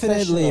super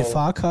definitely professional,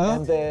 fuck her.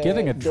 and they-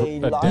 Getting a they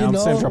like Down You know-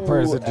 syndrome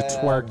person to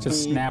twerk to be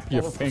snap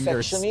your kind of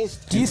fingers.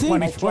 perfectionist. Do you think-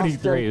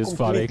 2023 is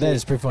funny. That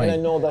is pretty And I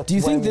funny. know that Do you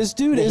think when this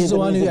dude they hear is the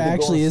one who music, they go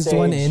actually on is the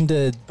one stage, into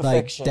like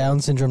perfection. Down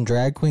syndrome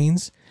drag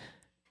queens?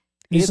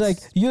 He's like,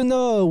 you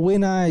know,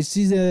 when I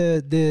see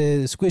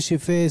the squishy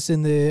face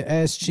and the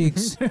ass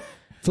cheeks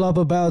flop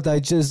about,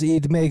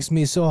 it makes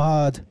me so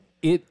hard.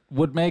 It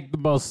would make the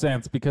most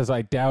sense because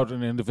I doubt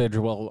an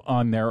individual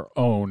on their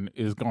own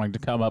is going to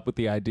come up with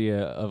the idea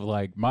of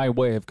like my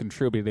way of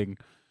contributing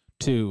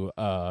to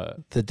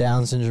The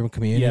Down syndrome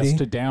community. yes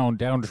to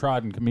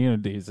downtrodden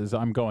communities is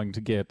I'm going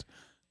to get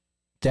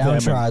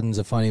Downtrodden's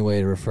a funny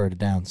way to refer to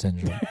Down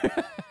syndrome.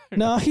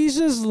 No, he's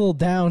just a little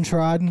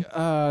downtrodden.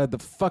 the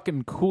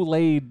fucking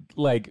Kool-Aid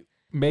like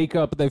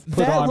makeup they've put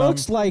That on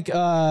looks him. like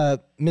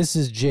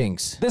Mrs.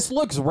 Jinx. This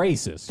looks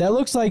racist. That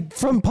looks like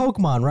from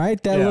Pokemon,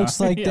 right? That Yeah, looks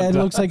like yeah, that it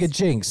looks like a does.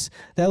 Jinx.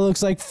 That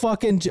looks like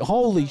fucking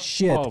holy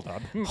shit. Hold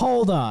on.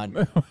 Hold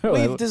on.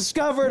 We've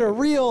discovered a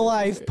real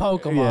life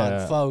Pokemon,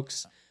 Yeah.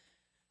 folks.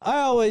 I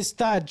always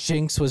thought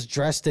Jinx was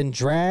dressed in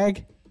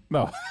drag.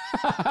 No.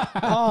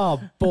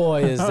 Oh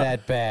boy, is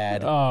that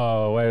bad.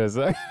 Oh, wait a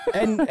sec.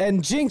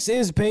 And Jinx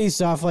is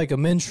based off like a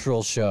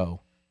minstrel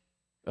show.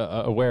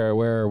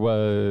 Where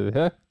was?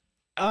 Huh?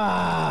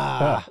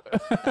 Ah.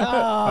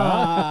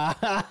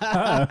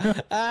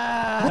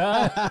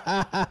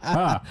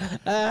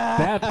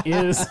 That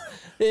is.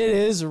 It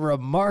is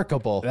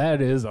remarkable.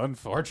 That is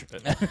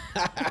unfortunate.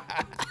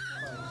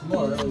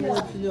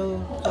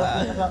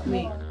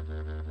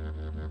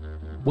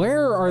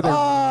 Where are they?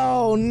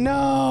 Oh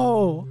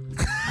no!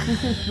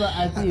 This is what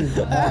I do. This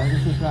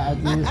is what I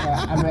do.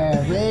 I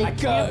wear a wig. I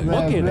can't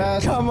look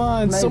at it. Come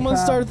on, someone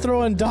start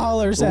throwing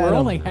dollars at We're him.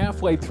 only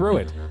halfway through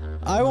it.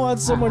 I want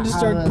someone to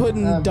start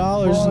putting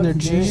dollars in their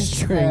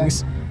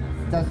G-strings.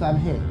 That's why I'm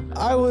here.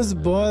 I was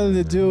born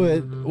to do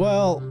it.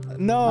 Well,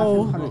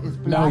 no.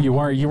 No, you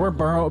weren't. You weren't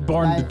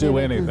born to do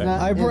anything.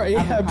 I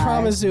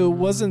promise you, it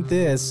wasn't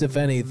this, if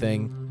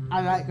anything.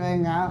 I like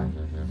going out.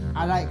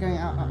 I like going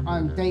out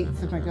on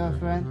dates with my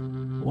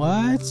girlfriend.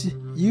 What?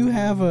 You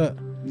have a...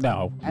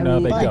 No, I no,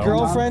 mean, they My don't.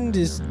 girlfriend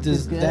does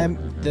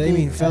that? Do they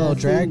mean fellow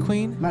drag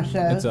queen? My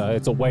shirt. It's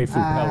a waifu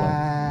pillow.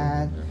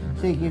 And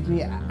she gives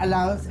me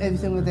allowance every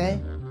single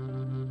day.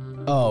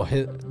 Oh,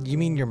 you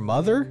mean your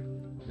mother?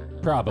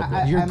 Probably.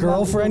 Your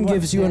girlfriend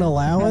gives you an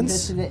allowance?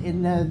 Just to let you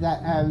know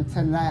that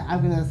tonight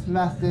I'm gonna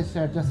smash this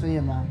shirt just for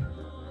you, Mom.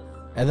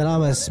 And then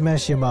I'm gonna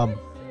smash your mom.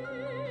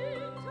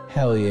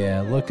 Hell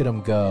yeah, look at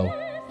him go.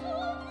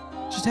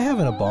 Just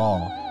having a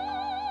ball.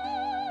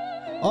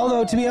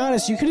 Although, to be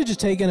honest, you could have just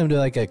taken him to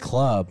like a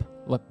club.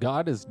 Look,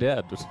 God is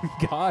dead.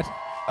 God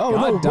Oh,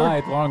 no, God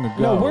died long ago.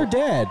 No, we're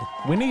dead.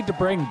 We need to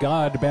bring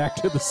God back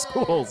to the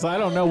schools. I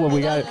don't know what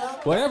we got.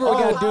 Whatever we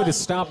got to do to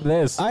stop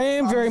this. I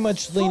am very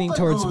much leaning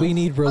towards we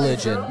need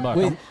religion.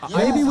 Look,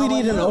 Maybe we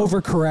need an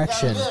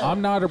overcorrection.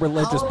 I'm not a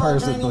religious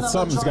person, but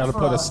something's got to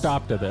put a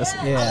stop to this.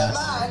 Yeah.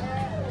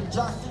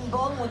 Justin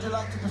Bond, would you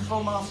like to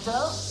perform after?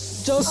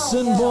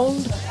 Justin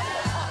Bond.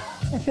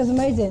 It feels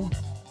amazing.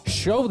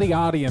 Show the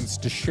audience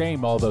to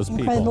shame all those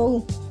people.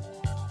 Incredible.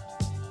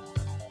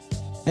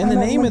 And the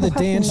I'm name of the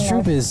professional dance in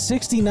troupe life. is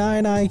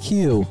 69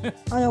 IQ.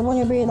 And I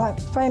want to be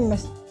like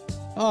famous.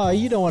 Oh,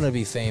 you don't want to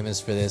be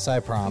famous for this, I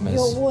You promise.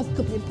 always got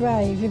to be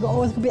brave. You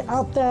always got to be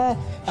out there.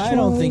 I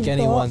don't think showing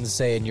anyone's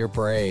saying you're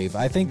brave.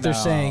 I think they're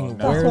saying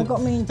That's where. what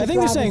got me into I think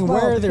they're drag saying as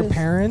well, where are their because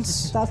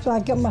parents? That's where I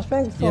get my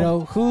strength from. You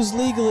know, who's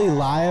legally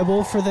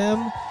liable for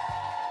them?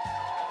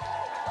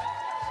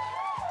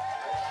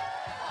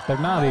 They're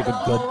not even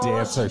good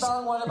dancers.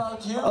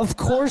 Of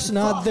course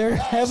not. They're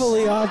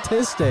heavily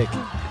autistic.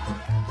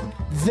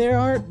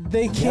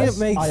 They can't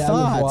make I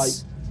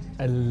thoughts.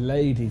 am a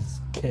ladies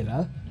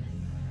killer.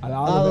 And I'm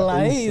A also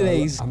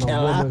ladies a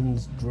killer.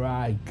 woman's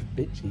drag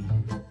bitchy.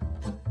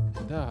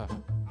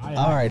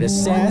 All right, a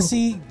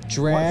sassy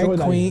drag What's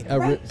your queen,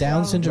 name? a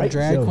Down syndrome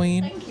drag Rachel.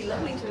 queen.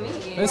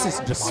 This is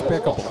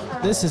despicable.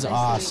 This is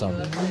awesome.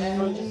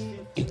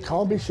 You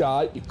can't be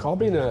shy. You can't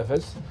be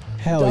nervous.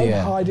 Hell Don't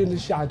yeah. hide in the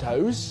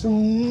shadows.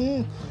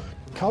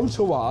 Come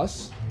to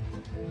us.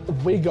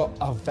 We got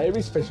a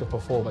very special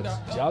performance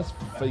just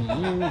for you.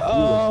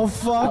 Oh,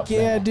 viewers fuck out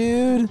there. yeah,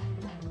 dude.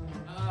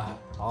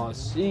 I'll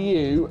see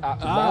you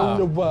around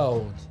the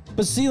world.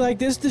 But see, like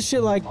this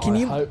shit, like, I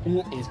hope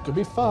it's gonna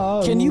be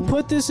fun. can you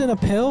put this in a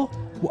pill?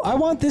 I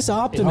want this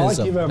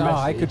optimism. give her a No,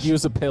 I message, could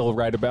use a pill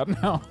right about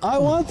now. I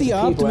want the people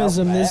out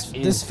optimism there this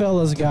is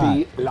fella's to got.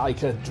 be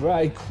like a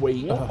drag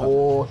queen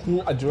or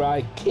a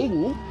drag king.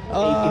 It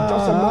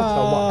doesn't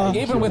matter what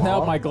age Even you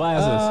without are. my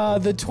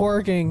glasses. The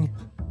twerking.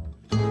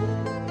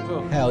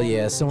 Hell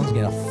yeah, someone's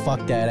gonna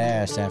fuck that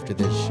ass after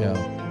this show.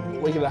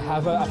 We're gonna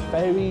have a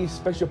very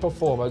special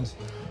performance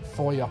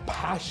for your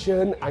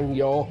passion and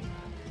your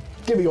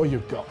give me all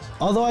you've got.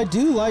 Although I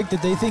do like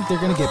that they think they're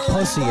gonna get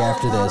pussy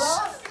after this.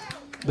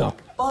 No.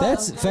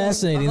 That's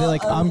fascinating. They're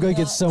like, I'm gonna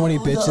get so many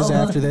bitches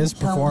after this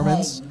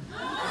performance. The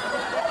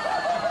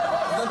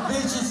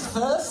bitch is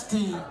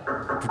thirsty.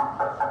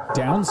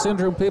 Down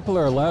syndrome people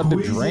are allowed to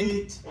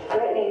drink?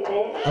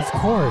 Of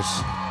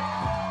course.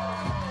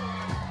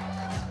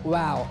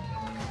 Wow.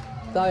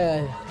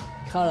 Diane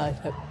colour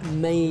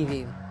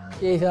amazing.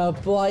 She's a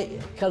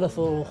bright,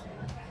 colourful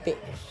bitch.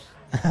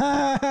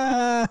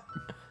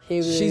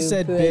 She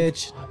said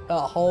bitch. A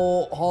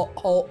whole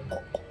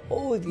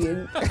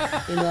audience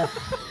in a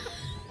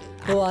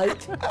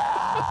bright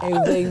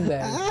and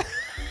rainbow.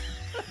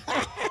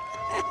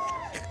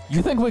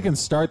 You think we can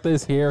start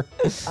this here?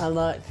 I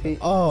like to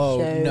Oh,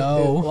 show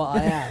no. what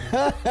I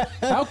am.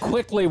 How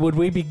quickly would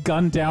we be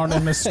gunned down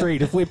in the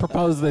street if we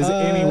proposed this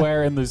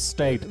anywhere in the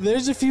state?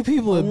 There's a few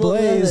people at I'm not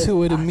Blaze nervous who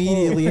would at all.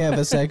 immediately have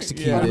us I'm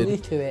executed.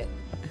 used to it.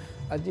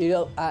 I do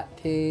love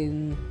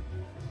acting.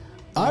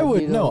 I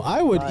would do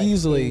would like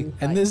easily, things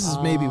and like this is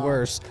maybe art.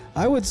 worse.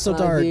 I would I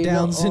start do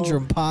Down love-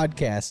 syndrome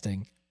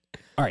podcasting.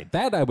 All right,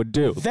 that I would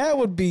do. That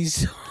would be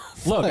so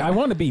Look, I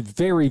want to be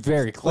very,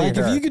 very clear. like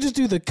if you could just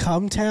do the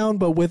Cum Town,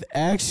 but with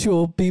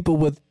actual people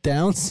with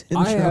Down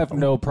syndrome. I have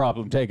no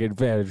problem taking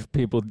advantage of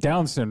people with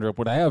Down syndrome.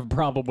 What I have a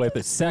problem with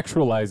is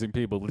sexualizing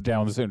people with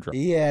Down syndrome.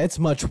 Yeah, it's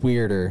much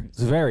weirder.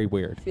 It's very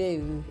weird.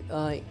 Feel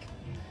like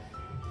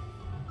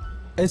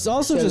It's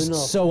also Showing just off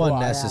so who I am.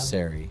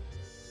 unnecessary.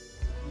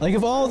 Like,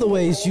 of all the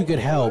ways you could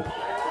help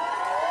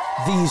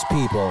these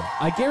people,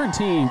 I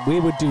guarantee we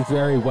would do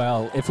very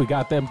well if we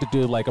got them to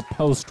do like a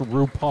post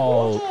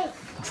RuPaul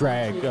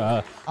drag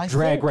I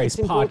drag think race it's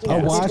important podcast.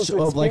 for watch-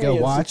 people to like a experience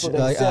it watch, for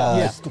like, themselves,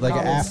 yeah, to like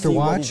come an and after see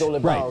what watch? it's all Right.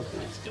 about.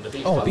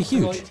 Oh, it'd be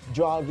huge.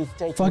 Drag is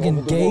taking Fucking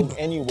over the gay, world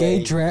anyway.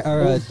 gay drag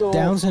or Also,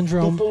 Down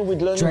syndrome people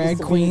with learning drag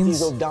disabilities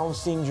queens. or Down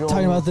syndrome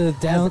Talking about the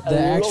have a the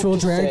lot actual to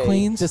drag say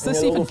queens. Does and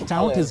this a lot even of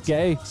count as talent.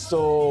 gay?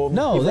 So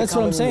No, if they that's come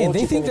what I'm and saying. watch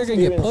They it think and they're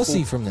gonna get experience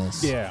pussy it, from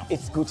this. Yeah.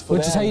 it's good for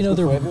Which them, is how you it's know good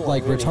they're for everyone,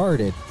 like really.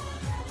 retarded.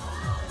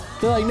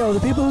 They're like, no, the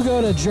people who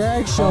go to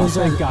drag Oh, shows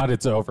thank are God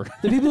it's over.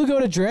 the people who go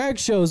to drag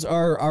shows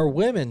are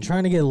women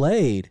trying to get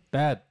laid.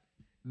 That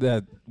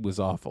was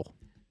awful.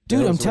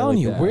 Dude, That I'm was telling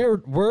really you,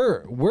 bad.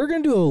 we're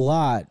gonna do a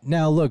lot.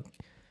 Now look,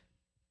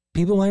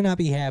 people might not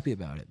be happy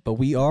about it, but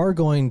we are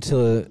going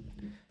to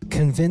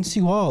convince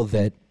you all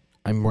that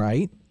I'm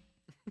right.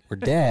 We're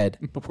dead.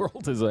 The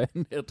world is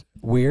ended.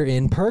 We're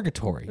in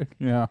purgatory.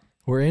 Yeah.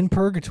 We're in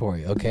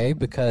purgatory, okay?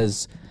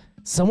 Because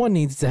someone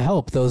needs to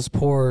help those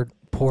poor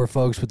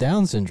folks with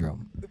Down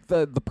syndrome.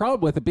 The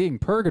problem with it being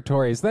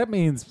purgatory is that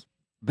means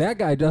that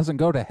guy doesn't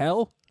go to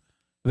hell.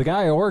 The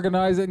guy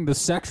organizing the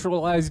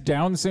sexualized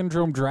Down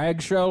syndrome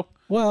drag show.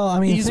 Well, I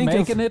mean, he's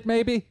making it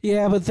maybe.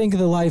 Yeah, but think of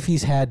the life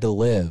he's had to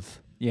live.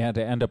 Yeah,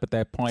 to end up at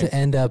that point. To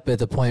end up at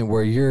the point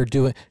where you're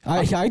doing...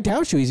 I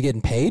doubt you he's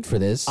getting paid for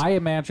this. I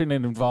imagine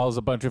it involves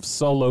a bunch of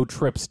solo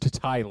trips to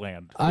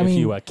Thailand. I if mean-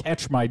 you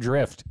catch my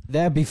drift.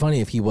 That'd be funny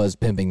if he was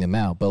pimping them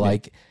out. But,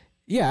 like,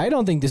 yeah, I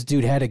don't think this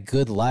dude had a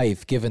good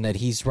life given that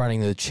he's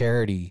running the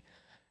charity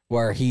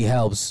where he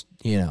helps,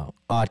 you know,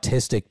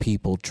 autistic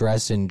people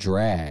dress in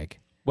drag.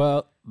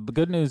 Well, the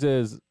good news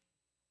is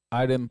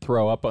I didn't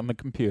throw up on the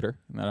computer,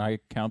 and I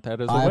count that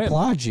as a I win.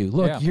 applaud you.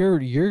 Look, Yeah.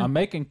 you're I'm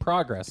making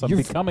progress. I'm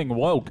you're- becoming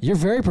woke. You're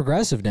very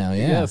progressive now,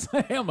 yeah. Yes,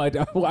 I am. I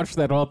watched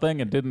that whole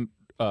thing and didn't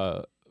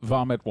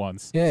vomit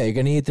once. Yeah, you're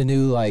gonna eat the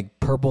new like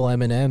purple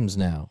M&Ms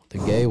now, the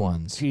gay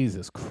ones.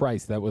 Jesus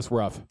Christ, that was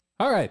rough.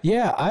 All right.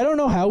 Yeah, I don't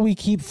know how we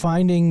keep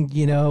finding,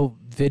 you know,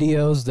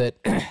 videos that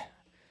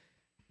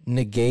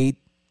negate,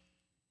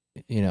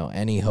 you know,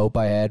 any hope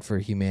I had for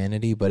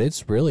humanity, but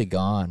it's really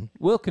gone.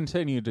 We'll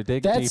continue to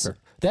dig deeper.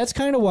 That's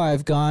kind of why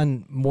I've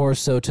gone more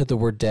so to the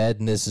we're dead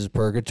and this is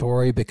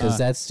purgatory, because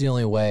that's the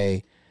only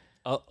way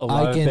A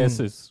lot of this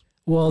is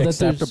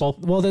acceptable.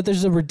 That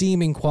there's a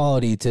redeeming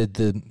quality to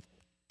the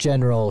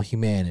general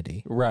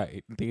humanity.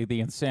 Right. The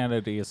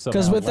insanity is so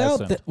Because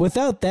lessened.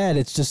 without that,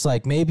 it's just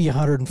like maybe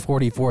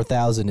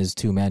 144,000 is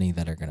too many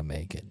that are going to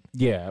make it.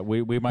 Yeah,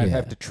 we might Yeah.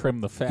 have to trim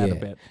the fat a Yeah.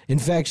 bit. In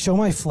fact, show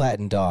my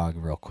flattened dog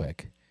real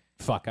quick.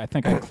 Fuck, I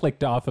think I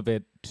clicked off of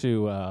it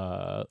to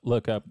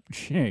look up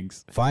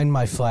Jinx. Find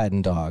my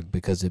flattened dog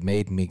because it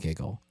made me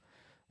giggle.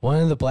 One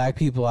of the black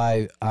people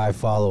I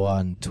follow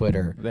on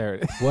Twitter There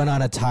it is. went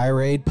on a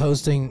tirade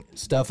posting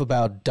stuff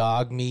about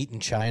dog meat in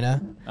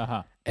China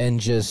Uh-huh. and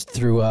just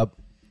threw up.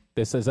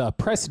 This is a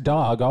pressed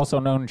dog, also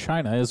known in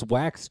China as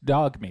waxed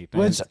dog meat.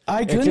 And Which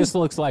I it couldn't- just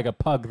looks like a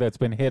pug that's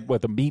been hit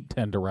with a meat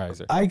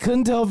tenderizer. I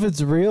couldn't tell if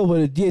it's real,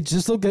 but it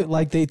just looked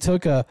like they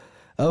took a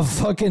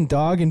fucking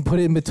dog and put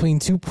it in between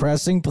two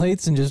pressing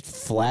plates and just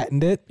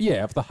flattened it.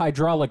 Yeah, if the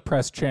hydraulic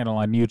press channel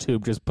on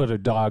YouTube just put a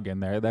dog in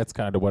there, that's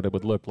kind of what it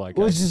would look like.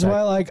 I Which is suspect.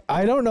 why, like,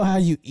 I don't know how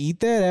you eat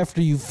that after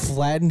you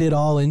flattened it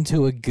all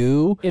into a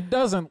goo. It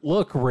doesn't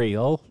look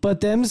real. But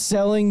them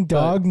selling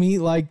dog meat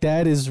like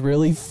that is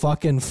really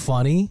fucking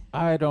funny.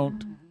 I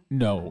don't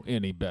know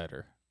any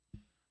better.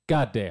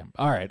 Goddamn.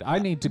 All right, I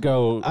need to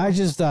go I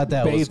just thought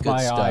that was bathe good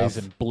my stuff. eyes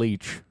in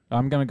bleach.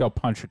 I'm going to go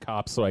punch a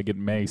cop so I get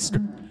maced.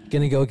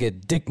 Gonna go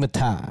get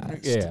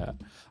dickmatized. Yeah.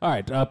 All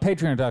right,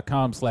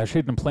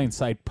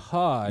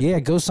 patreon.com/hiddenplainsightpod. Yeah,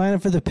 go sign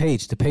up for the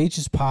page. The page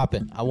is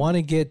popping. I want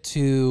to get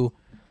to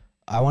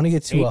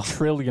 $8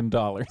 trillion.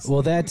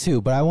 Well, that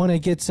too, but I want to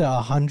get to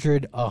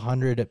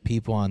 100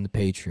 people on the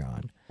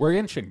Patreon. We're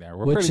inching there.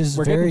 Which is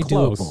we're very getting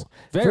close. doable.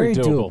 Very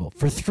doable.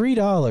 For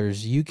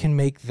 $3, you can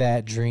make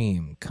that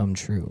dream come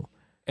true.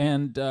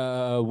 And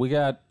we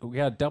got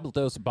a double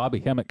dose of Bobby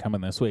Hemmett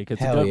coming this week.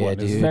 It's Hell a good yeah, one.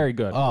 It's dude. very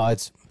good. Oh,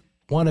 it's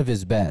one of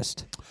his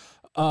best.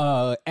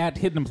 At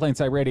Hidden in Plain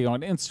Sight Radio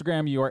on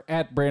Instagram, you are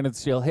at Brandon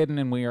Steele Hidden,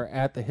 and we are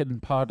at the Hidden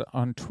Pod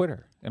on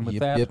Twitter. And with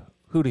Yep, that, yep.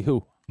 hooty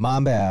hoo.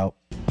 Mamba out.